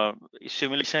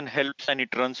simulation helps and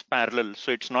it runs parallel,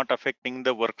 so it's not affecting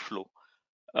the workflow.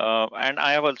 And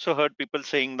I have also heard people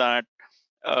saying that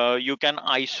you can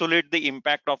isolate the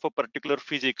impact of a particular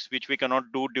physics, which we cannot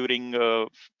do during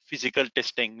physical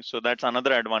testing. So that's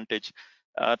another advantage.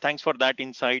 Thanks for that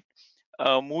insight.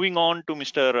 Moving on to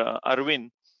Mr.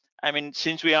 Arvind.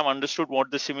 Since we have understood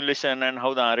what the simulation and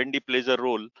how the R&D plays a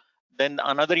role, then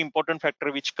another important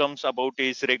factor which comes about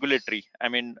is regulatory.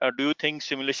 Do you think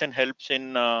simulation helps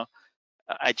in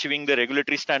achieving the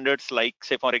regulatory standards, like,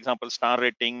 say, for example, star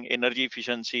rating, energy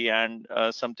efficiency, and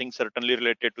something certainly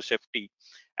related to safety?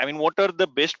 What are the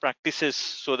best practices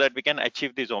so that we can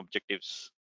achieve these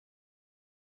objectives?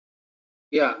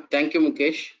 Yeah, thank you,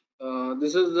 Mukesh.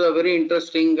 This is very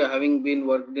interesting, having been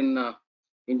worked in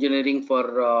engineering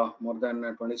for more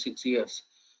than 26 years.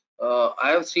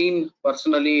 I have seen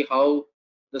personally how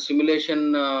the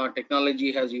simulation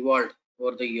technology has evolved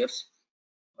over the years.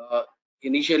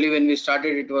 Initially, when we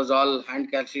started, it was all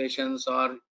hand calculations,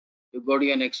 or you go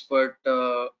to an expert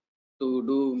to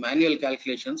do manual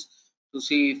calculations to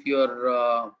see if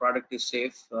your product is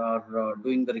safe or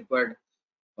doing the required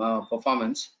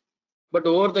performance. But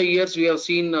over the years, we have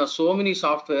seen so many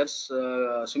softwares,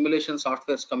 simulation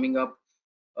softwares coming up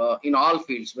in all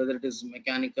fields, whether it is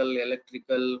mechanical,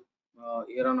 electrical,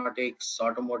 aeronautics,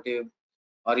 automotive,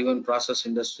 or even process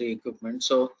industry equipment.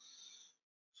 So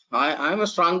I'm a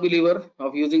strong believer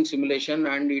of using simulation,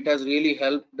 and it has really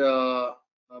helped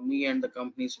me and the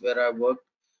companies where I worked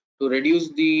to reduce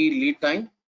the lead time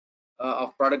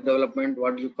of product development,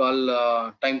 what you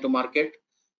call time to market,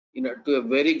 to a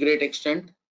very great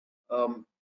extent,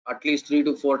 at least 3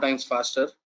 to 4 times faster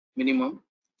minimum.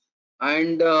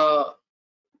 And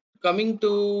coming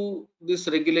to these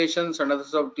regulations and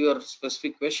others, of your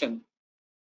specific question,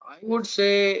 I would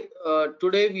say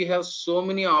today we have so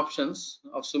many options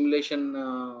of simulation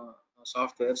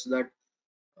softwares that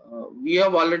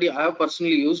I have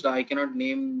personally used. I cannot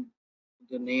name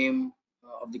the name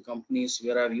of the companies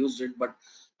where I've used it, but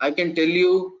I can tell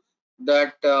you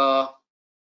that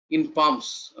in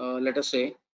pumps, let us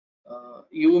say,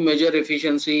 you measure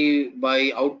efficiency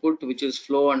by output, which is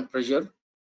flow and pressure,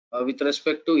 with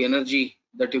respect to energy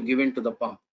that you give into the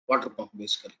pump, water pump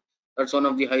basically. That's one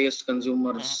of the highest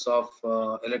consumers of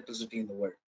electricity in the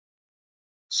world.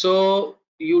 So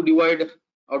you divide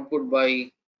output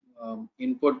by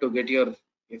input to get your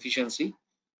efficiency,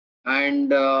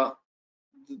 and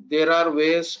there are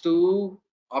ways to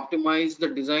optimize the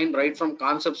design right from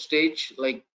concept stage,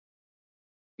 like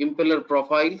impeller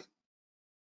profile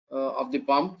of the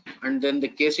pump, and then the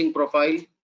casing profile,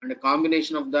 and a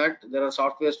combination of that. There are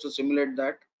softwares to simulate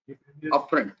that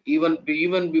upfront,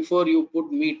 even before you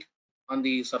put meat on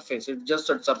the surface. It's just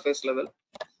at surface level.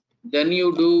 Then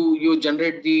you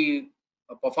generate the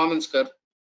performance curve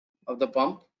of the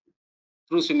pump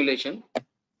through simulation,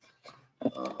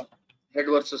 head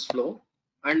versus flow,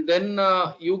 and then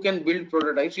you can build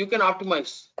prototypes. You can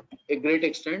optimize a great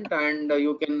extent, and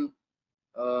you can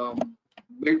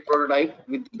build prototype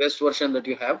with the best version that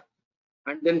you have,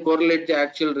 and then correlate the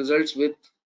actual results with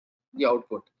the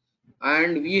output.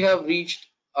 And we have reached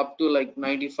up to like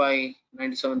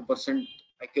 95-97%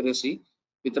 accuracy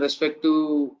with respect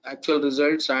to actual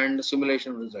results and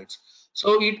simulation results.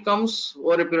 So it comes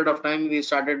over a period of time. We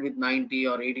started with 90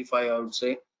 or 85, I would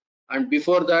say, and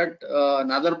before that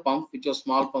another pump, which was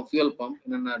small pump, fuel pump,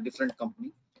 in a different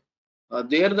company.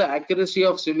 There the accuracy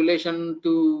of simulation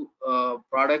to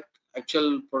product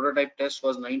actual prototype test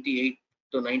was 98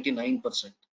 to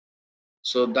 99%.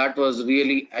 So that was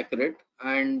really accurate,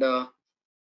 and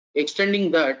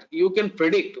extending that, you can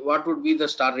predict what would be the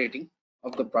star rating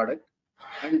of the product.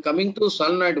 And coming to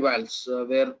solenoid valves,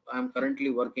 where I'm currently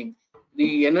working,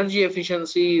 the energy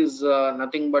efficiency is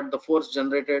nothing but the force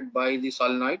generated by the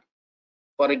solenoid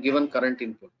for a given current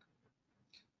input.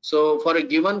 So for a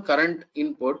given current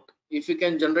input, if you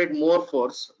can generate more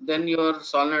force, then your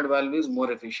solenoid valve is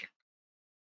more efficient.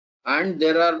 And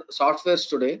there are softwares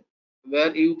today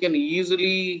where you can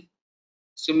easily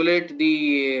simulate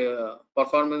the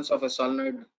performance of a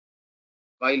solenoid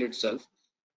coil itself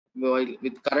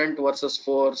with current versus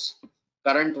force,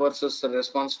 current versus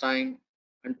response time,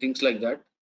 and things like that.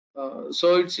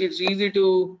 So it's easy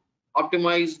to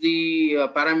optimize the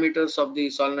parameters of the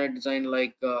solenoid design,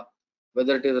 like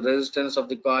whether it is the resistance of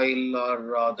the coil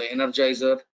or the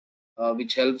energizer,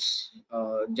 which helps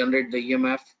generate the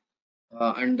EMF,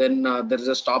 and then there is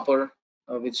a stopper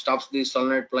which stops the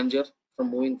solenoid plunger from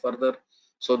moving further.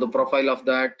 So the profile of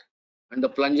that, and the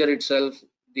plunger itself,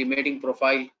 the mating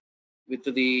profile with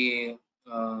the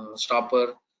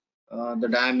stopper, the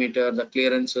diameter, the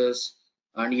clearances,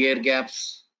 and air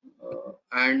gaps,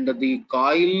 and the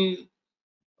coil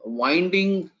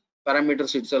winding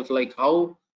parameters itself, like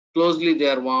how closely they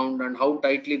are wound and how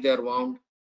tightly they are wound,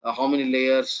 how many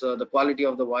layers, the quality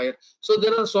of the wire. So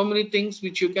there are so many things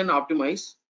which you can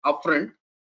optimize upfront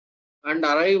and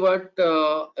arrive at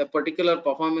a particular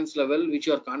performance level which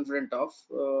you are confident of,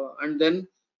 and then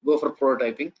go for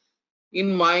prototyping.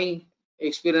 In my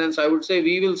experience, I would say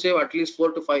we will save at least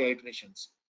 4 to 5 iterations,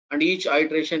 and each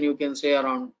iteration you can say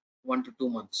around 1 to 2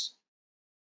 months.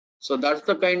 So that's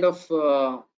the kind of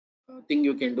thing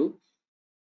you can do,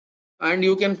 and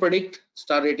you can predict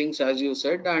star ratings, as you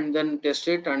said, and then test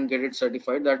it and get it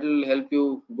certified. That will help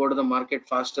you go to the market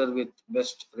faster with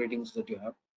best ratings that you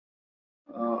have.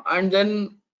 And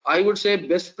then I would say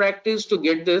best practice to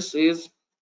get this is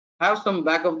have some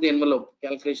back of the envelope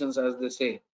calculations, as they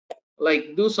say,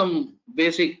 like do some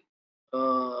basic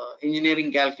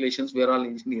engineering calculations. We are all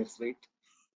engineers, right?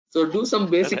 So do some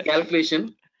basic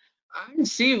calculation and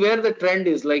see where the trend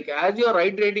is. Like as you are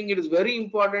iterating, it is very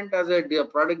important as a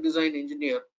product design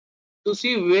engineer to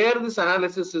see where this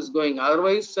analysis is going.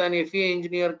 Otherwise, an FEA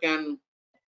engineer can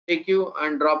take you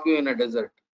and drop you in a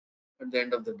desert at the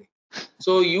end of the day.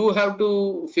 So you have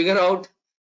to figure out,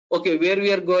 okay, where we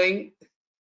are going,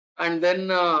 and then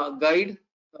guide,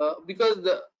 because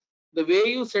the way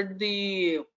you set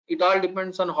it all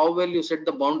depends on how well you set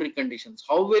the boundary conditions,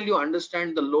 how well you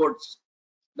understand the loads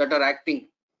that are acting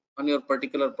on your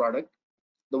particular product,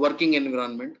 the working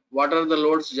environment, what are the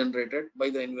loads generated by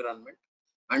the environment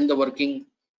and the working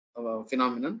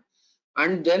phenomenon,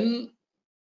 and then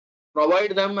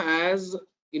provide them as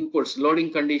inputs,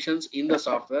 loading conditions in the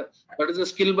software. That is a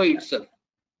skill by itself.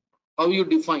 How you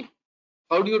define,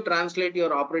 how do you translate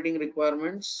your operating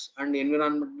requirements and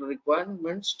environmental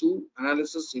requirements to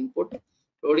analysis input?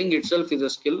 Loading itself is a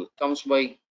skill, comes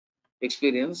by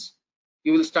experience.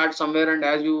 You will start somewhere, and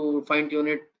as you fine tune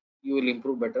it, you will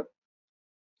improve better.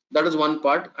 That is one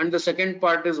part. And the second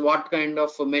part is what kind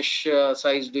of mesh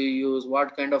size do you use,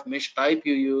 what kind of mesh type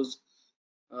you use,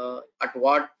 at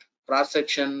what cross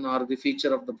section or the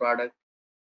feature of the product.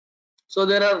 So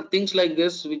there are things like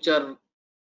this which are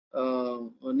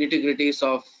nitty-gritties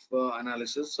of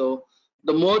analysis. So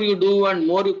the more you do and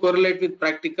more you correlate with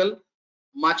practical,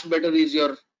 much better is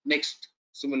your next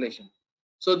simulation.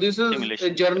 So this is a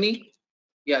journey.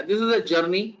 Yeah, this is a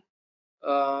journey,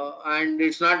 and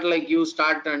it's not like you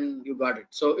start and you got it.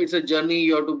 So it's a journey.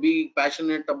 You have to be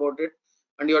passionate about it,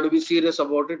 and you have to be serious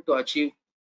about it to achieve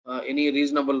any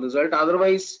reasonable result.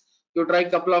 Otherwise, you try a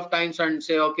couple of times and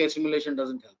say, okay, simulation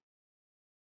doesn't help.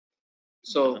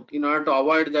 So in order to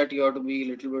avoid that, you have to be a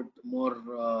little bit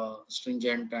more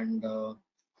stringent and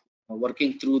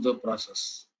working through the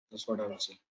process. That's what I would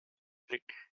say. Great.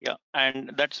 Yeah,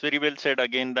 and that's very well said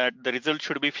again, that the result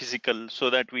should be physical, so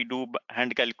that we do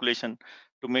hand calculation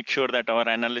to make sure that our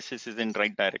analysis is in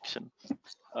right direction.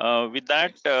 With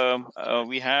that,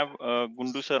 we have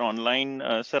Gundu sir online.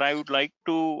 Sir, I would like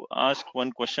to ask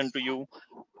one question to you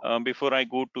before I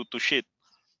go to Tushit.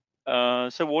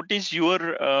 So what is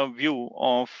your view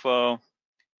of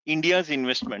India's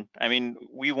investment? I mean,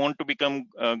 we want to become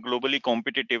globally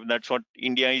competitive. That's what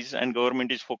India is and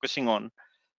government is focusing on.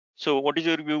 So what is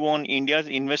your view on India's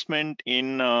investment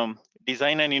in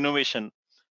design and innovation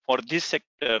for this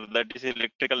sector, that is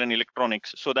electrical and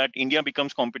electronics, so that India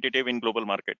becomes competitive in global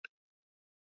market?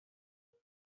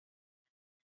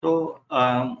 So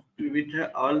with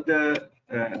all the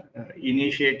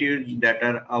initiatives that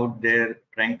are out there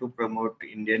trying to promote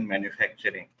Indian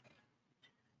manufacturing,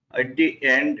 at the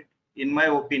end, in my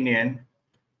opinion,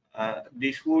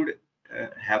 this would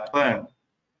happen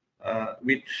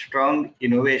with strong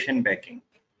innovation backing.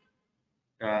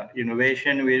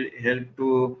 Innovation will help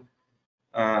to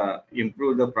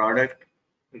improve the product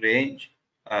range,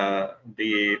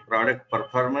 the product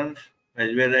performance,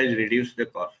 as well as reduce the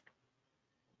cost.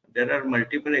 There are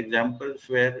multiple examples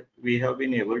where we have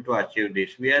been able to achieve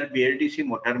this. We are BLDC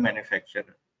motor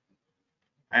manufacturer,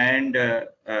 and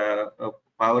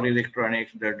power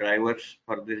electronics, the drivers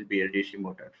for this BLDC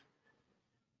motors.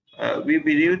 We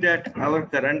believe that our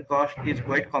current cost is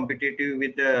quite competitive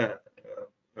with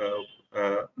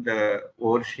the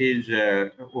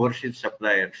overseas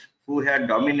suppliers who had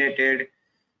dominated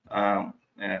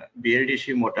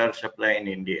BLDC motor supply in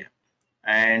India,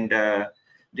 and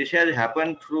this has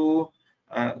happened through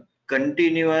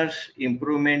continuous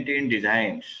improvement in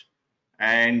designs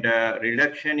and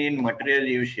reduction in material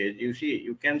usage. You see,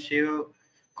 you can save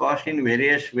cost in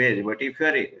various ways, but if you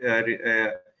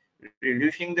are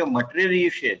reducing the material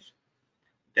usage,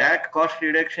 that cost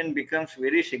reduction becomes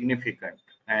very significant.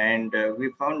 And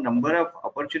we found number of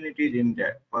opportunities in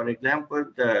that. For example,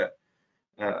 the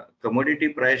commodity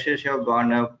prices have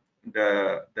gone up.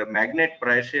 The magnet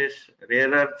prices, rare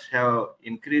earths have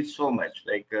increased so much.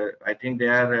 Like I think they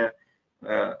are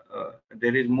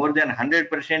there is more than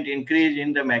 100% increase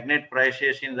in the magnet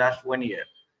prices in last 1 year.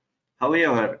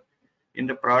 However, in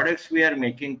the products we are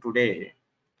making today,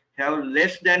 have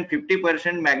less than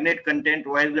 50% magnet content,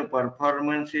 while the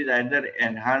performance is either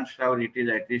enhanced or it is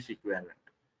at least equivalent.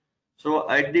 So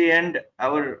at the end,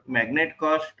 our magnet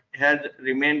cost has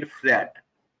remained flat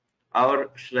or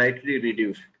slightly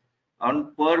reduced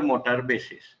on per motor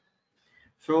basis.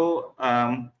 So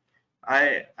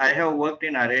I have worked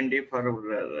in R&D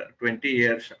for 20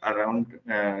 years around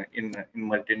in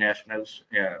multinationals,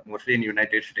 mostly in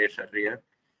United States earlier,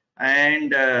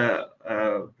 and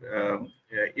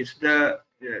it's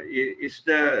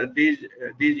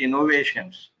these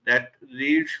innovations that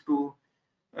leads to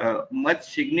much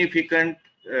significant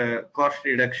cost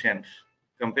reductions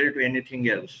compared to anything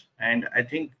else. And I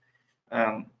think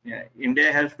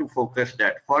India has to focus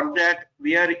that. For that,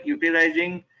 we are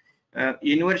utilizing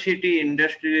university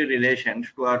industry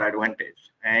relations to our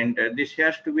advantage, and this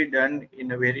has to be done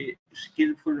in a very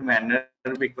skillful manner,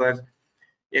 because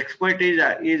expertise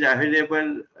is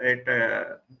available at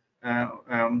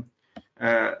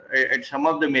some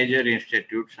of the major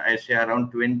institutes. I say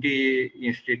around 20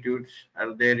 institutes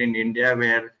are there in India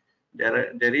where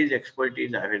there is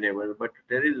expertise available, but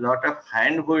there is a lot of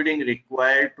hand-holding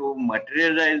required to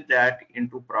materialize that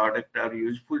into product or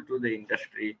useful to the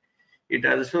industry. It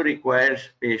also requires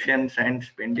patience and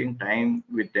spending time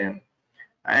with them.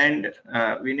 And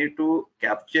we need to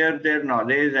capture their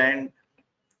knowledge and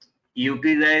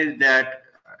utilize that.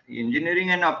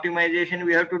 Engineering and optimization,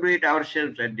 we have to do it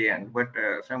ourselves at the end, but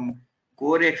some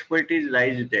core expertise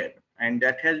lies there, and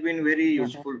that has been very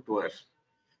useful to us.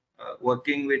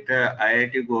 Working with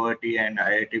IIT Guwahati and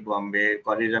IIT Bombay,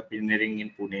 College of Engineering in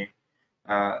Pune,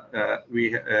 that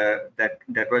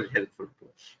was helpful to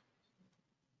us.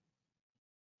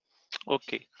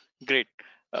 Okay, great.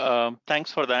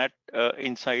 Thanks for that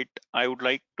insight. I would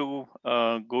like to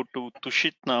go to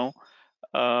Tushit now.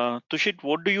 Tushit,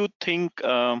 what do you think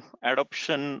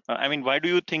adoption, why do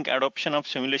you think adoption of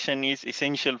simulation is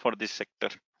essential for this sector?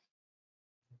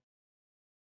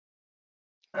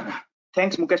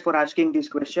 Thanks, Mukesh, for asking this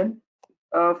question.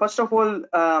 First of all,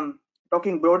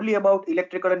 talking broadly about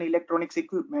electrical and electronics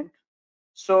equipment,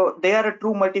 so they are a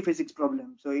true multi-physics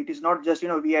problem. So it is not just,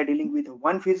 we are dealing with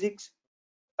one physics.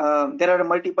 There are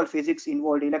multiple physics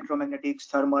involved: electromagnetics,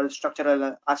 thermal,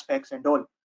 structural aspects, and all.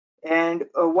 And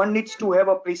one needs to have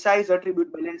a precise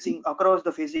attribute balancing across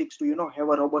the physics to, have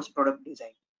a robust product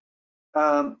design.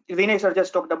 Vinay sir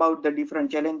just talked about the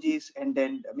different challenges, and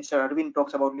then Mr. Arvind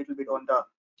talks about a little bit on the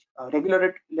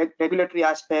regulatory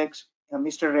aspects.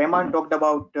 Mr. Rahman talked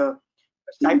about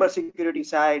cyber security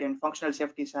side and functional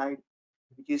safety side,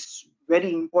 which is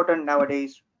very important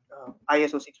nowadays.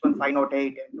 ISO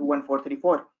 61508 and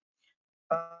 21434.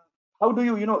 How do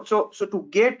you, so to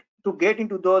get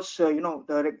into those,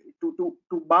 to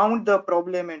bound the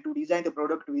problem and to design the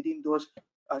product within those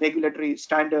regulatory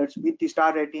standards with the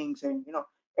star ratings and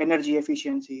energy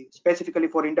efficiency, specifically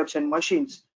for induction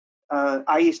machines,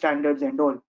 IE standards and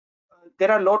all.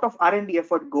 There are a lot of R&D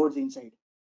effort goes inside,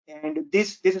 and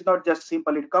this is not just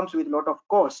simple. It comes with a lot of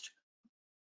cost.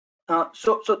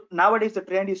 So nowadays the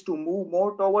trend is to move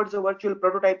more towards the virtual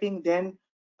prototyping than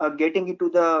getting into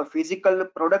the physical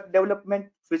product development,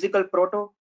 physical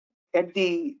proto at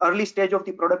the early stage of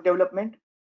the product development.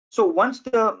 So once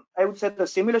I would say the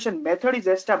simulation method is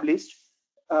established,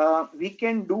 we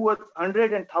can do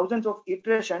hundreds and thousands of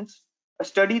iterations,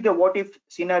 study the what if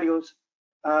scenarios,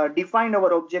 define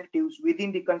our objectives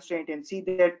within the constraint, and see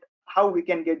that how we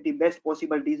can get the best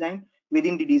possible design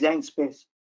within the design space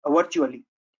virtually.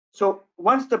 So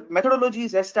once the methodology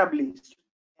is established,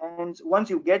 and once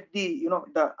you get the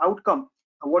the outcome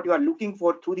of what you are looking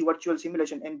for through the virtual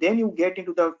simulation, and then you get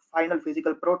into the final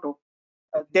physical proto,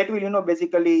 that will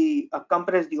basically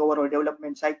compress the overall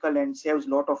development cycle and saves a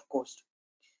lot of cost.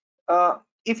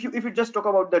 If you just talk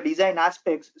about the design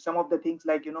aspects, some of the things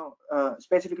like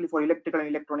specifically for electrical and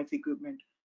electronics equipment,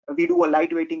 we do a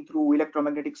lightweighting through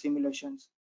electromagnetic simulations.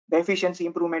 The efficiency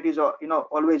improvement is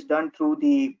always done through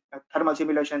the thermal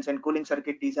simulations and cooling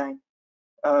circuit design.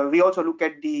 We also look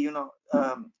at the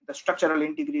the structural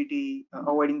integrity,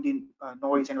 avoiding the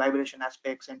noise and vibration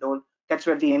aspects and all. That's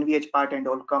where the NVH part and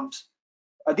all comes.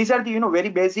 These are the very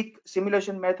basic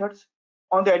simulation methods.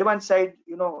 On the advanced side,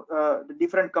 the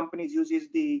different companies uses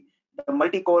the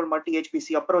multi-core,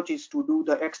 multi-HPC approaches to do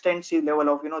the extensive level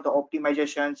of the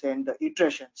optimizations and the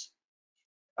iterations.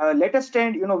 Latest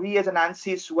trend, we as an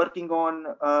ANSYS working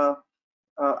on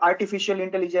artificial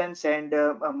intelligence and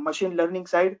machine learning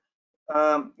side,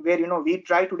 where we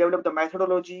try to develop the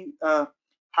methodology,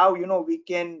 how we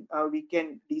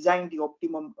can design the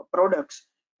optimum products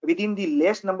within the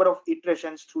less number of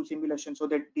iterations through simulation, so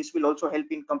that this will also help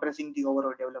in compressing the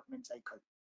overall development cycle.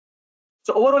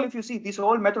 So overall, if you see, these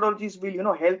all methodologies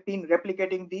will help in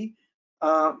replicating the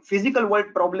physical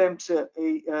world problems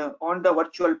on the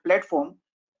virtual platform.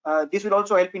 This will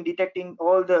also help in detecting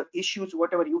all the issues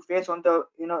whatever you face on the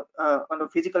on the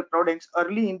physical products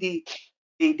early in the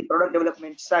product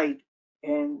development side,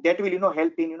 and that will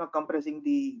help in compressing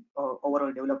the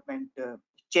overall development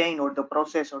chain or the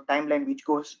process or timeline which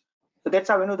goes. So that's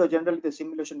how generally the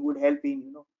simulation would help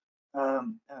in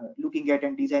looking at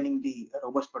and designing the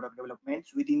robust product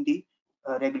developments within the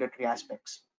regulatory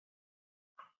aspects.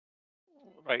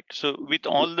 Right. So with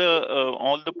all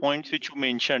the points which you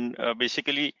mentioned,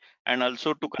 basically, and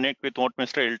also to connect with what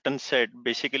Mr. Elton said,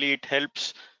 basically it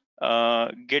helps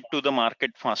get to the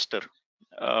market faster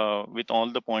with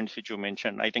all the points which you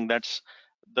mentioned. I think that's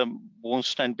the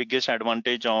most and biggest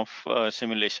advantage of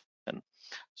simulation.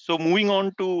 So moving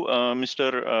on to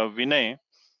Mr. Vinay,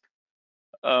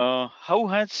 how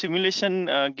has simulation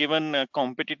given a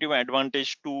competitive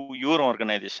advantage to your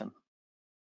organization?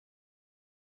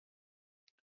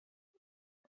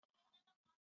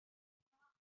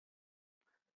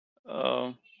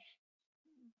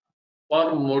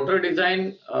 for motor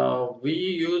design, we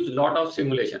use a lot of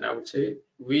simulation. I would say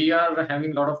we are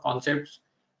having a lot of concepts,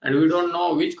 and we don't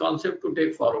know which concept to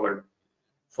take forward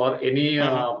for any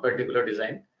particular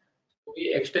design.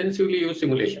 We extensively use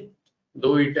simulation,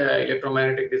 though it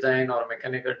electromagnetic design or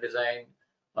mechanical design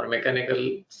or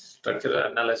mechanical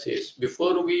structural analysis,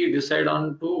 before we decide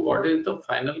on to what is the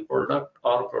final product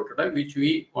or prototype which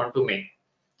we want to make.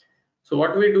 So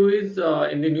what we do is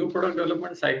in the new product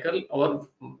development cycle, our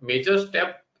major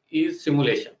step is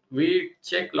simulation. We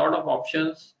check a lot of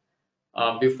options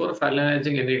before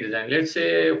finalizing any design. Let's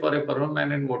say for a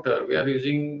permanent motor, we are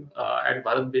using at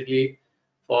Bharat Bijlee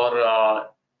for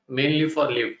mainly for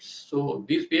lifts. So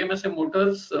these PMSM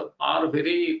motors are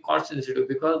very cost sensitive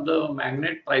because the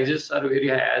magnet prices are very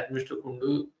high, as Mr.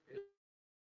 Kundu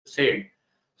said.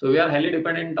 So we are highly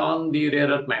dependent on the rare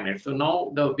earth magnet. So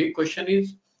now the big question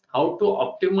is how to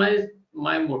optimize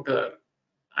my motor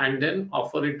and then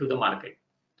offer it to the market.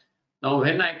 Now,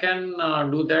 when I can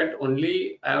do that,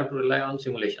 only I have to rely on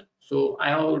simulation. So I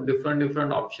have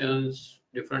different options,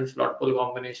 different slot pull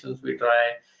combinations we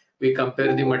try. We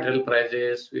compare the material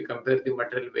prices, we compare the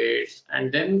material weights,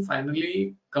 and then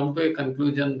finally come to a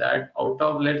conclusion that out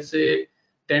of, let's say,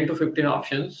 10 to 15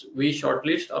 options, we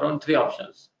shortlist around 3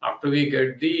 options after we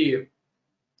get the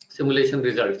simulation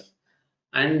results.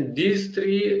 And these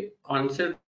 3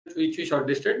 concepts which we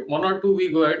shortlisted, 1 or 2 we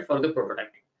go ahead for the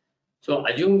prototyping. So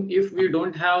assume if we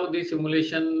don't have the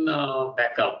simulation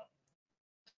backup,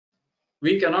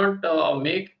 we cannot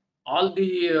make all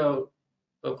the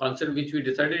concept which we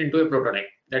decided into a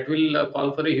prototype. That will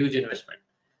call for a huge investment.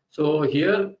 So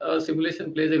here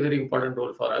simulation plays a very important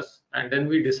role for us, and then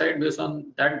we decide based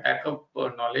on that backup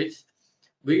knowledge.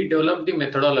 We develop the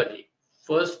methodology.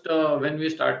 First, when we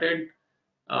started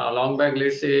long back,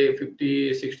 let's say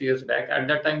 50, 60 years back, at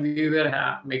that time we were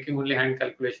making only hand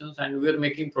calculations and we were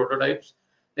making prototypes,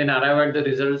 then arrive at the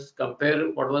results,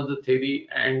 compare what was the theory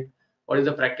and what is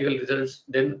the practical results,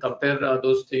 then compare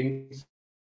those things.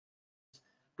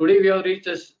 Today we have reached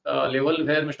this level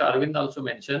where Mr. Arvind also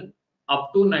mentioned,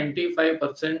 up to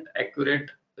 95%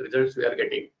 accurate results we are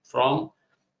getting from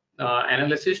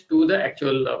analysis to the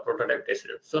actual prototype test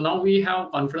results. So now we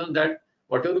have confidence that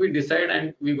whatever we decide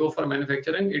and we go for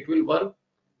manufacturing, it will work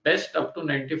best up to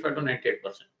 95 to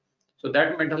 98%. So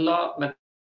that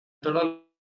methodology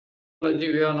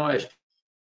we have now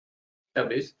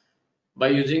established by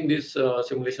using this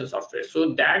simulation software.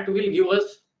 So that will give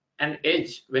us an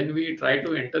edge when we try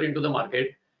to enter into the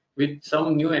market with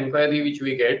some new inquiry which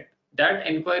we get. That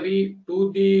inquiry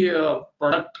to the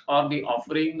product or the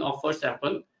offering of a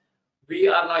sample, we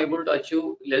are now able to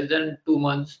achieve less than 2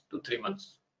 months to 3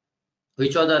 months,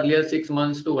 which was earlier 6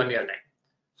 months to 1 year time.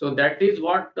 So that is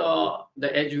what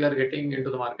the edge we are getting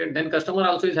into the market. Then customer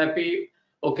also is happy.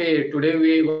 Okay, today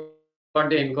we got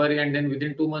the inquiry, and then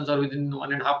within 2 months or within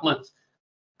 1.5 months,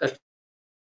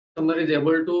 customer is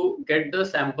able to get the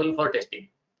sample for testing.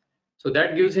 So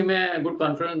that gives him a good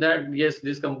confidence that yes,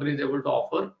 this company is able to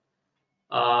offer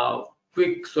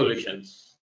quick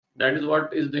solutions. That is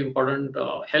what is the important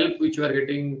help which we are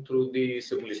getting through the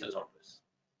simulation software.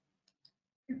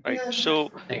 Right. So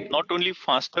not only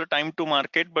faster time to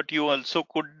market, but you also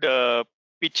could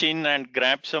pitch in and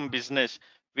grab some business,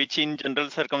 which in general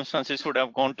circumstances would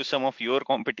have gone to some of your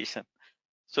competition.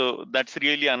 So that's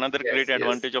really another great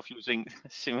advantage of using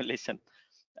simulation.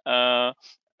 Mr.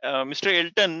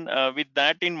 Elton, with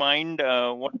that in mind,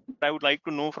 what I would like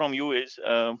to know from you is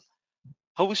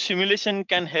how simulation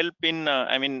can help in,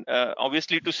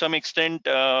 obviously to some extent,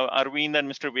 Arvind and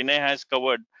Mr. Vinay has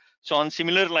covered. So on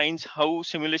similar lines, how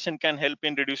simulation can help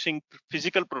in reducing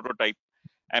physical prototype?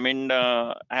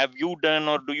 Have you done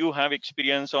or do you have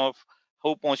experience of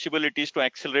how possible it is to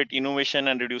accelerate innovation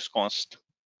and reduce cost?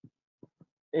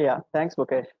 Yeah, thanks,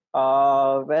 Mukesh.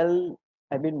 Well,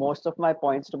 most of my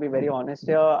points, to be very honest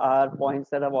here, are points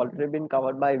that have already been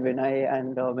covered by Vinay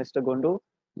and Mr. Gundu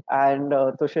and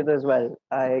Tushit as well.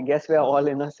 I guess we are all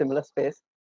in a similar space.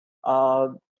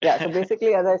 Yeah, so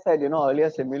basically, as I said, earlier,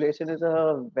 simulation is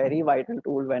a very vital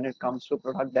tool when it comes to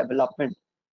product development.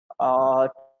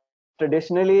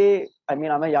 Traditionally, I'm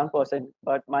a young person,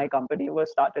 but my company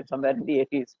was started somewhere in the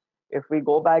 80s. If we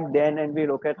go back then and we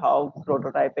look at how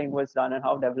prototyping was done and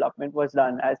how development was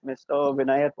done, as Mr.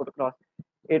 Vinay had put across,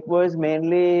 it was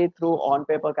mainly through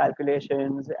on-paper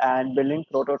calculations and building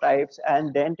prototypes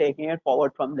and then taking it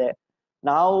forward from there.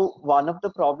 Now, one of the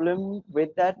problems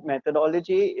with that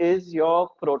methodology is your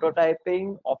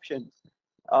prototyping options.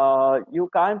 You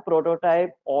can't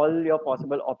prototype all your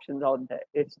possible options out there.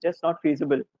 It's just not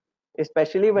feasible,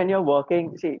 especially when you're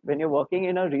working. See, when you're working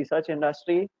in a research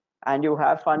industry, and you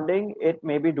have funding, it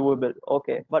may be doable.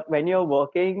 Okay, but when you're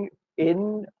working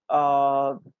in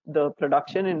the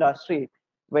production industry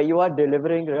where you are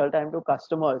delivering real time to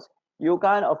customers, you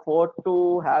can't afford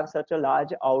to have such a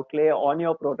large outlay on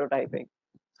your prototyping.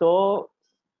 So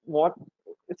what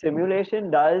simulation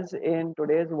does in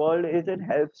today's world is it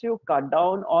helps you cut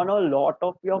down on a lot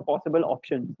of your possible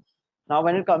options. Now,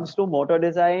 when it comes to motor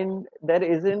design, there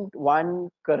isn't one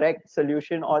correct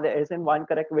solution or there isn't one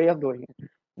correct way of doing it.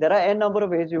 There are n number of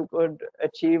ways you could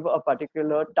achieve a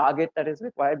particular target that is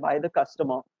required by the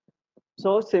customer.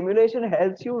 So simulation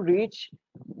helps you reach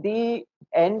the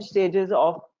end stages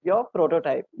of your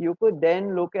prototype. You could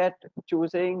then look at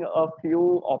choosing a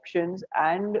few options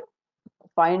and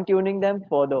fine tuning them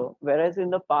further. Whereas in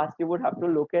the past, you would have to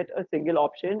look at a single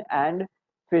option and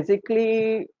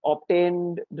physically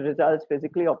obtain the results,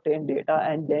 physically obtain data,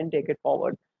 and then take it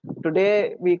forward.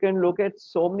 Today, we can look at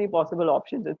so many possible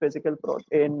options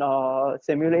in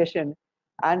simulation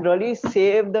and really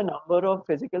save the number of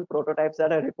physical prototypes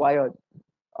that are required.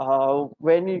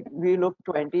 When we look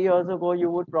 20 years ago, you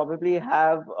would probably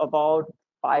have about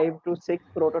 5 to 6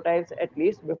 prototypes at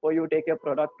least before you take your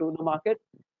product to the market.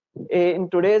 In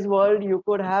today's world, you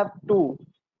could have 2,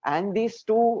 and these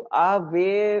 2 are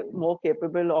way more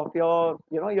capable of your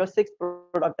 6th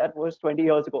product that was 20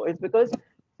 years ago. It's because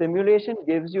simulation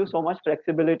gives you so much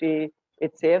flexibility.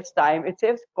 It saves time, it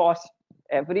saves cost.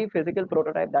 Every physical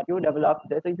prototype that you develop,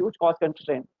 there's a huge cost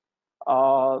constraint.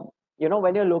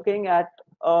 When you're looking at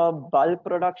bulk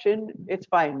production, it's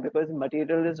fine because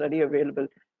material is already available.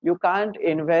 You can't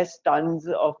invest tons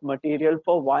of material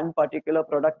for one particular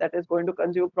product that is going to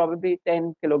consume probably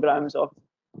 10 kilograms of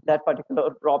that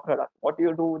particular raw product. What do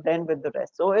you do then with the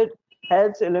rest? So it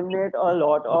helps eliminate a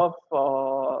lot of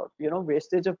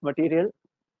wastage of material.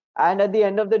 And at the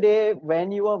end of the day,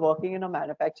 when you are working in a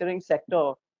manufacturing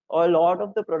sector, a lot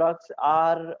of the projects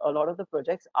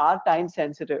are time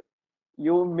sensitive.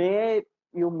 You may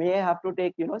have to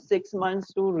take 6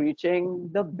 months to reaching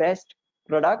the best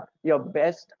product, your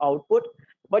best output,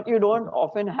 but you don't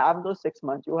often have those 6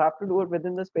 months. You have to do it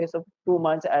within the space of 2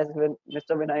 months, as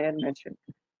Mr. Vinayan mentioned.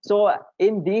 So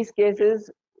in these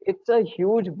cases, it's a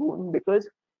huge boon because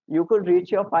you could reach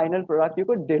your final product, you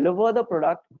could deliver the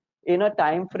product in a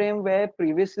time frame where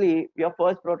previously your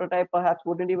first prototype perhaps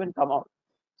wouldn't even come out.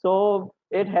 So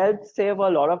it helps save a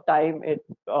lot of time. It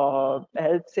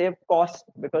helps save cost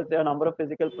because the number of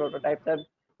physical prototypes have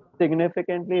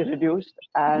significantly reduced.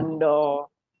 And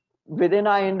within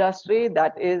our industry,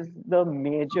 that is the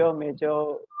major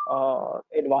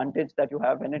advantage that you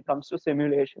have when it comes to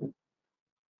simulation.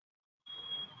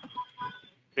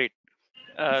 Great.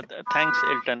 Thanks,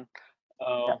 Elton.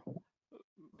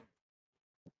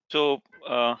 So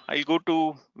I'll go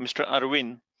to Mr.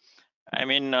 Arvind. I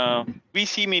mean, we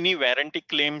see many warranty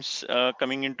claims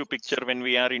coming into picture when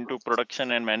we are into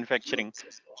production and manufacturing.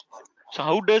 So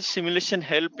how does simulation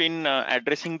help in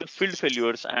addressing the field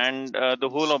failures? And the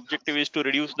whole objective is to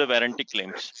reduce the warranty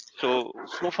claims. So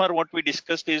far what we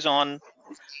discussed is on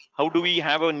how do we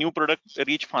have a new product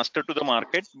reach faster to the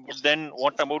market, but then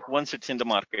what about once it's in the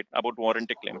market, about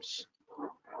warranty claims?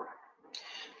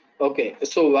 Okay,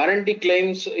 so warranty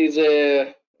claims is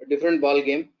a different ball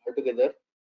game altogether.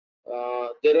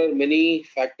 There are many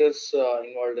factors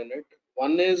involved in it.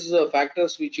 One is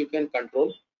factors which you can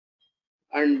control,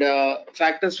 and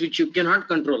factors which you cannot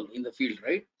control in the field,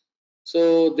 right?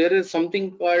 So there is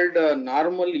something called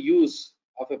normal use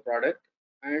of a product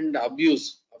and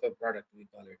abuse of a product, we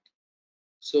call it.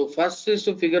 So first is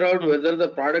to figure out whether the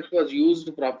product was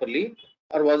used properly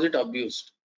or was it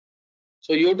abused.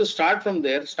 So you have to start from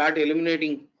there, start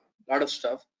eliminating a lot of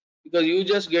stuff, because you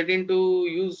just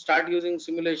start using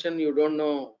simulation, you don't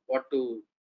know what to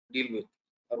deal with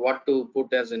or what to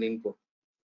put as an input.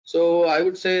 So I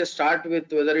would say start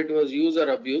with whether it was used or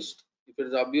abused. If it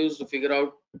is abused, figure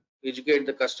out, educate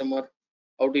the customer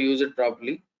how to use it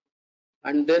properly.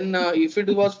 And then if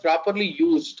it was properly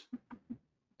used,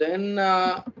 then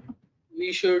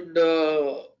we should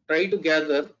try to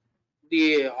gather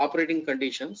the operating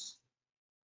conditions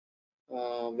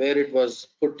where it was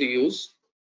put to use,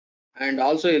 and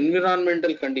also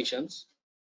environmental conditions,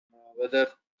 whether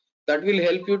that will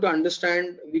help you to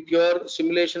understand with your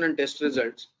simulation and test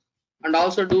results, and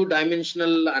also do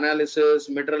dimensional analysis,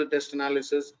 material test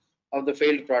analysis of the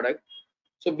failed product.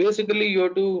 So basically you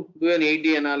have to do an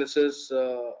 8D analysis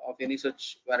of any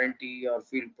such warranty or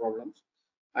field problems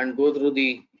and go through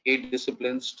the 8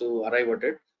 disciplines to arrive at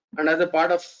it. And as a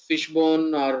part of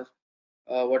fishbone or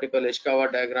what you call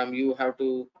Ishikawa diagram, you have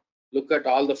to look at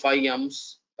all the 5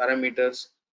 M's parameters: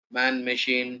 man,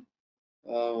 machine,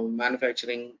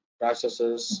 manufacturing,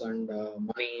 processes and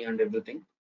money and everything,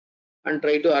 and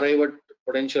try to arrive at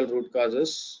potential root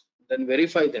causes, then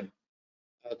verify them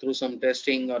through some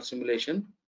testing or simulation,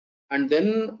 and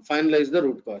then finalize the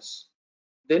root cause.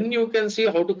 Then you can see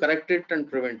how to correct it and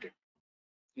prevent it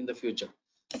in the future.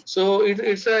 So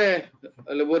it's a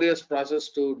laborious process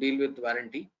to deal with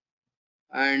warranty,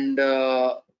 and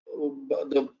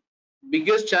the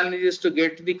biggest challenge is to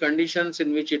get the conditions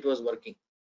in which it was working.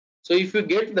 So if you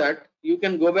get that, you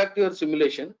can go back to your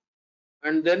simulation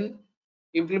and then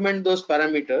implement those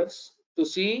parameters to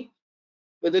see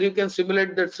whether you can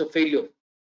simulate that's a failure.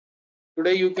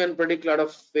 Today you can predict a lot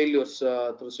of failures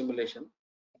through simulation.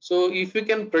 So if you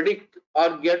can predict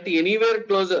or get anywhere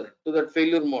closer to that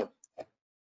failure mode,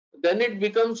 then it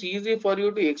becomes easy for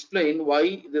you to explain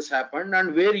why this happened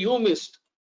and where you missed,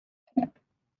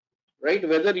 right?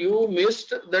 Whether you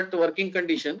missed that working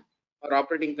condition or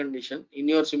operating condition in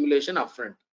your simulation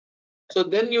upfront. So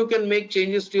then you can make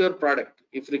changes to your product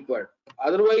if required.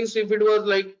 Otherwise, if it was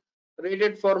like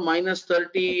rated for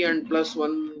 -30 and plus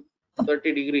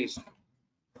 130 degrees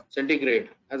centigrade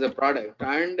as a product,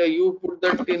 and you put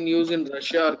that in use in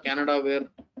Russia or Canada, where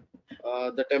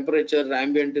the temperature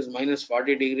ambient is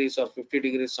 -40 degrees or 50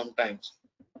 degrees sometimes,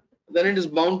 then it is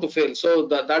bound to fail. So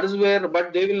that is where,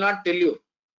 but they will not tell you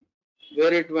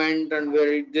where it went and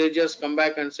where it, they just come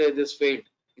back and say this failed.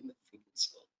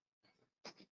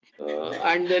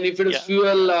 And then if it is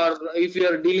fuel, or if you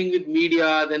are dealing with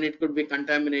media, then it could be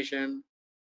contamination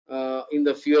in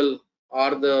the fuel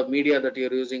or the media that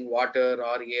you're using, water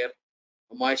or air,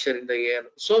 moisture in the air,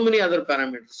 so many other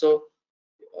parameters. So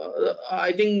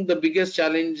I think the biggest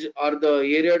challenge or the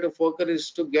area to focus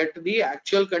is to get the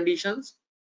actual conditions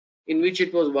in which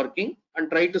it was working and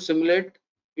try to simulate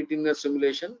it in a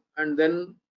simulation and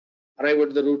then arrive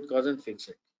at the root cause and fix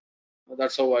it.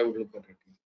 That's how I would look at it.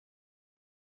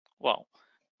 Wow.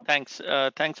 Thanks.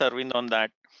 Thanks, Arvind, on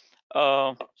that.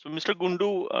 So, Mr.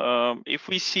 Gundu, if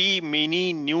we see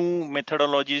many new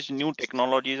methodologies, new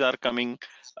technologies are coming,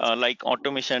 like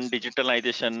automation,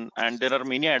 digitalization, and there are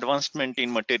many advancements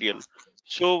in material.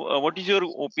 So, what is your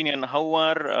opinion? How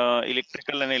are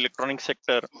electrical and electronic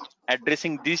sector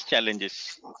addressing these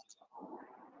challenges?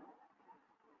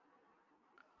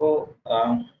 So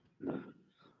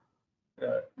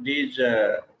these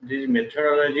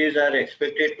methodologies are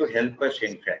expected to help us.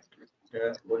 In fact,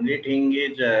 the only thing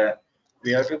is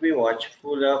we have to be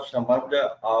watchful of some of the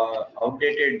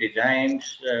outdated designs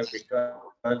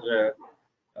because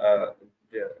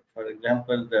for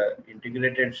example, the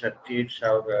integrated circuits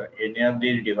or any of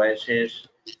these devices,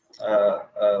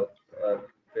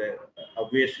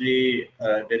 obviously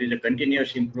there is a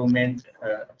continuous improvement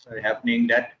happening.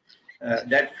 That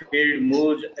field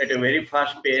moves at a very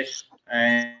fast pace,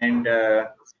 and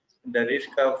the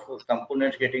risk of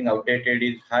components getting outdated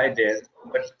is high there.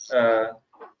 But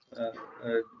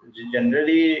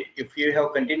generally, if you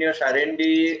have continuous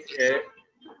R&D,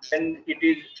 then it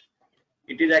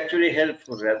is actually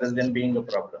helpful rather than being a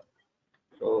problem.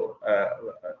 So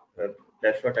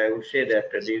that's what I would say,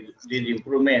 that these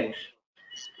improvements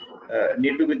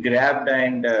need to be grabbed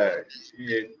and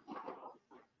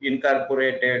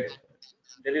incorporated.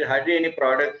 There is hardly any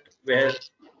product where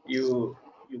you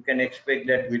can expect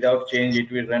that without change it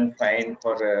will run fine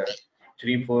for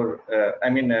 3-4. I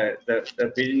mean,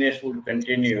 the business would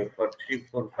continue for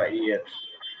 3-4-5 years.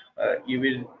 You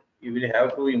will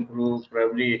have to improve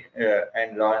probably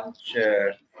and launch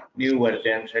new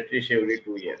versions at least every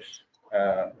 2 years,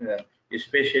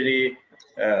 especially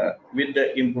with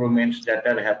the improvements that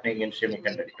are happening in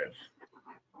semiconductors.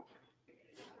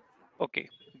 Okay,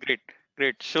 great.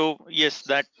 So yes,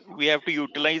 that we have to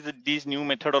utilize these new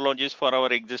methodologies for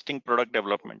our existing product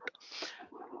development.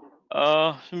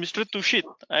 Mr. Tushit,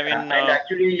 I mean, and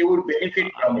actually you would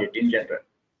benefit from it in general.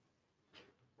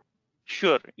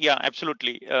 Sure. Yeah,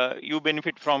 absolutely. You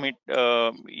benefit from it.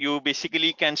 You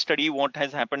basically can study what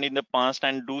has happened in the past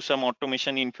and do some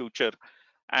automation in future.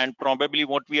 And probably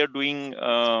what we are doing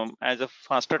as a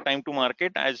faster time to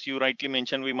market, as you rightly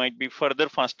mentioned, we might be further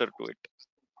faster to it.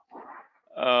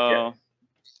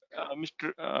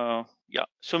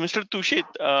 So Mr. Tushit,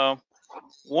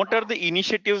 what are the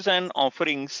initiatives and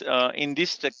offerings in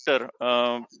this sector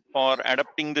for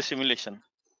adapting the simulation?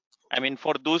 I mean,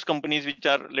 for those companies which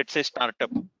are, let's say,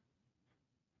 startup.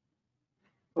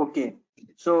 Okay,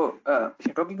 so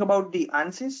you're talking about the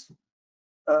ANSYS.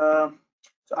 So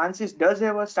ANSYS does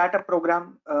have a startup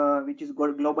program which is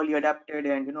globally adapted,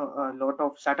 and a lot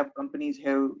of startup companies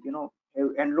have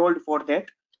have enrolled for that.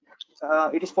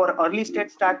 It is for early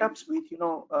stage startups with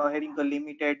having a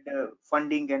limited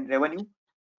funding and revenue,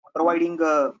 providing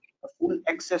full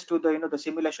access to the the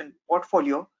simulation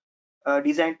portfolio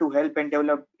designed to help and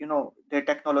develop, their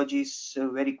technologies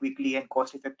very quickly and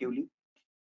cost effectively.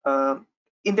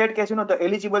 In that case, the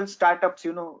eligible startups,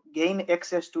 gain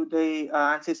access to the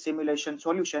ANSYS simulation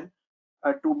solution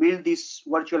to build these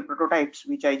virtual prototypes,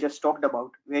 which I just talked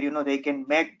about, where they can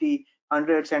make the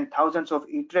hundreds and thousands of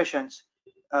iterations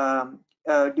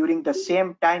during the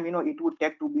same time it would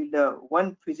take to build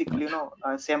one physical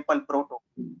sample proto,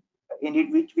 in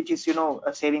it which is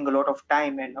saving a lot of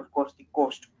time and of course the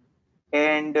cost.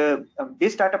 And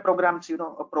this startup programs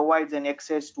provides an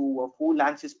access to a full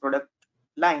ANSYS product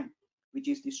line, which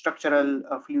is the structural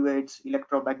fluids,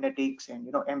 electromagnetics,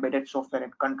 and embedded software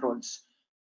and controls.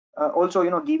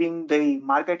 Also giving the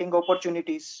marketing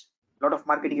opportunities, a lot of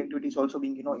marketing activities also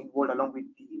being involved along with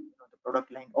the, the product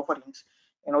line offerings,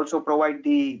 and also provide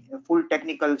the full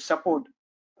technical support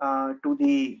to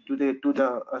the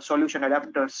solution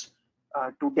adapters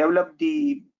to develop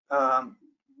the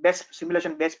best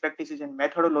simulation best practices and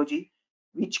methodology,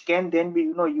 which can then be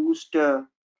used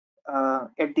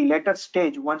at the later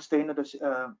stage once the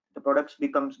the products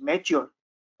becomes mature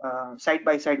side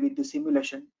by side with the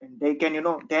simulation, and they can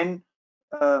then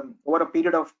over a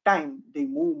period of time they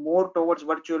move more towards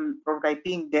virtual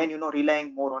prototyping than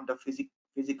relying more on the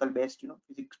physical based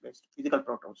physical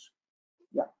protos.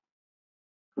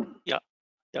 Yeah.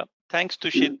 Thanks,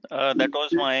 Tushit. That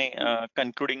was my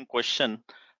concluding question.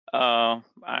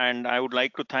 And I would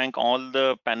like to thank all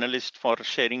the panelists for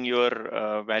sharing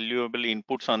your valuable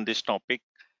inputs on this topic.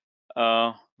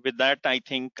 With that, I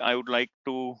think I would like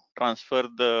to transfer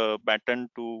the baton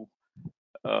to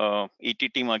ET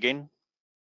team again.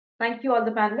 Thank you all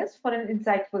the panelists for an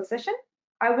insightful session.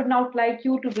 I would now like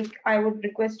you to, I would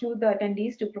request you, the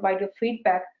attendees, to provide your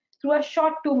feedback through a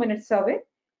short 2-minute survey.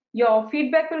 Your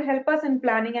feedback will help us in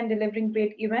planning and delivering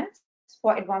great events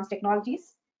for advanced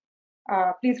technologies.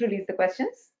 Please release the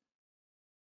questions.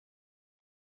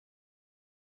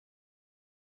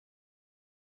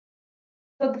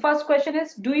 So the first question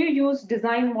is, do you use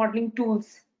design modeling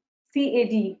tools,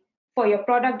 CAD, for your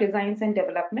product designs and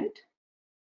development?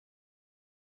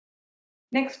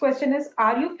 Next question is,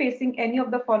 are you facing any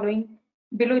of the following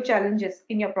below challenges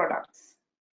in your products?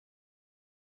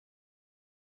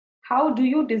 How do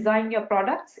you design your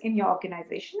products in your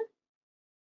organization?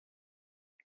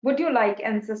 Would you like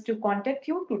ANSYS to contact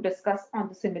you to discuss on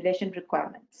the simulation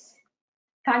requirements?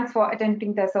 Thanks for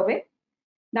attending the survey.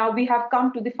 Now we have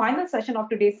come to the final session of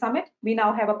today's summit. We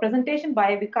now have a presentation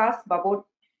by Vikas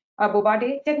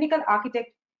Bobade, Technical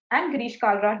Architect, and Girish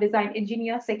Kalra, Design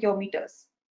Engineer, Secure Meters.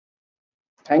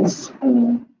 Thanks.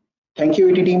 Thank you,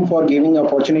 ET team, for giving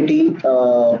opportunity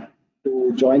to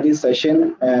join this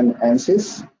session and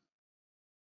ANSYS.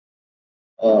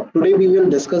 Today we will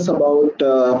discuss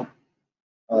about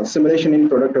simulation in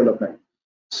product development.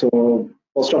 So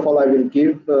first of all, I will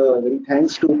give very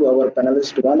thanks to our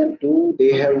panelists 1 and 2.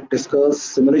 They have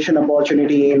discussed simulation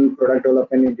opportunity in product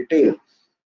development in detail.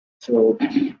 So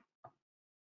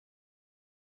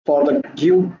for the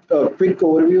give a quick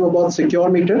overview about Secure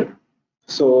Meter.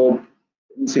 So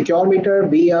in Secure Meter,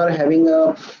 we are having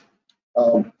a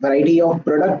variety of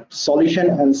product, solution,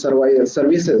 and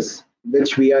services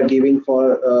which we are giving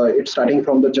for it, starting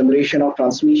from the generation of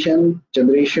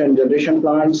generation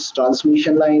plants,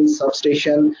 transmission lines,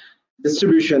 substation,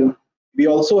 distribution. We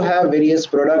also have various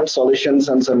product solutions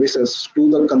and services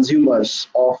to the consumers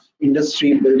of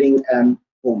industry, building, and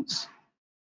homes.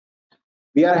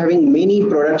 We are having many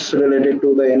products related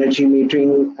to the energy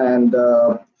metering and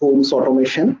homes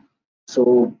automation.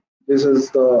 So this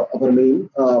is our main.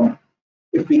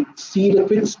 If we see the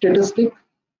quick statistic,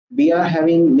 we are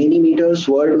having many meters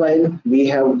worldwide. We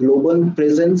have global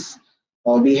presence.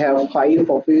 We have 5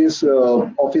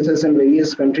 offices in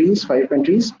various countries, 5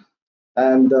 countries,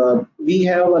 and we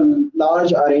have a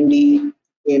large R&D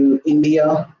in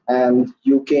India and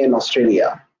UK and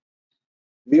Australia.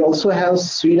 We also have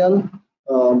Sweden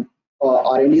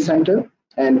R&D center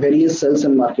and various sales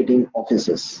and marketing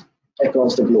offices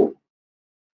across the globe.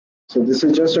 So this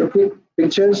is just a quick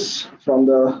pictures from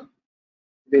the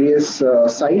various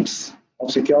sites of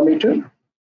Secure Meter.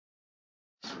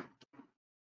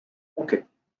 Okay.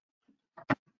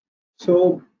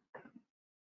 So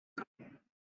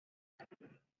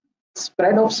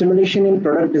spread of simulation in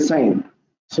product design.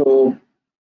 So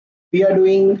we are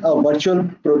doing a virtual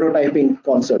prototyping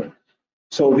concept.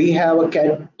 So we have a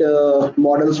CAD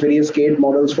models, various CAD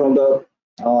models from the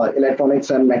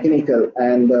electronics and mechanical,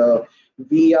 and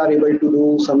we are able to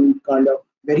do some kind of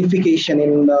verification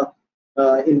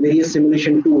in various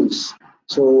simulation tools.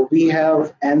 So we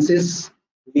have ANSYS,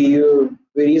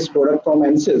 various product from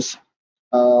ANSYS,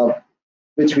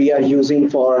 which we are using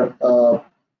for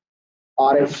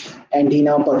RF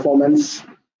antenna performance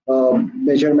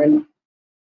measurement,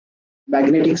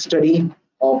 magnetic study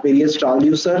of various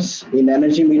transducers. In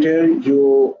energy meter,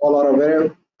 you all are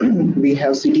aware we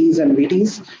have CTs and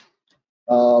VTs.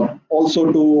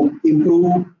 Also to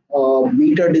improve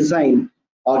meter design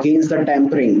against the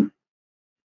tampering.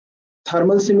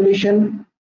 Thermal simulation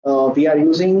we are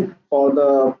using for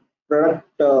the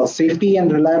product safety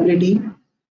and reliability.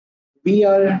 We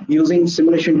are using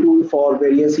simulation tool for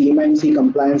various EMI/EMC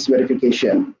compliance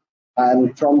verification.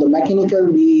 And from the mechanical,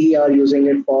 we are using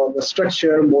it for the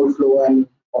structure, mode flow, and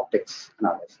optics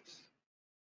analysis.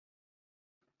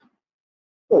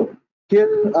 So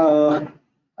here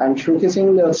I'm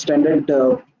showcasing the standard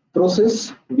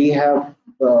process. We have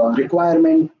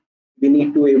requirement. We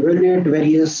need to evaluate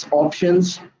various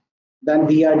options. Then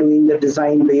we are doing the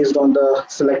design based on the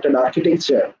selected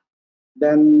architecture.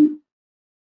 Then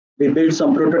we build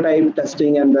some prototype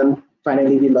testing, and then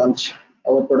finally we launch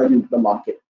our product into the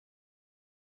market.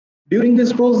 During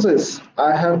this process,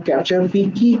 I have captured the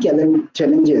key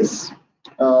challenges,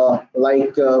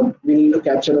 we need to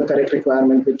capture the correct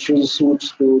requirement which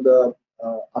suits to the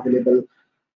available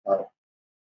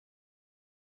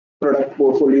product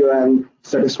portfolio and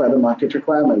satisfy the market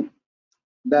requirement.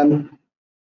 Then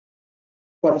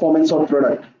performance of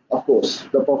product, of course,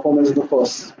 the performance is the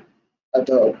first.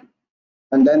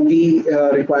 And then we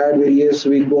required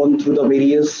we've gone through the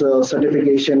various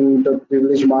certification, the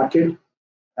privileged market,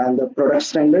 and the product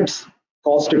standards,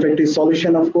 cost-effective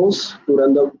solution, of course, to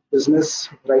run the business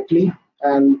rightly,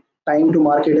 and time to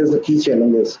market is the key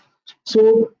challenges.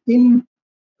 So in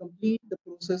complete the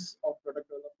process of product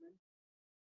development,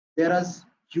 there is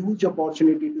huge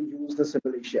opportunity to use the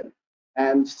simulation,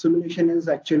 and simulation is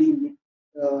actually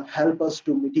help us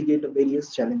to mitigate the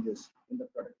various challenges in the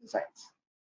product designs.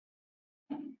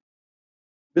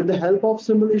 With the help of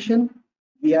simulation,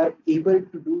 we are able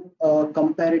to do a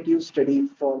comparative study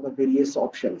for the various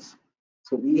options.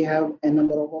 So we have a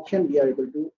number of options. We are able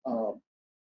to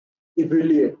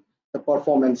evaluate the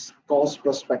performance, cost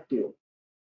perspective.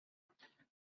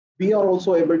 We are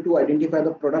also able to identify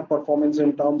the product performance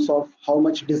in terms of how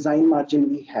much design margin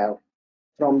we have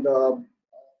from the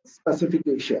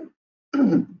specification.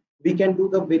 We can do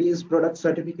the various product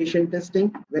certification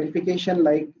testing, verification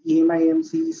like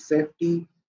EMI/EMC, safety,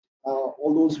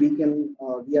 all those we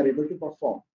are able to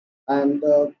perform. And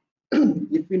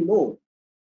if we know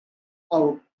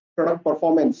our product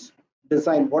performance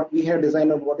design, what we have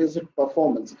designed and what is its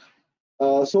performance,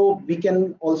 so we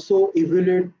can also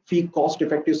evaluate the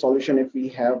cost-effective solution if we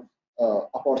have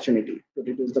opportunity to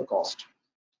reduce the cost.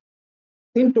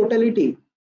 In totality,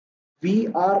 we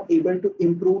are able to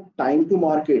improve time to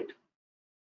market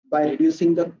by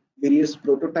reducing the various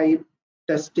prototype,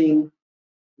 testing,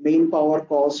 main power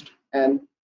cost, and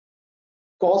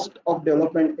cost of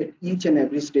development at each and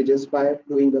every stages by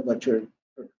doing the virtual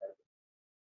prototype.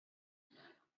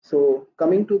 So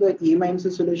coming to the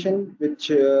EMI/EMC solution,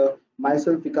 which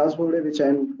myself, Vikas Borde, which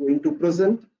I'm going to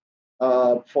present,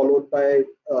 followed by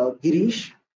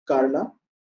Girish Karla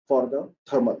for the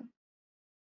thermal.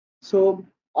 So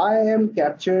I am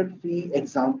captured the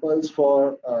examples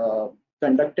for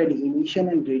conducted emission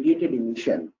and radiated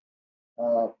emission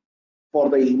for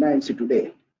the EMI/EMC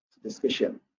today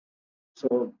discussion.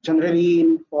 So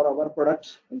generally for our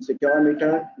products in secure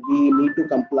meter, we need to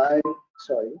comply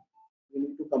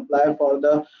for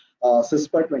the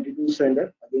CISPA 22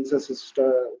 standard against the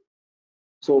sister.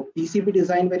 So PCB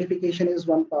design verification is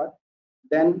one part.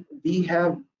 Then we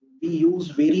use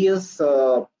various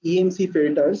EMC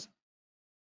filters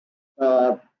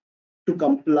to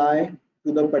comply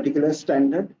to the particular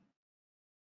standard.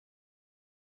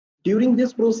 During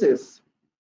this process,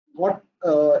 what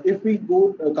if we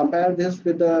go compare this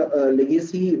with the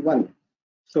legacy one?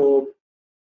 So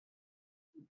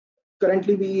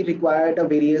currently we required a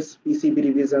various PCB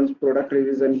revisions, product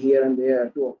revision here and there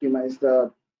to optimize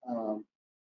the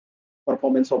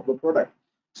performance of the product.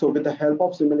 So with the help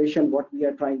of simulation, what we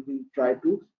are trying to try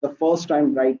to the first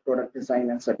time write product design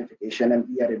and certification, and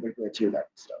we are able to achieve that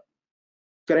stuff.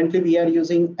 Currently we are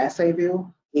using SI-Wave,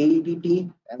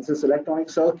 AEDT, ANSYS electronic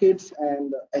circuits,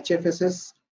 and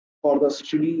HFSS for the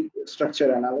 3D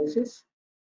structure analysis.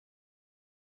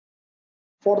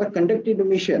 For the conducted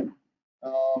emission,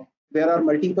 there are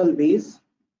multiple ways.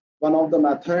 One of the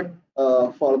method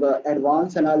for the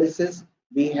advanced analysis,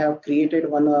 we have created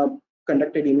one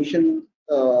conducted emission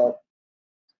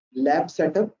lab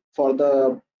setup for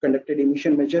the conducted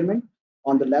emission measurement.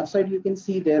 On the left side, you can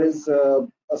see there is a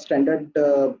standard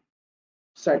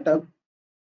setup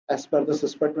as per the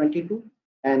CISPA 22,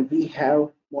 and we have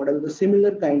modeled the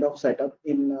similar kind of setup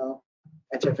in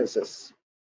HFSS.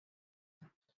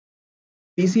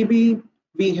 PCB,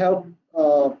 we have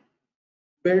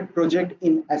built project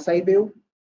in SiWave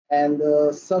and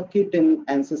circuit in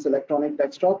ANSYS electronic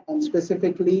desktop, and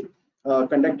specifically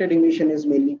conducted emission is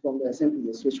mainly from the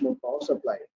SMPS, switch mode power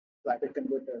supply, Clapett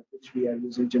converter, which we are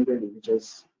using generally, which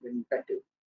is very effective.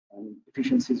 And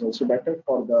efficiency is also better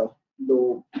for the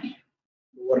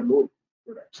lower load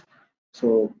products.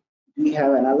 So we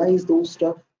have analyzed those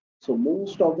stuff. So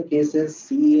most of the cases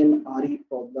C and RE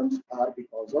problems are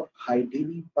because of high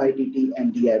dV by dt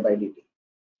and di by dt.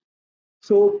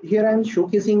 So here I'm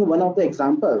showcasing one of the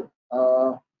example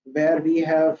where we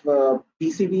have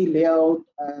PCB layout,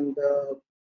 and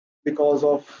because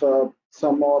of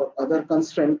some or other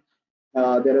constraint,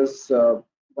 there is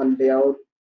one layout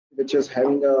which is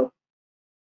having a,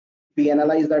 we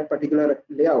analyze that particular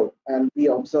layout and we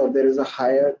observe there is a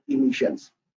higher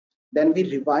emissions. Then we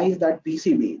revise that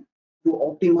PCB to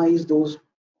optimize those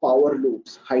power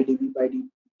loops, high dV by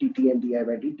dt and di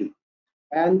by dt.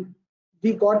 And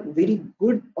we got very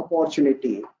good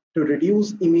opportunity to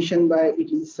reduce emission by at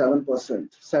least 7%,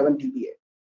 7 dBA.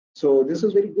 So this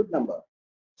is very good number.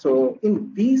 So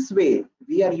in this way,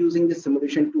 we are using the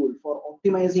simulation tool for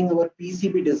optimizing our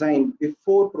PCB design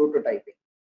before prototyping.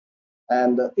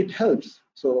 And it helps.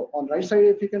 So on right side,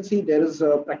 if you can see, there is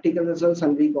practical results,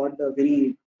 and we got a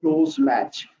very close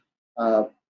match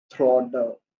throughout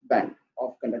the band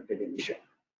of conducted emission.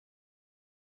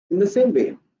 In the same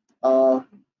way,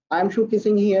 I'm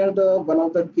showcasing here the one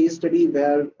of the case study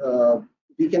where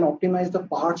we can optimize the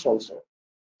parts also.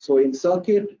 So in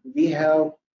circuit, we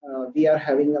are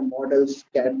having a model,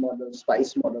 CAD model,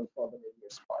 SPICE model for the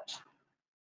various parts.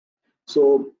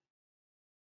 So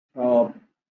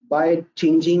by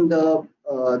changing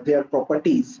their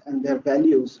properties and their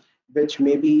values, which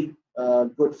may be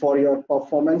good for your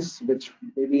performance, which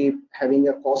may be having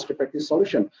a cost-effective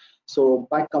solution. So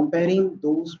by comparing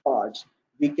those parts,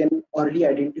 we can early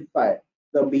identify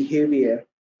the behavior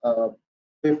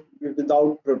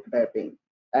without prototyping.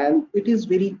 And it is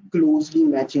very closely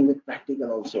matching with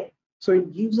practical also. So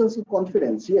it gives us a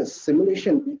confidence. Yes,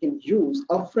 simulation we can use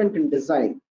upfront in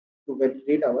design to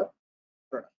validate our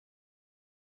product.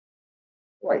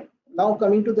 Right. Now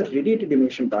coming to the radiated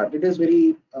emission part, it is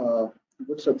very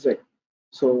good subject.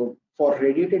 So for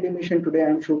radiated emission today,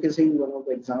 I'm showcasing one of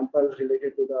the examples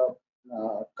related to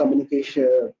the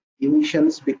communication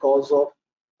emissions because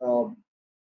of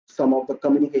some of the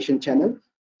communication channel.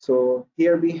 So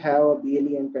here we have a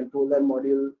BLE and controller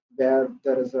module where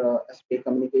there is a SPI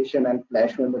communication and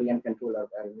flash memory and controller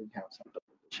where we have some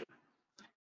communication.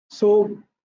 So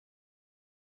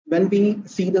when we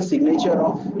see the signature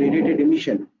of radiated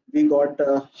emission, we got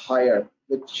higher,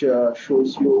 which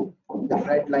shows you the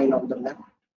red line on the left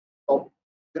top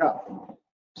graph.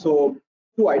 So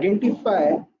to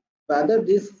identify whether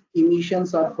these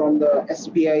emissions are from the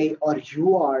SPI or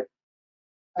UART,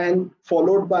 and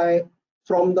followed by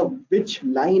from the which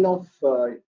line of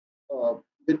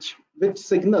which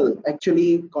signal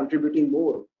actually contributing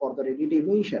more for the radiated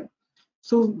emission.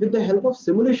 So with the help of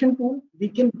simulation tool, we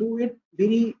can do it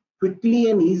very quickly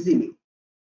and easily,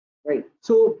 right?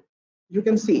 So you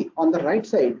can see on the right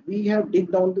side, we have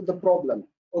dig down to the problem.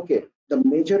 Okay, the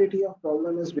majority of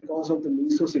problem is because of the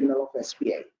meso signal of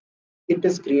SPI. It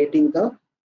is creating the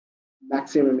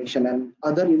maximum emission, and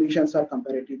other emissions are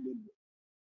comparatively low.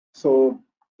 So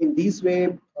in this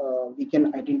way, we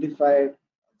can identify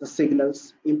the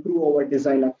signals, improve our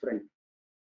design upfront,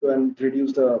 and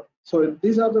reduce the. So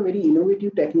these are the very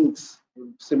innovative techniques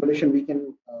in simulation we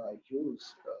can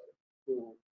use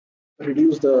to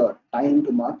reduce the time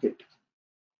to market.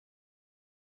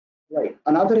 Right.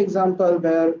 Another example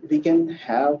where we can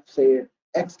have, say,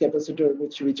 X capacitor,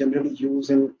 which we generally use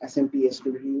in SMPS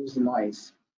to reduce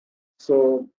noise.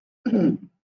 So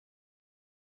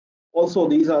also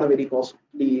these are very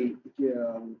costly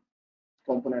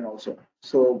component also.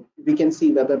 So we can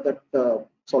see whether that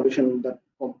solution, that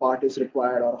part is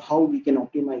required, or how we can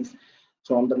optimize.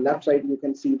 So on the left side, you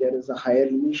can see there is a higher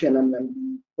emission, and when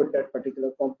we put that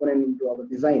particular component into our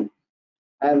design,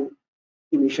 and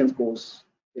emissions goes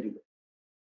very low.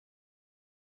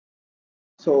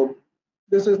 So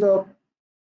this is the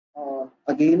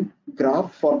again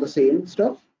graph for the same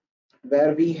stuff,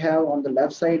 where we have on the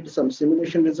left side some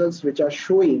simulation results which are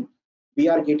showing we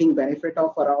are getting benefit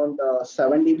of around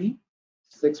 7 dB,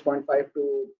 6.5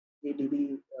 to 8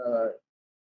 dB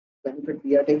benefit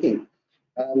we are taking.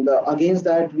 And against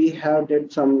that, we have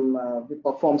did some, we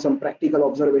performed some practical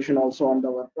observation also on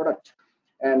our product,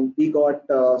 and we got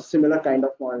similar kind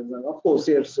of models. And of course,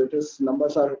 yes, it is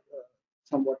numbers are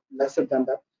somewhat lesser than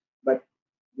that, but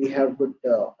we have good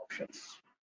options.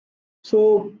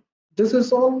 So this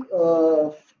is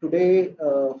all today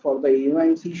for the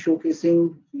AUMC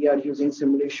showcasing, we are using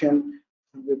simulation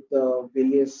with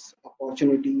various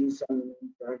opportunities and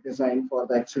product design for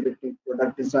the accelerating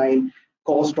product design,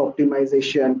 cost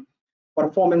optimization,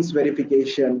 performance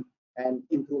verification, and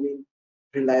improving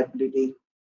reliability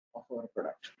of our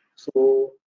product.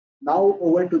 So now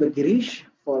over to the Girish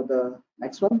for the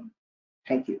next one.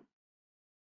 Thank you.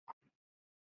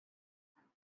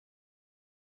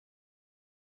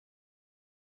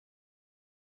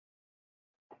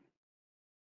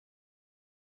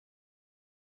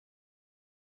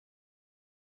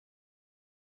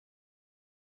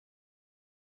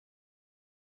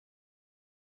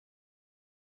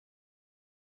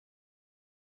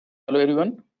 Hello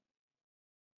everyone.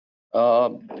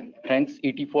 Thanks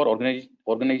ET for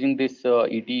organizing this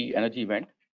ET energy event.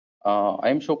 I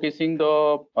am showcasing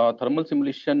the thermal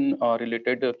simulation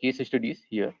related case studies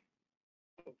here.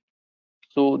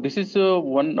 So this is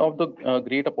one of the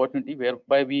great opportunity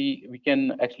whereby we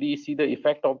can actually see the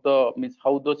effect of the means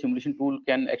how the simulation tool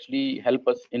can actually help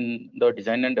us in the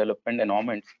design and development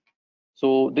environments.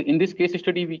 So in this case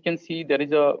study, we can see there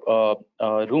is a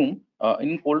room.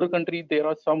 In colder country, there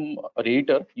are some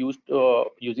radiator used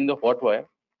using the hot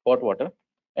water,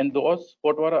 and those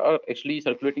hot water are actually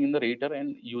circulating in the radiator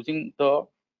and using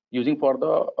for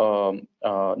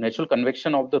the natural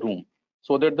convection of the room,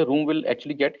 so that the room will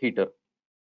actually get heater.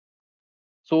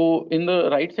 So in the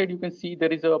right side, you can see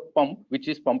there is a pump which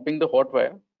is pumping the hot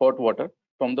water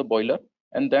from the boiler,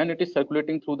 and then it is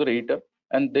circulating through the radiator,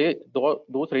 and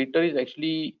those radiator is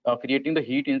actually creating the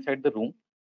heat inside the room,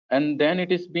 and then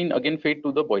it is being again fed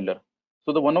to the boiler.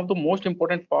 So one of the most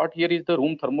important part here is the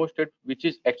room thermostat, which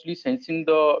is actually sensing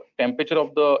the temperature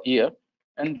of the air,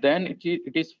 and then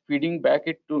it is feeding back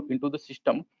into the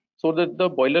system, so that the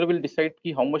boiler will decide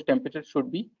how much temperature should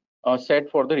be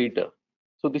set for the radiator.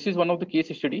 So this is one of the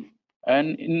case study,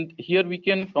 and in here we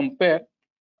can compare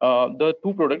the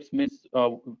two products, means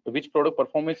which product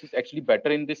performance is actually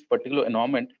better in this particular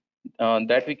environment,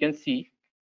 that we can see.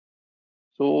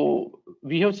 So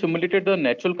we have simulated the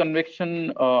natural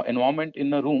convection environment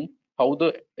in a room, how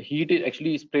the heat is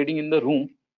actually spreading in the room.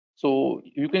 So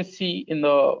you can see in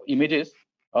the images,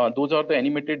 those are the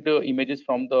animated images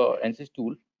from the ANSYS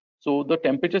tool. So the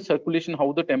temperature circulation,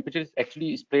 how the temperature is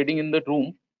actually spreading in the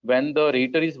room when the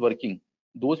radiator is working,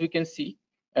 those we can see,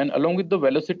 and along with the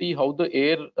velocity, how the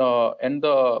air and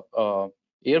the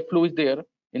airflow is there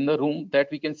in the room, that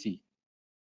we can see.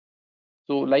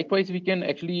 So likewise, we can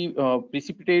actually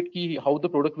precipitate how the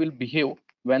product will behave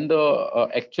when the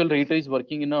actual radiator is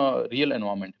working in a real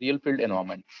environment, real field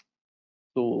environment.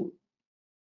 So,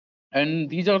 and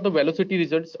these are the velocity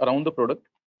results around the product,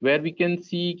 where we can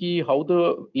see how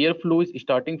the airflow is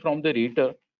starting from the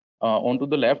radiator onto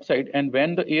the left side, and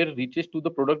when the air reaches to the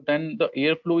product, then the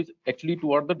airflow is actually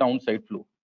toward the downside flow.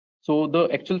 So the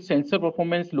actual sensor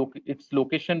performance, its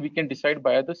location, we can decide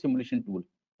by the simulation tool,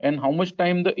 and how much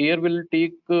time the air will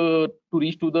take to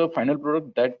reach to the final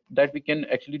product, that we can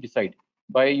actually decide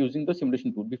by using the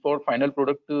simulation tool before final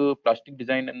product plastic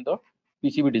design and the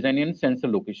PCB design and sensor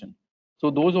location. So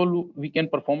those all we can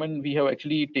perform, and we have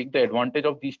actually take the advantage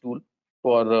of these tool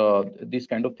for these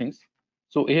kind of things.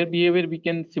 So air behavior we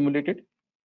can simulate it,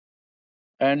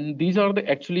 and these are the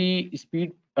actually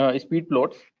speed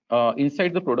plots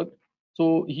inside the product.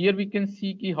 So here we can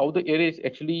see how the air is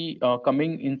actually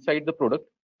coming inside the product,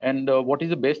 and what is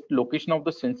the best location of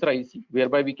the sensor IC,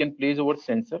 whereby we can place our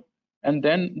sensor, and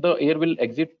then the air will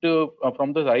exit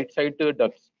from the right side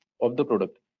ducts of the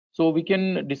product. So we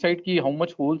can decide how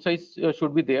much hole size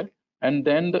should be there, and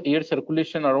then the air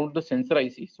circulation around the sensor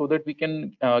IC, so that we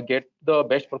can get the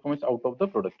best performance out of the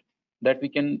product, that we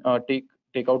can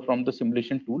take out from the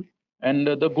simulation tool. And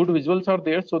the good visuals are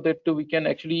there, so that we can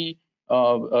actually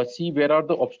see where are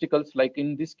the obstacles. Like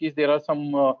in this case, there are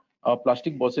some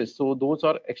plastic bosses, so those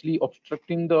are actually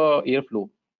obstructing the airflow,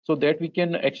 so that we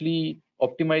can actually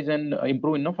optimize and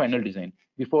improve in the final design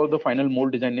before the final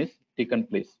mold design is taken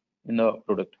place in the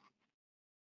product.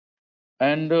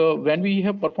 And when we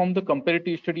have performed the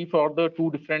comparative study for the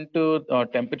two different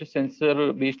temperature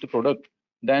sensor based product,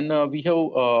 then we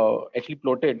have actually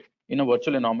plotted in a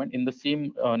virtual environment in the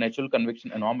same natural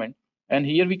convection environment. And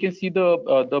here we can see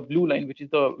the blue line, which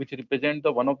represent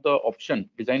the one of the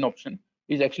design option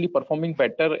is actually performing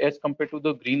better as compared to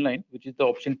the green line, which is the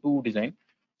option 2 design.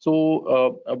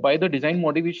 So by the design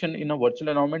modification in a virtual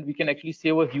environment, we can actually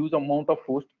save a huge amount of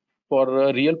cost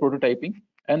for real prototyping,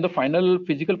 and the final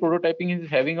physical prototyping is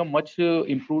having a much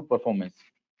improved performance.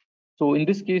 So in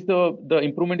this case, the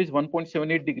improvement is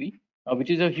 1.78 degree, which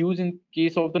is a huge in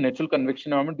case of the natural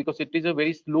convection environment, because it is a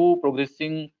very slow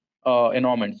progressing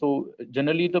environment. So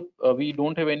generally we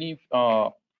don't have any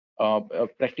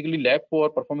practically lab for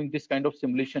performing this kind of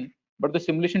simulation, but the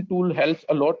simulation tool helps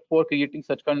a lot for creating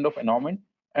such kind of environment,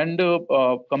 and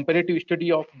comparative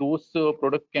study of those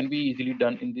products can be easily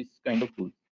done in this kind of tool.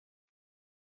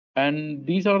 And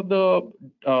these are the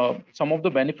some of the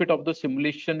benefit of the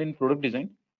simulation in product design.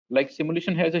 Like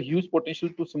simulation has a huge potential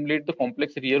to simulate the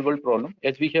complex real world problem.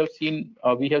 As we have seen,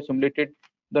 we have simulated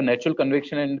the natural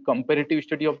convection, and comparative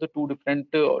study of the two different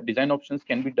design options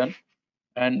can be done.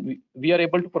 And we are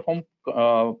able to perform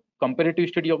comparative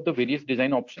study of the various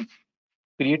design options,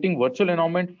 creating virtual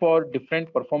environment for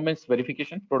different performance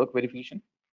verification, product verification,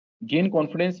 gain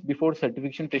confidence before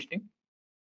certification testing,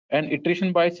 and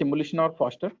iteration by simulation are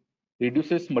faster,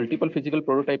 reduces multiple physical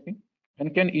prototyping,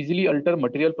 and can easily alter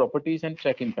material properties and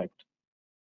check impact.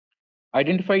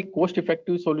 Identify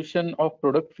cost-effective solution of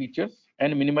product features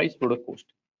and minimize product cost.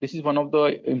 This is one of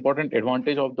the important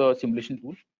advantage of the simulation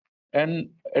tool. And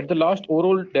at the last,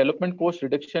 overall development cost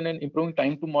reduction and improving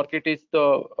time to market is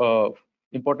the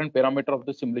important parameter of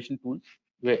the simulation tools,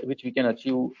 which we can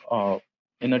achieve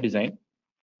in a design.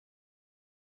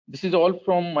 This is all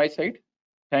from my side.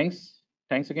 Thanks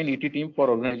again, ET team, for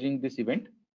organizing this event.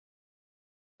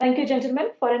 Thank you, gentlemen,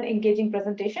 for an engaging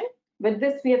presentation. With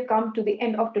this, we have come to the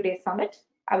end of today's summit.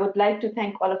 I would like to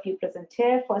thank all of you present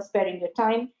here for sparing your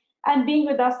time and being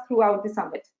with us throughout the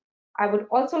summit. I would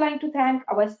also like to thank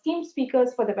our esteemed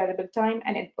speakers for the valuable time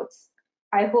and inputs.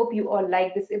 I hope you all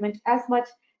like this event as much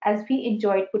as we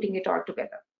enjoyed putting it all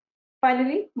together.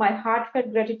 Finally, my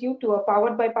heartfelt gratitude to our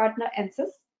Powered by partner, ANSYS.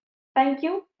 Thank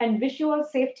you and wish you all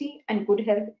safety and good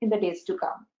health in the days to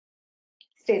come.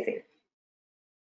 Stay safe.